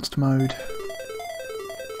advanced mode.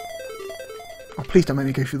 Oh, please don't make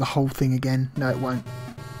me go through the whole thing again. No, it won't.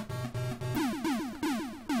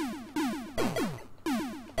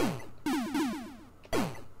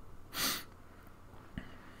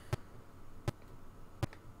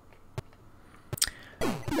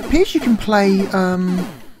 It appears you can play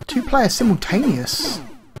 2 players simultaneous,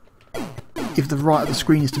 if the right of the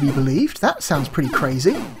screen is to be believed. That sounds pretty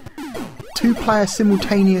crazy. 2-player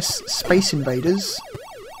simultaneous Space Invaders.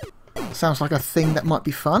 Sounds like a thing that might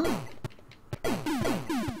be fun.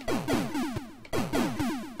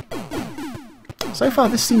 So far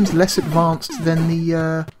this seems less advanced than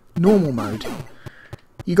the normal mode.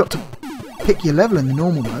 You got to pick your level in the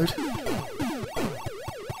normal mode.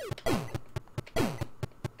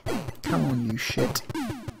 Come on, you shit.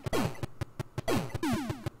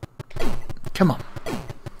 Come on.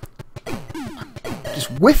 I'm just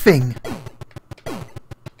whiffing.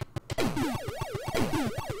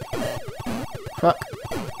 Fuck.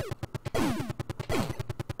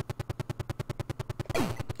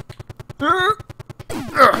 Oh,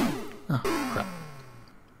 crap.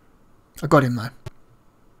 I got him, though.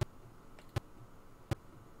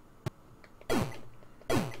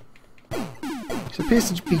 It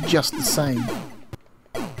appears to be just the same.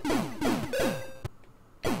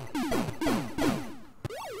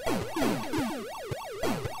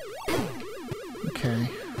 Okay.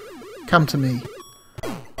 Come to me.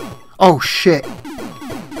 Oh shit!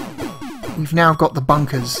 We've now got the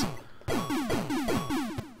bunkers.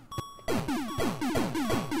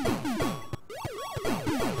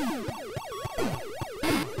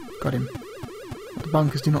 Got him. The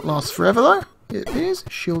bunkers do not last forever though, it appears.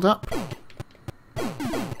 Shield up.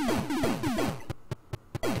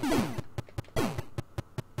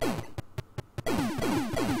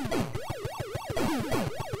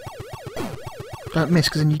 Don't miss,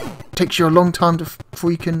 because then it takes you a long time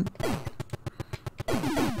before you can...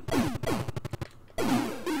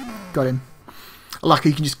 Got him. Lucky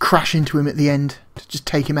you can just crash into him at the end to just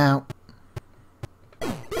take him out.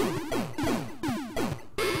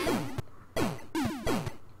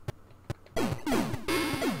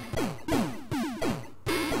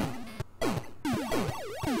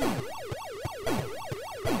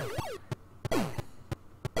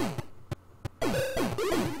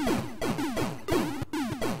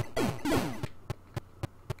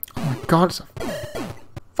 God, it's a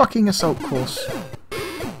fucking assault course.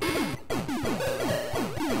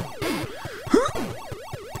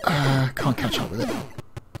 Can't catch up with it.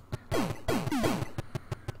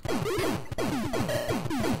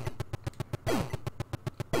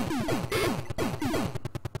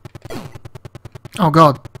 Oh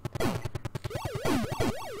God.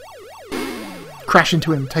 Crash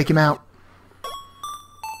into him, take him out.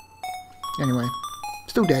 Anyway,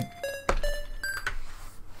 still dead.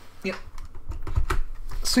 Yep.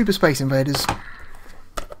 Super Space Invaders.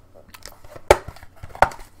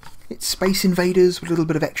 It's Space Invaders with a little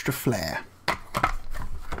bit of extra flair.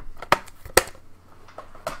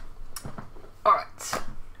 Alright.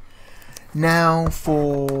 Now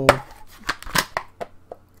for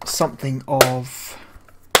something of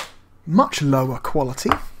much lower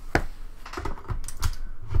quality.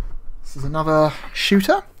 This is another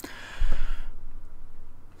shooter.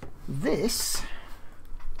 This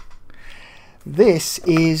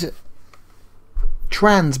is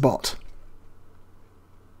Transbot.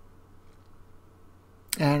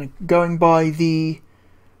 And going by the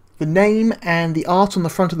name and the art on the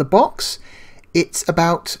front of the box, it's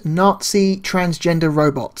about Nazi transgender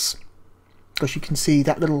robots. Because you can see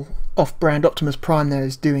that little off-brand Optimus Prime there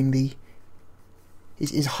is doing the...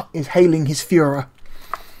 is hailing his Führer.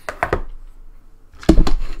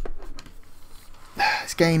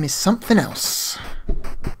 This game is something else.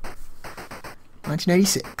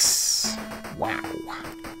 1986. Wow.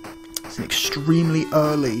 It's an extremely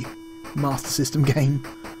early Master System game.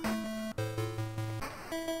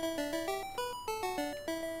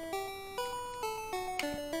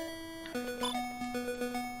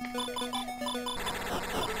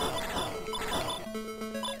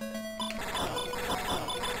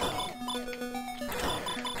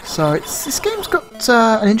 So this game's got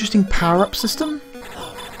an interesting power-up system.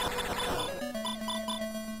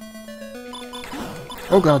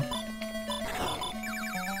 Oh God.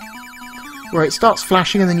 Where it starts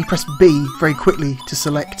flashing and then you press B very quickly to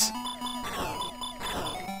select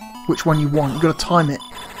which one you want. You've got to time it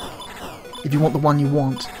if you want the one you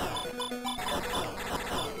want.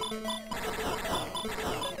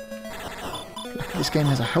 This game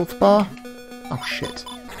has a health bar. Oh shit.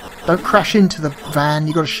 Don't crash into the van,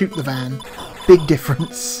 you gotta shoot the van. Big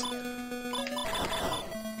difference.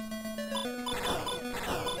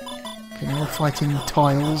 Okay, now we're fighting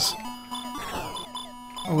tiles.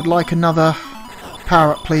 I would like another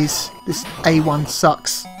power up, please. This A1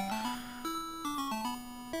 sucks.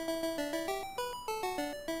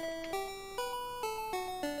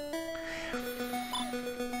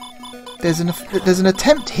 There's an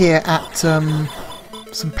attempt here at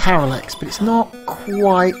some parallax, but it's not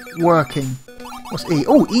quite working. What's E?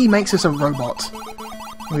 Oh, E makes us a robot.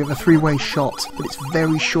 We have a three-way shot, but it's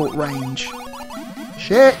very short range.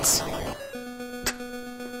 Shit!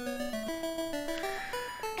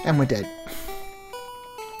 And we're dead.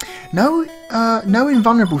 No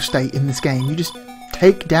invulnerable state in this game. You just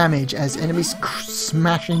take damage as enemies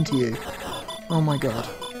smash into you. Oh my god.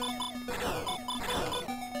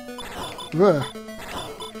 Ugh.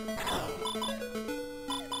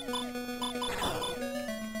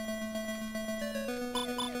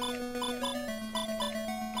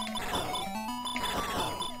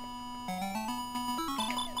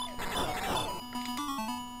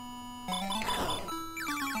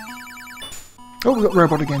 Oh, we got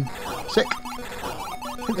robot again. Sick.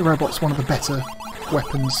 I think the robot's one of the better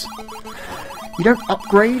weapons. You don't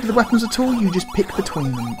upgrade the weapons at all, you just pick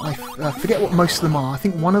between them. I forget what most of them are. I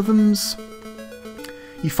think one of them's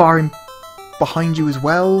you fire in behind you as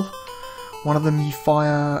well. One of them you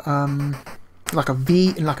fire like a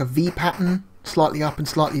V pattern, slightly up and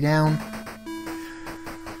slightly down.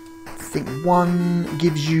 I think one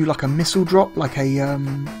gives you like a missile drop, like a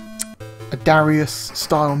Darius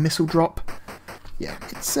style missile drop. Yeah,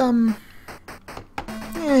 it's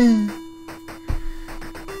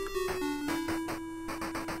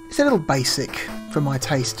it's a little basic for my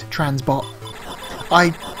taste, Transbot.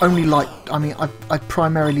 I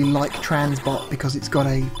primarily like Transbot because it's got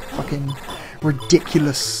a fucking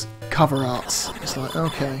ridiculous cover art. It's like,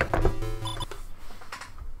 okay.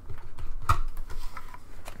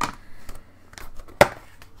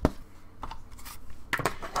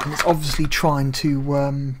 And it's obviously trying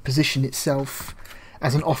to position itself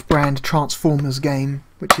as an off-brand Transformers game,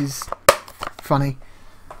 which is funny.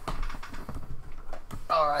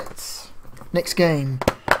 Alright, next game.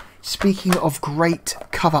 Speaking of great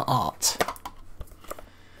cover art,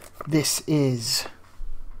 this is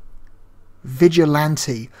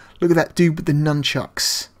Vigilante. Look at that dude with the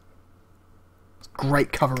nunchucks.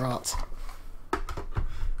 Great cover art.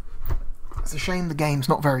 It's a shame the game's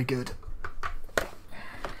not very good.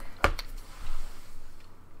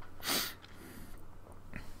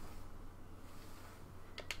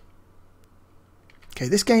 Okay,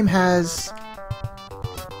 this game has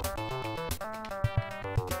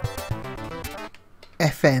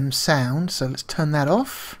FM sound, so let's turn that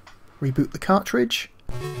off. Reboot the cartridge.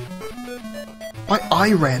 By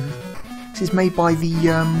IREM. This is made by the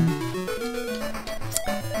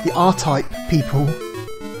R-Type people.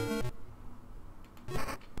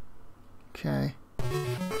 Okay.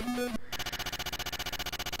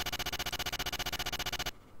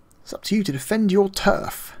 It's up to you to defend your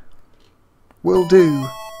turf. Will do.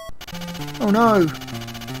 Oh no!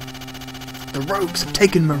 The rogues have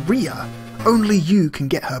taken Maria. Only you can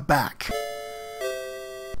get her back.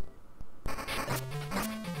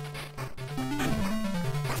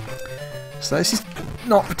 So this is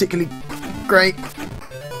not particularly great.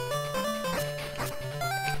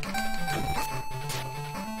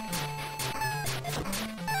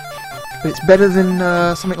 But it's better than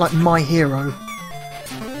something like My Hero.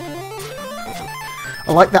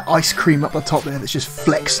 I like that ice cream up the top there that's just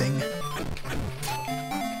flexing.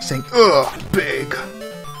 Saying, ugh, big.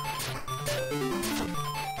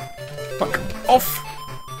 Fuck off.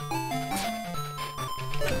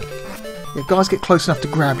 If guys get close enough to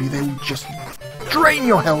grab you, they will just drain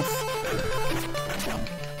your health.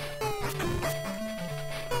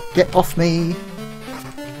 Get off me.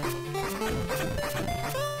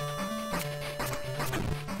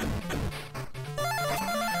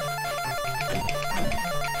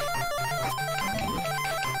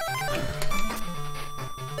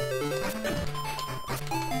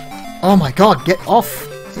 Oh my god, get off!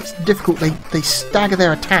 It's difficult, they stagger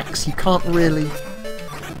their attacks, you can't really...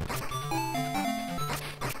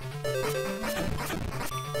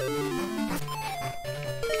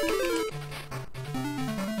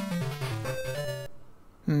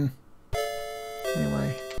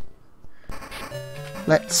 Anyway.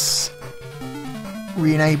 Let's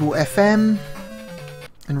re-enable FM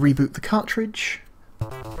and reboot the cartridge.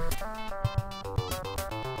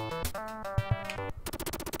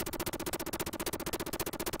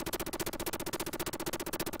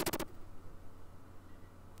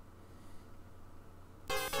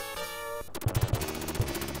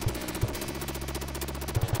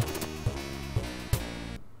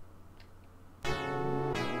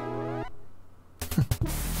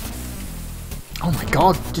 Oh my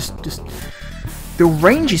god, just the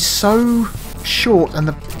range is so short and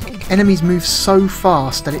the enemies move so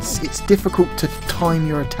fast that it's difficult to time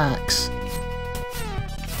your attacks.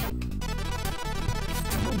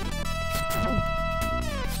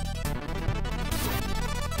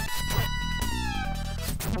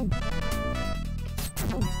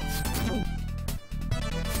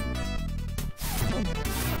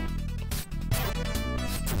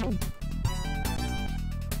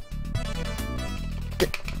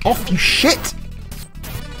 Get off, you shit!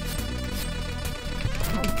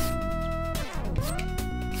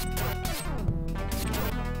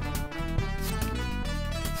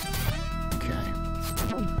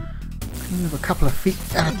 Move a couple of feet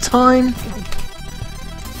at a time.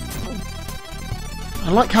 I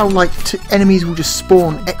like how enemies will just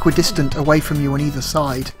spawn equidistant away from you on either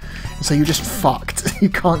side, and so you're just fucked. You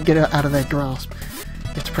can't get out of their grasp.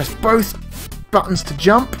 You have to press both buttons to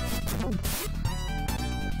jump.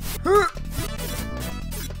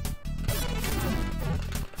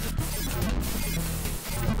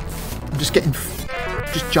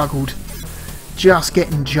 I'm just juggled. Just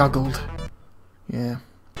getting juggled. Yeah.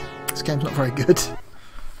 This game's not very good.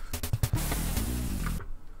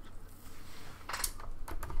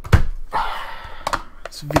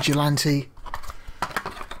 It's Vigilante.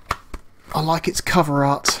 I like its cover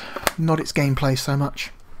art, not its gameplay so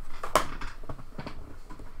much.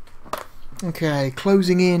 Okay,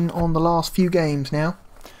 closing in on the last few games now.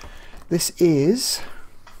 This is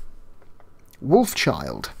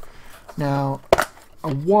Wolfchild. Now,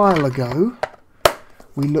 a while ago,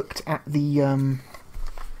 we looked at the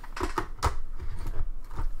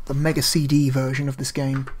Mega CD version of this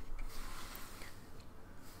game.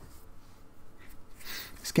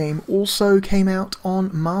 This game also came out on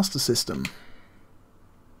Master System.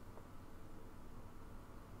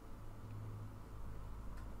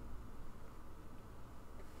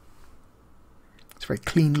 It's a very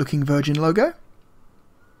clean looking Virgin logo.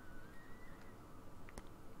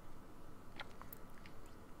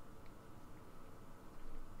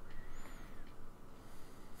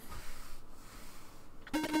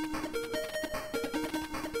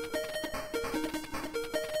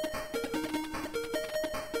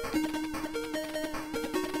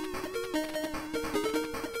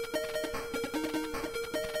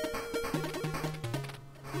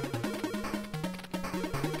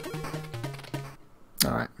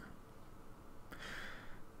 Alright.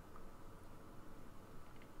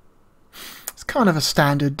 It's kind of a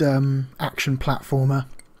standard action platformer.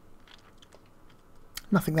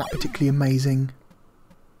 Nothing that particularly amazing.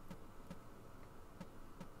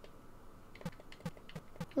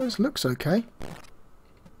 Well, this looks okay.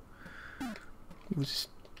 This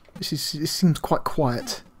seems quite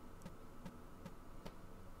quiet.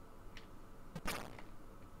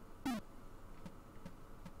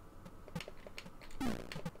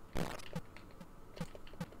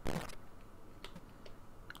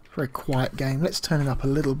 Very quiet game. Let's turn it up a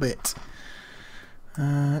little bit.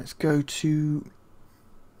 Let's go to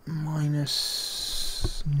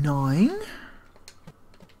 -9.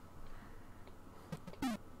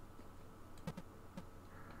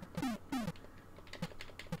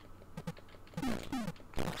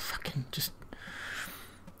 Fucking just...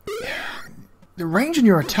 The range on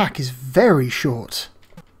your attack is very short.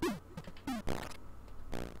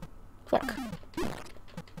 Fuck.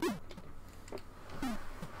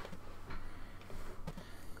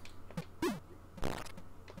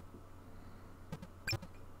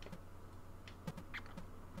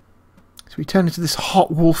 So we turn into this hot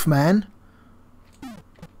wolf man.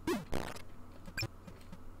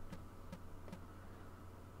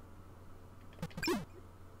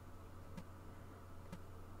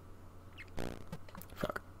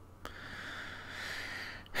 Fuck.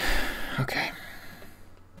 Okay.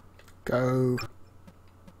 Go.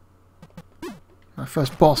 My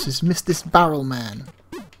first boss is this Barrel Man.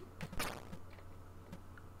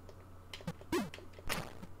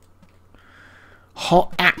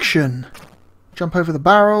 Hot action. Jump over the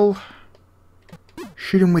barrel.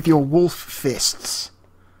 Shoot him with your wolf fists.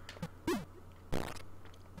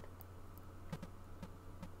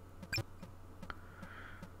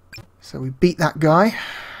 So we beat that guy.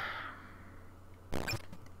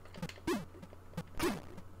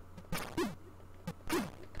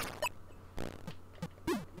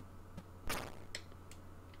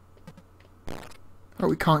 Oh,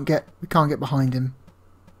 we can't get behind him.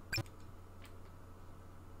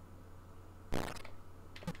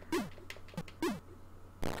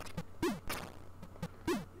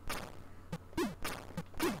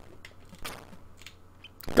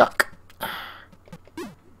 Duck.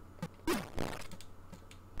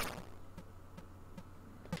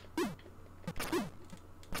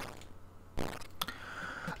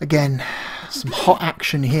 again, some hot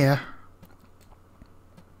action here.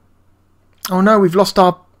 Oh no, we've lost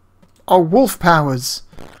our wolf powers.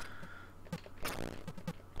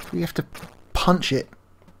 We have to punch it.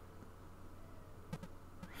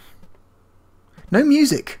 No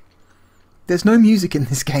music. There's no music in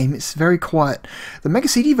this game. It's very quiet. The Mega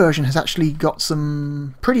CD version has actually got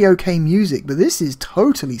some pretty okay music, but this is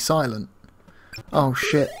totally silent. Oh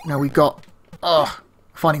shit. Now we've got...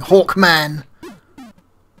 fighting Hawkman.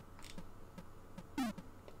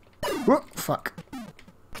 Whoop, fuck.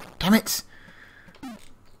 Damn it.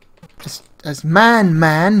 Just as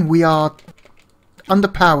man, we are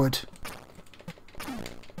underpowered.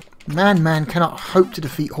 Man cannot hope to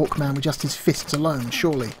defeat Hawkman with just his fists alone,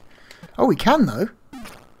 surely. Oh, he can, though.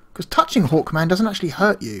 Because touching Hawkman doesn't actually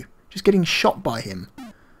hurt you. Just getting shot by him.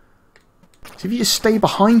 So if you just stay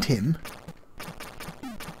behind him...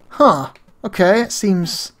 Huh. Okay, it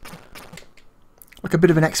seems like a bit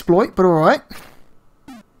of an exploit, but alright.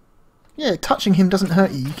 Yeah, touching him doesn't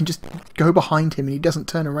hurt you. You can just go behind him and he doesn't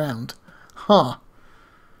turn around. Huh.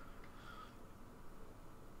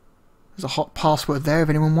 There's a hot password there if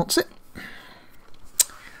anyone wants it.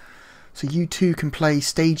 So you too can play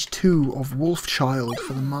Stage 2 of Wolfchild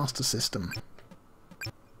for the Master System.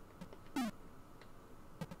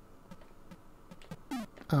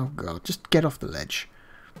 Oh god, just get off the ledge.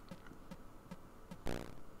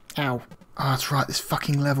 Ow. Oh, that's right, this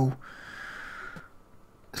fucking level.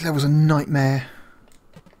 This level's a nightmare.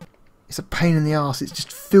 It's a pain in the arse. It's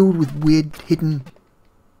just filled with weird hidden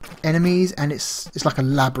enemies and it's like a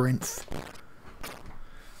labyrinth.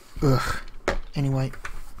 Ugh. Anyway.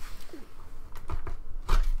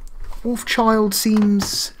 Wolfchild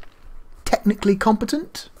seems technically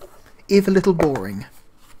competent, if a little boring.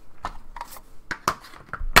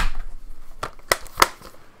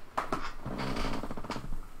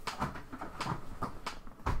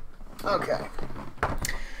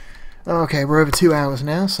 Okay, we're over 2 hours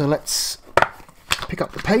now, so let's pick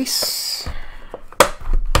up the pace.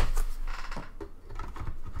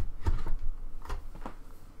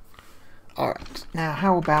 Alright, now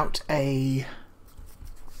how about a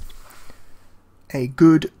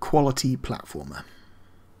good quality platformer?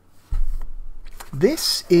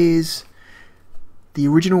 This is the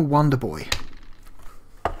original Wonder Boy.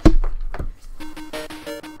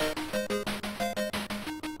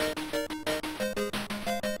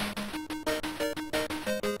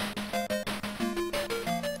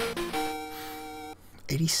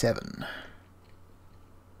 '87.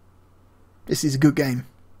 This is a good game.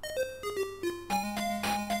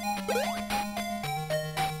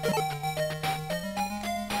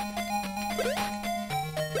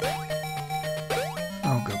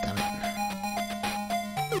 Oh god damn it.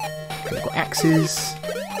 Okay, I've got axes.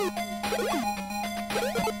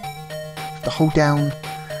 Have to hold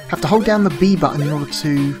down the B button in order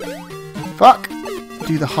to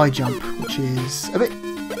do the high jump, which is a bit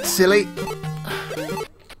silly.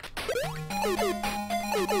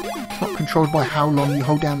 Controlled by how long you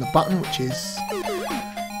hold down the button, which is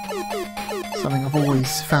something I've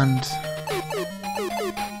always found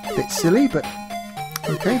a bit silly, but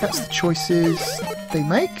okay, that's the choices they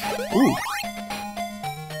make. Ooh.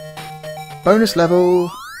 Bonus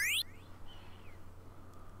level.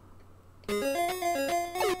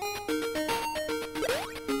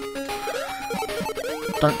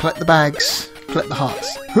 Don't collect the bags, collect the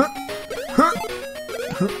hearts.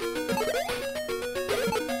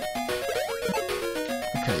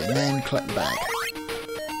 Collect the bag.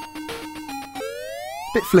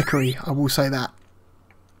 Bit flickery, I will say that.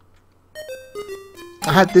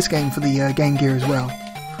 I had this game for the Game Gear as well.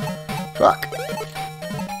 Fuck.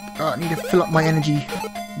 Oh, I need to fill up my energy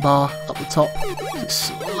bar up the top. It's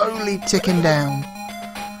slowly ticking down.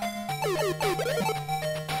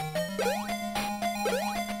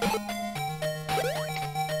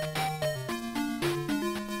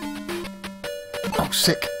 Oh,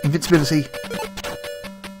 sick. Invincibility.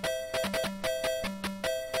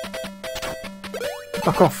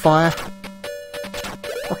 Fuck off, fire.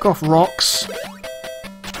 Fuck off, rocks.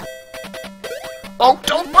 Oh,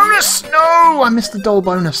 doll bonus! No! I missed the doll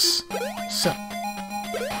bonus. So...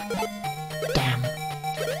 Damn.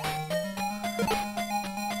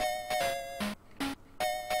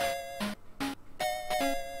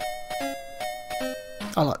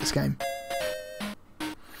 I like this game.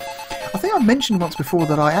 I think I mentioned once before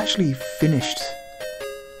that I actually finished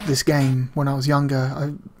this game when I was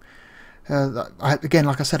younger. Again,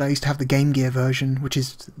 like I said, I used to have the Game Gear version, which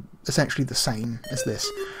is essentially the same as this.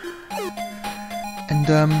 And,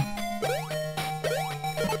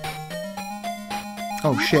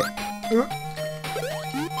 oh shit.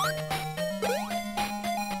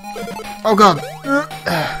 Oh god!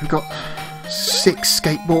 We've got 6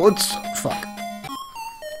 skateboards. Fuck.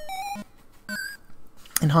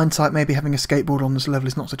 In hindsight, maybe having a skateboard on this level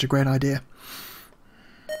is not such a great idea.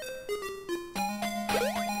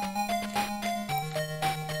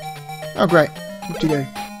 Oh great. What do you do?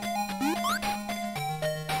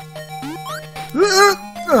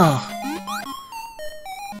 Oh.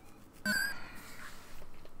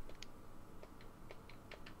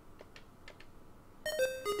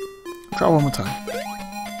 Try one more time.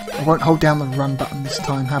 I won't hold down the run button this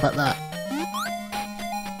time, how about that?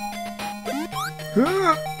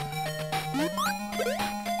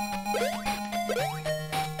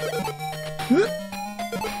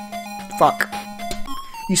 Fuck.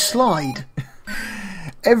 You slide.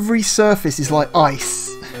 Every surface is like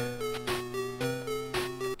ice.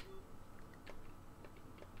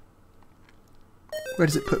 Where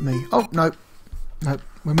does it put me? Oh, no. No,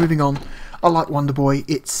 we're moving on. I like Wonder Boy.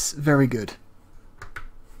 It's very good.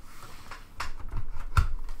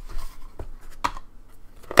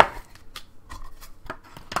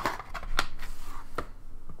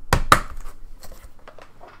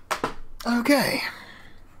 Okay.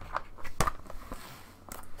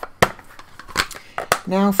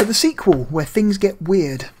 Now for the sequel, where things get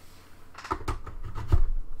weird.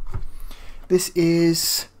 This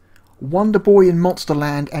is Wonder Boy in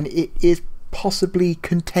Monsterland, and it is possibly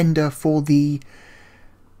contender for the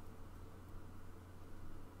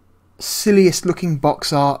silliest looking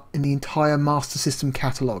box art in the entire Master System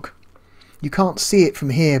catalogue. You can't see it from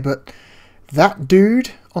here, but that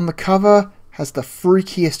dude on the cover has the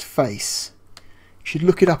freakiest face. You should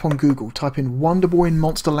look it up on Google. Type in Wonder Boy in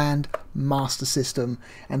Monsterland Master System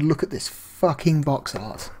and look at this fucking box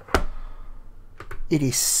art. It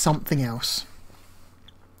is something else.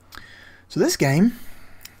 So this game,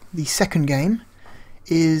 the second game,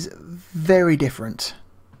 is very different.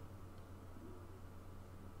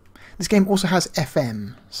 This game also has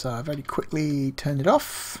FM, so I very quickly turned it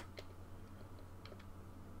off.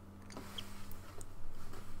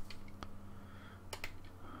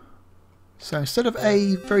 So instead of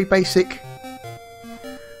a very basic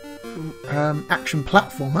action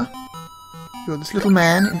platformer, you're this little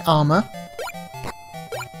man in armour.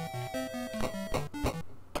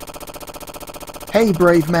 Hey,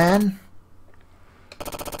 brave man.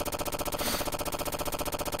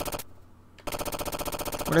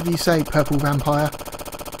 Whatever you say, purple vampire.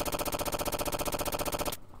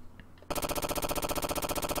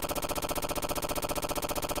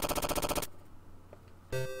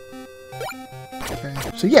 Okay.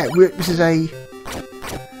 So yeah, this is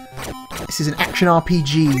an action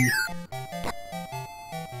RPG.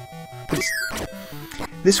 But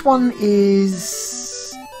this one is.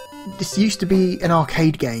 This used to be an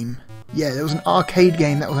arcade game. Yeah, there was an arcade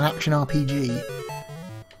game that was an action RPG.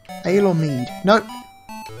 Ale or mead? Nope.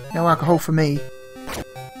 No alcohol for me.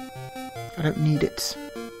 I don't need it.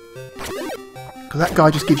 Because that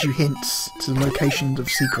guy just gives you hints to the locations of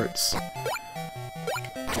secrets.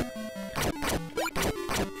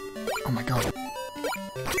 Oh my god.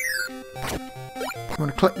 You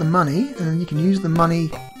want to collect the money, and then you can use the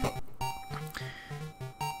money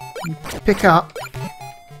you pick up.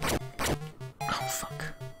 Oh fuck.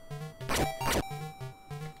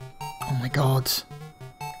 Oh my god.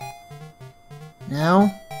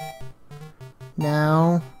 Now.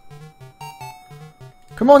 Now.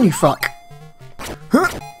 Come on, you fuck. Huh?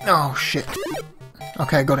 Oh, shit.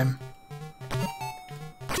 Okay, I got him.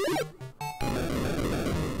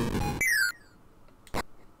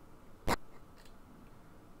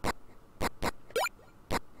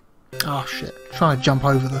 Oh, shit. Trying to jump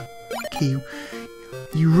over the key.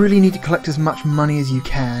 You really need to collect as much money as you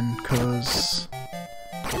can, because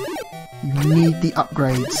you need the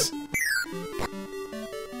upgrades.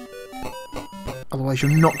 Otherwise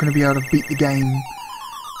you're not going to be able to beat the game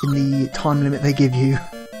in the time limit they give you.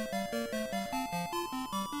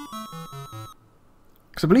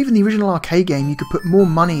 Because I believe in the original arcade game you could put more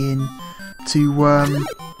money in to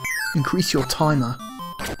increase your timer,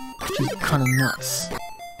 which is kind of nuts.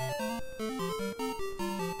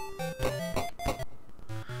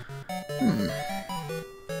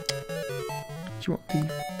 Do you want the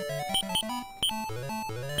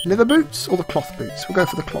leather boots or the cloth boots? We'll go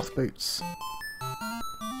for the cloth boots.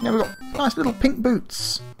 Now we've got nice little pink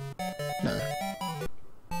boots. No.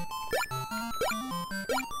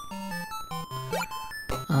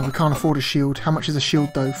 We can't afford a shield. How much is a shield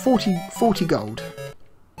though? 40 gold.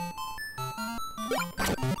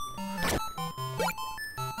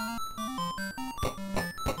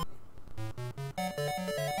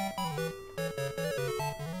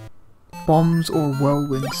 Bombs or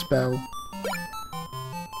whirlwind spell.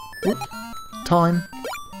 Oop. Time.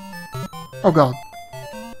 Oh god.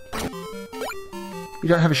 You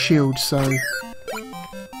don't have a shield, so...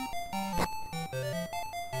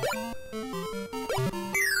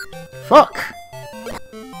 Fuck!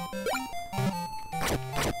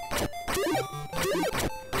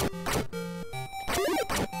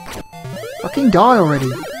 Fucking die already!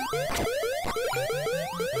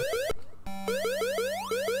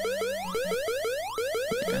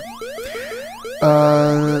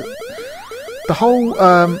 The whole,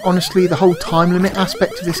 honestly, the whole time limit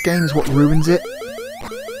aspect of this game is what ruins it.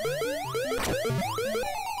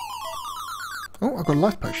 Oh, I've got a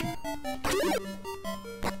life potion.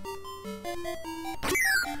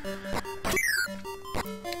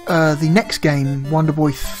 The next game, Wonder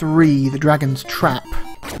Boy 3, The Dragon's Trap,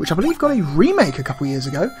 which I believe got a remake a couple years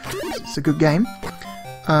ago. It's a good game.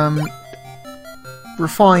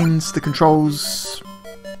 Refines the controls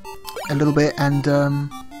a little bit and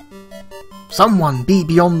someone be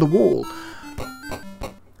beyond the wall,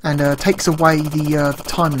 and takes away the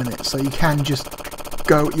time limit, so you can just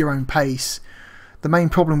go at your own pace. The main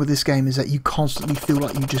problem with this game is that you constantly feel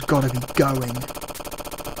like you just gotta be going.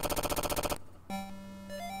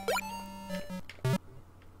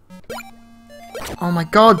 Oh my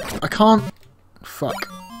god, I can't...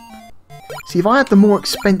 Fuck. See, if I had the more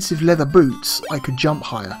expensive leather boots, I could jump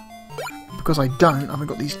higher. Because I don't, I've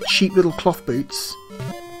got these cheap little cloth boots.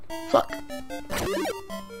 Fuck.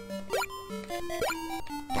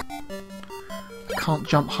 I can't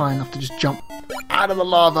jump high enough to just jump out of the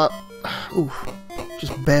lava. Ooh,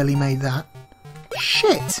 just barely made that.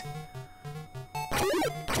 Shit!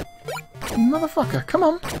 You motherfucker, come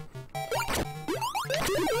on.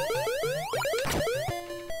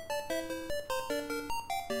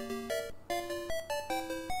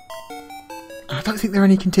 I don't think there are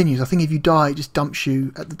any continues. I think if you die, it just dumps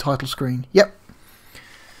you at the title screen. Yep.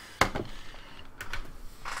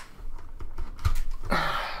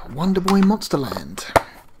 Wonder Boy Monsterland.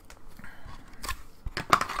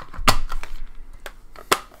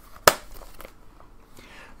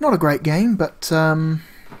 Not a great game, but a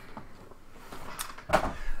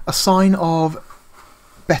sign of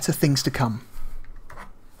better things to come.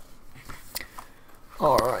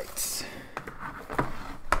 Alright.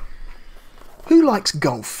 Who likes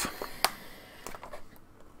golf?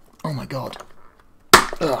 Oh my god.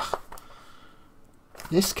 Ugh.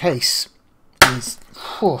 This case is...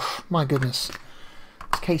 Oh, my goodness.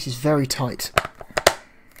 This case is very tight.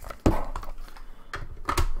 There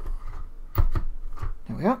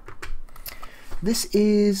we are. This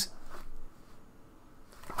is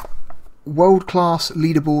World Class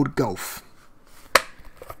Leaderboard Golf.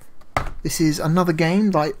 This is another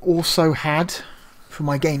game that I also had for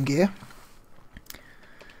my Game Gear.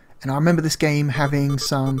 And I remember this game having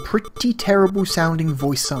some pretty terrible sounding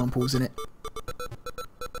voice samples in it.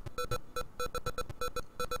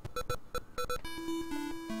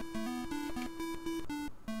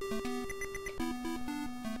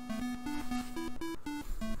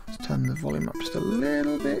 Let's turn the volume up just a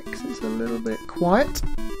little bit because it's a little bit quiet.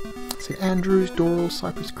 St Andrews, Doral,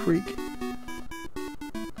 Cypress Creek.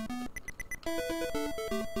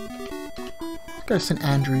 Let's go to St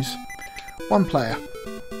Andrews. One player.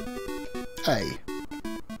 A.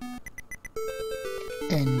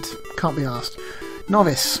 End. Can't be asked.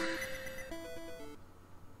 Novice.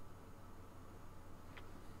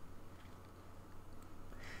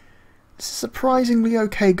 It's a surprisingly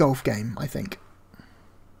okay golf game, I think.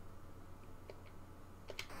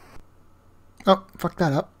 Oh, fuck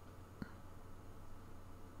that up.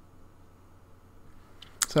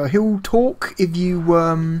 So he'll talk if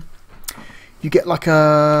you you get like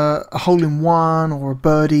a hole-in-one or a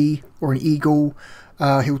birdie or an eagle.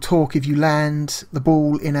 He'll talk if you land the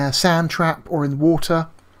ball in a sand trap or in the water.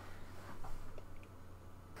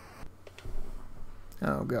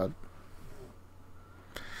 Oh god.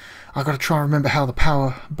 I've got to try and remember how the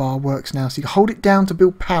power bar works now. So you hold it down to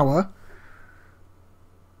build power.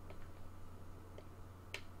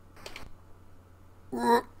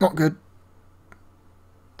 Not good.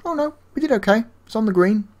 Oh no, we did okay. It's on the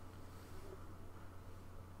green.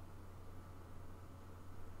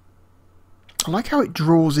 I like how it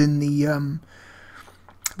draws in the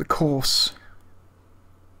course.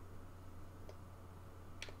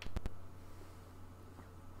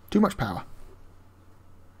 Too much power.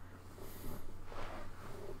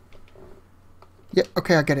 Yep,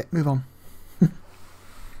 okay, I get it. Move on.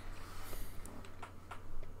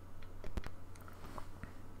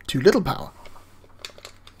 Too little power.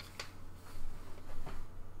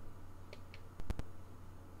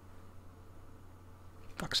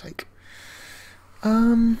 Fuck's sake.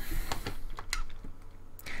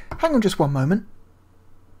 hang on just one moment.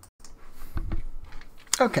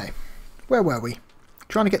 Okay, where were we?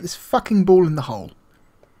 Trying to get this fucking ball in the hole.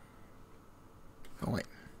 Oh wait.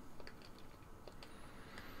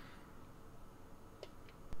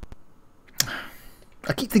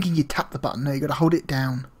 I keep thinking you tap the button. No, you got to hold it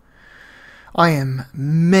down. I am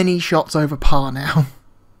many shots over par now.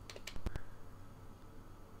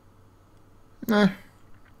 No.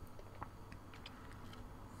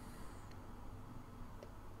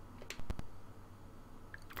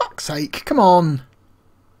 Fuck's sake, come on.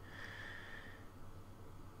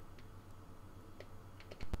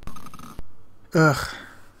 Ugh.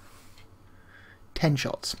 10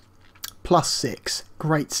 shots. Plus 6.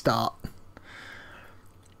 Great start.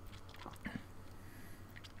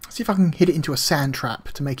 See if I can hit it into a sand trap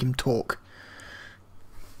to make him talk.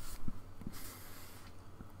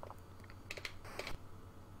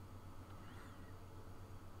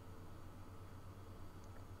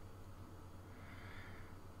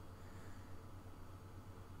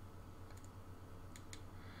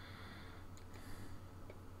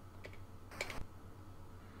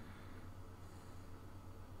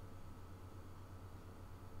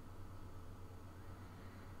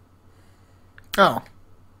 Oh.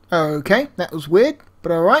 Okay, that was weird,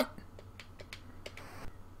 but alright.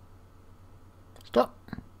 Stop.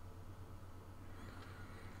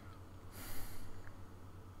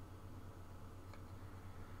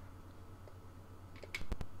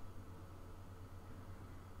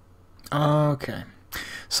 Okay.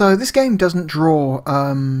 So this game doesn't draw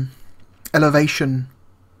elevation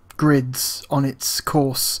grids on its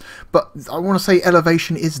course, but I want to say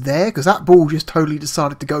elevation is there because that ball just totally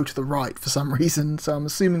decided to go to the right for some reason, so I'm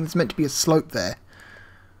assuming there's meant to be a slope there.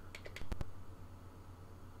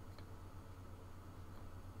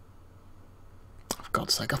 For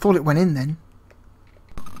God's sake, I thought it went in then.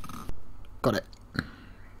 Got it.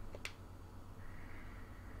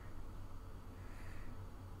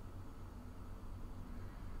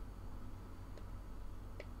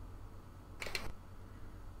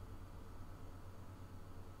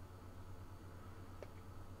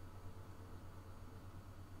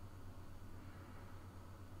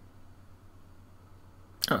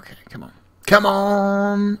 Okay, come on. Come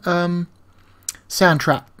on! Sand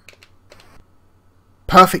trap.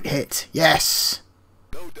 Perfect hit. Yes!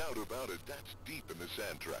 No doubt about it, that's deep in the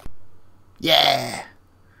sand trap. Yeah!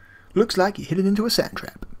 Looks like you hit it into a sand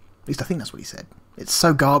trap. At least I think that's what he said. It's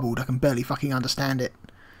so garbled I can barely fucking understand it.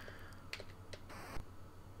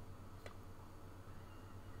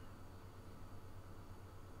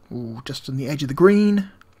 Ooh, just on the edge of the green.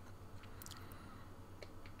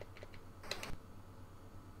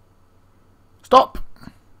 Stop!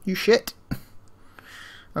 You shit.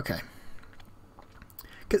 Okay.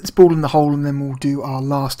 Get this ball in the hole and then we'll do our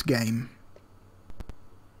last game.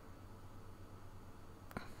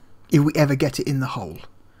 If we ever get it in the hole.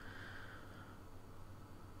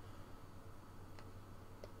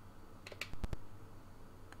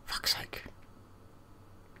 Fuck's sake.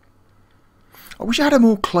 I wish I had a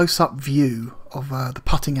more close-up view of the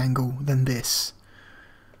putting angle than this.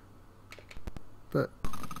 But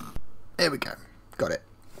there we go. Got it.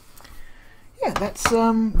 Yeah, that's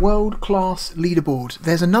world-class leaderboard.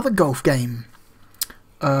 There's another golf game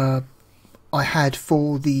I had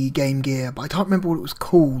for the Game Gear, but I can't remember what it was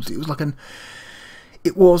called. It was like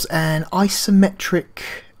it was an isometric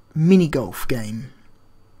mini golf game,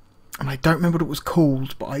 and I don't remember what it was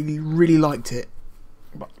called, but I really liked it.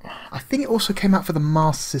 But I think it also came out for the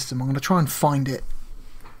Master System. I'm going to try and find it.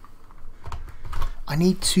 I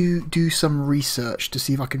need to do some research to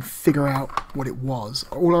see if I can figure out what it was.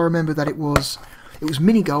 All I remember that it was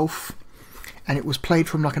mini golf, and it was played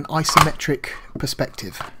from like an isometric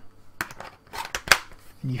perspective.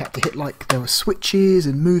 And you had to hit, like, there were switches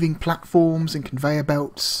and moving platforms and conveyor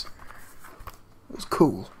belts. It was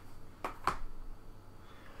cool.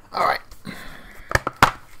 Alright.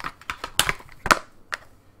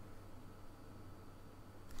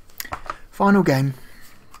 Final game.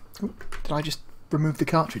 Oh, did I just remove the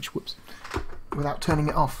cartridge? Whoops. Without turning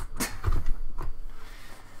it off.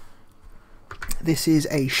 This is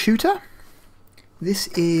a shooter. This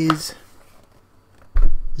is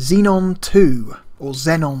Xenon 2, or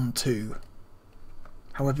Xenon 2.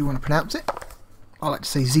 However you want to pronounce it. I like to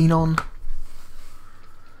say Xenon.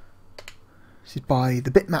 This is by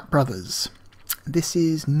the Bitmap Brothers. This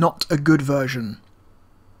is not a good version.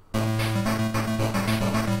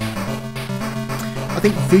 I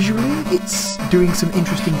think visually it's doing some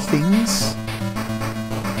interesting things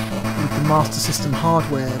with the Master System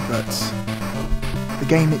hardware, but the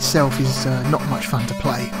game itself is not much fun to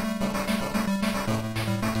play.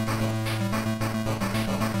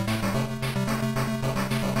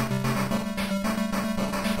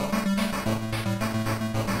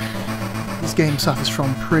 This game suffers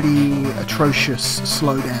from pretty atrocious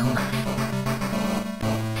slowdown.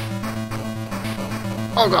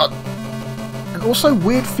 Oh god! And also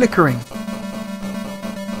weird flickering.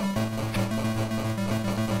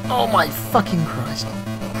 Oh my fucking Christ.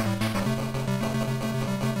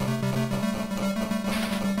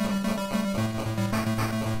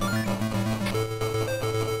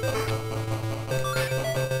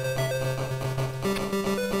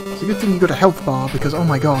 It's a good thing you got a health bar because, oh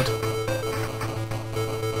my god.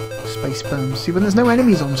 Space bombs. See, when there's no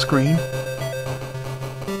enemies on screen,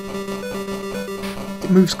 it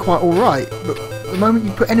moves quite alright, but the moment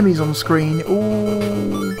you put enemies on screen, it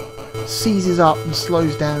all seizes up and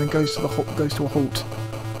slows down and goes to a halt.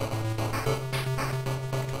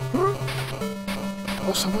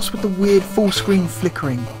 Also, what's with the weird full screen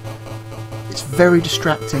flickering? It's very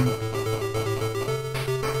distracting.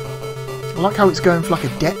 I like how it's going for like a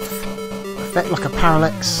depth effect, like a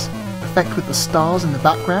parallax effect with the stars in the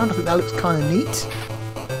background. I think that looks kind of neat.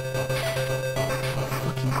 Oh,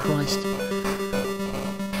 fucking Christ.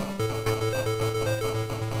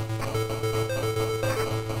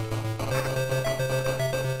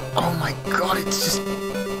 Oh my god, it's just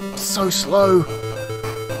so slow.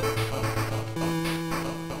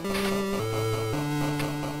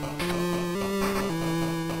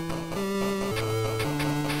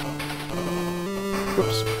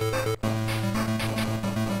 Whoops.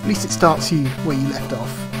 At least it starts you where you left off.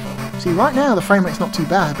 See, right now the frame rate's not too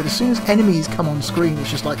bad, but as soon as enemies come on screen, it's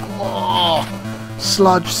just like, oh,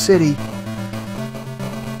 Sludge City.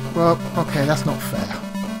 Well, okay, that's not fair.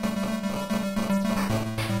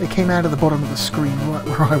 They came out of the bottom of the screen right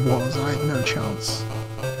where I was. I had no chance.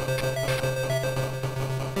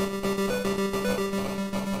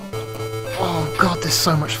 Oh god, there's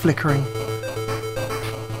so much flickering.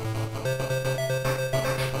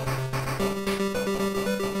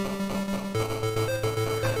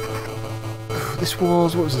 This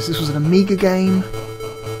was, what was this? This was an Amiga game,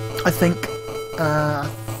 I think.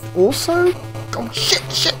 Also, oh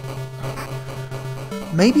shit!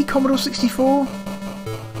 Maybe Commodore 64,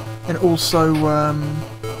 and also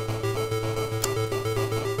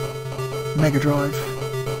Mega Drive.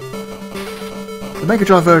 The Mega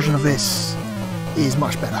Drive version of this is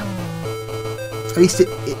much better. At least it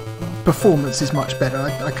performance is much better.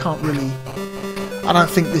 I can't really. I don't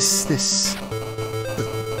think the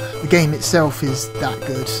game itself is that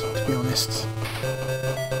good, to be honest.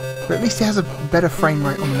 But at least it has a better frame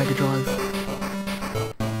rate on the Mega Drive.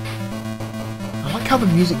 I like how the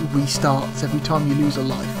music restarts every time you lose a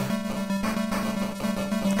life.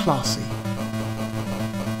 Classy.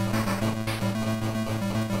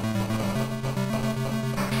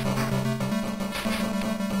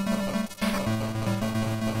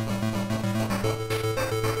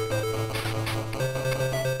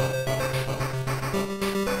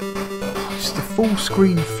 Just the full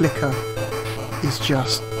screen flicker is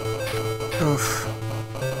just, oof,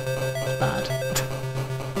 it's bad.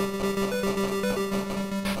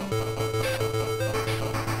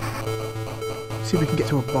 See if we can get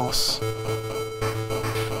to a boss.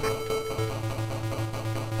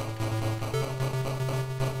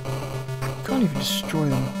 Can't even destroy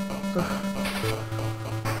them. Ugh.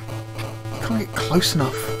 You can't get close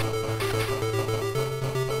enough.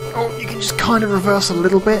 Oh, you can just kind of reverse a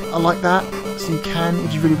little bit. I like that. So you can,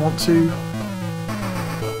 if you really want to.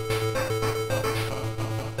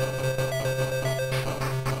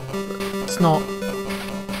 It's not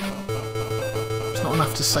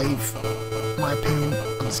enough to save my opinion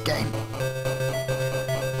on this game.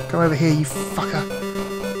 Come over here, you fucker.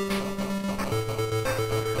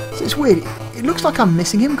 So it's weird. It looks like I'm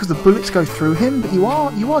missing him because the bullets go through him, but you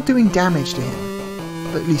are doing damage to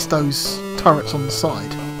him. At least those turrets on the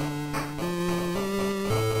side.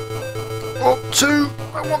 Oh, 2!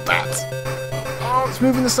 I want that! Oh, it's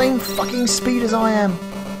moving the same fucking speed as I am.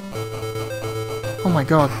 Oh my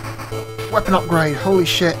god. Weapon upgrade, holy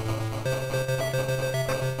shit.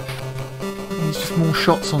 There's just more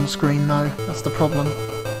shots on screen though, that's the problem.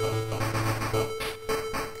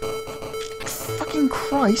 Fucking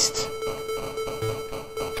Christ!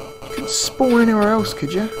 You couldn't spawn anywhere else,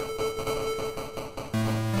 could you?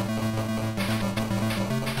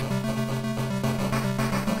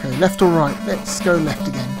 Okay, left or right? Let's go left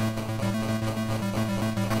again.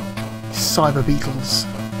 Cyber beetles.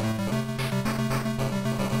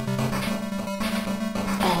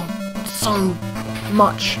 Oh, so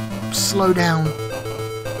much slow down.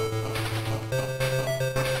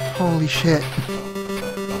 Holy shit.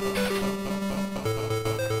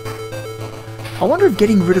 I wonder if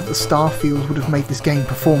getting rid of the star field would have made this game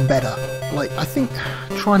perform better. Like, I think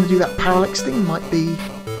trying to do that parallax thing might be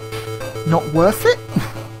not worth it.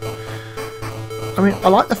 I mean, I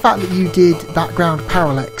like the fact that you did background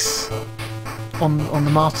parallax on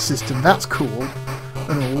the Master System. That's cool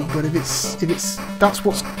and all, but if it's that's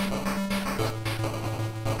what's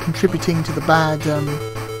contributing to the bad, and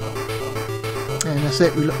that's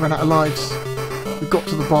it. We ran out of lives. We got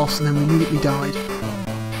to the boss and then we immediately died.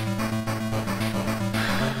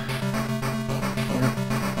 Yeah.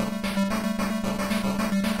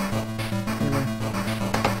 Anyway,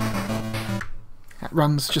 that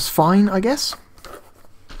runs just fine, I guess.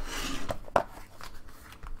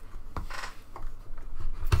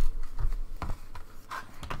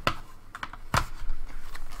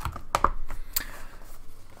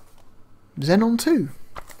 Xenon 2.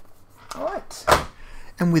 Alright.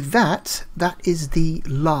 And with that, that is the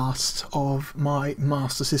last of my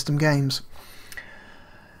Master System games.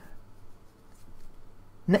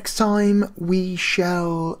 Next time we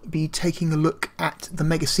shall be taking a look at the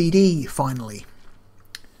Mega CD finally.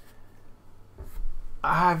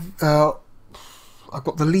 I've got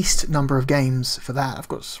the least number of games for that. I've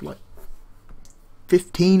got like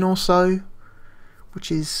 15 or so,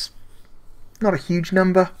 which is not a huge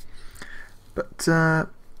number. But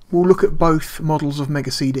we'll look at both models of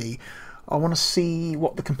Mega CD. I want to see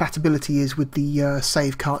what the compatibility is with the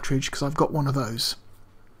save cartridge, because I've got one of those.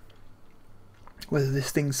 Whether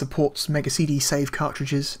this thing supports Mega CD save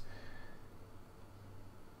cartridges.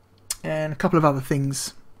 And a couple of other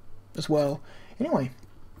things as well. Anyway,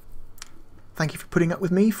 thank you for putting up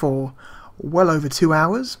with me for well over 2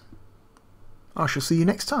 hours. I shall see you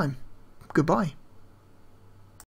next time. Goodbye.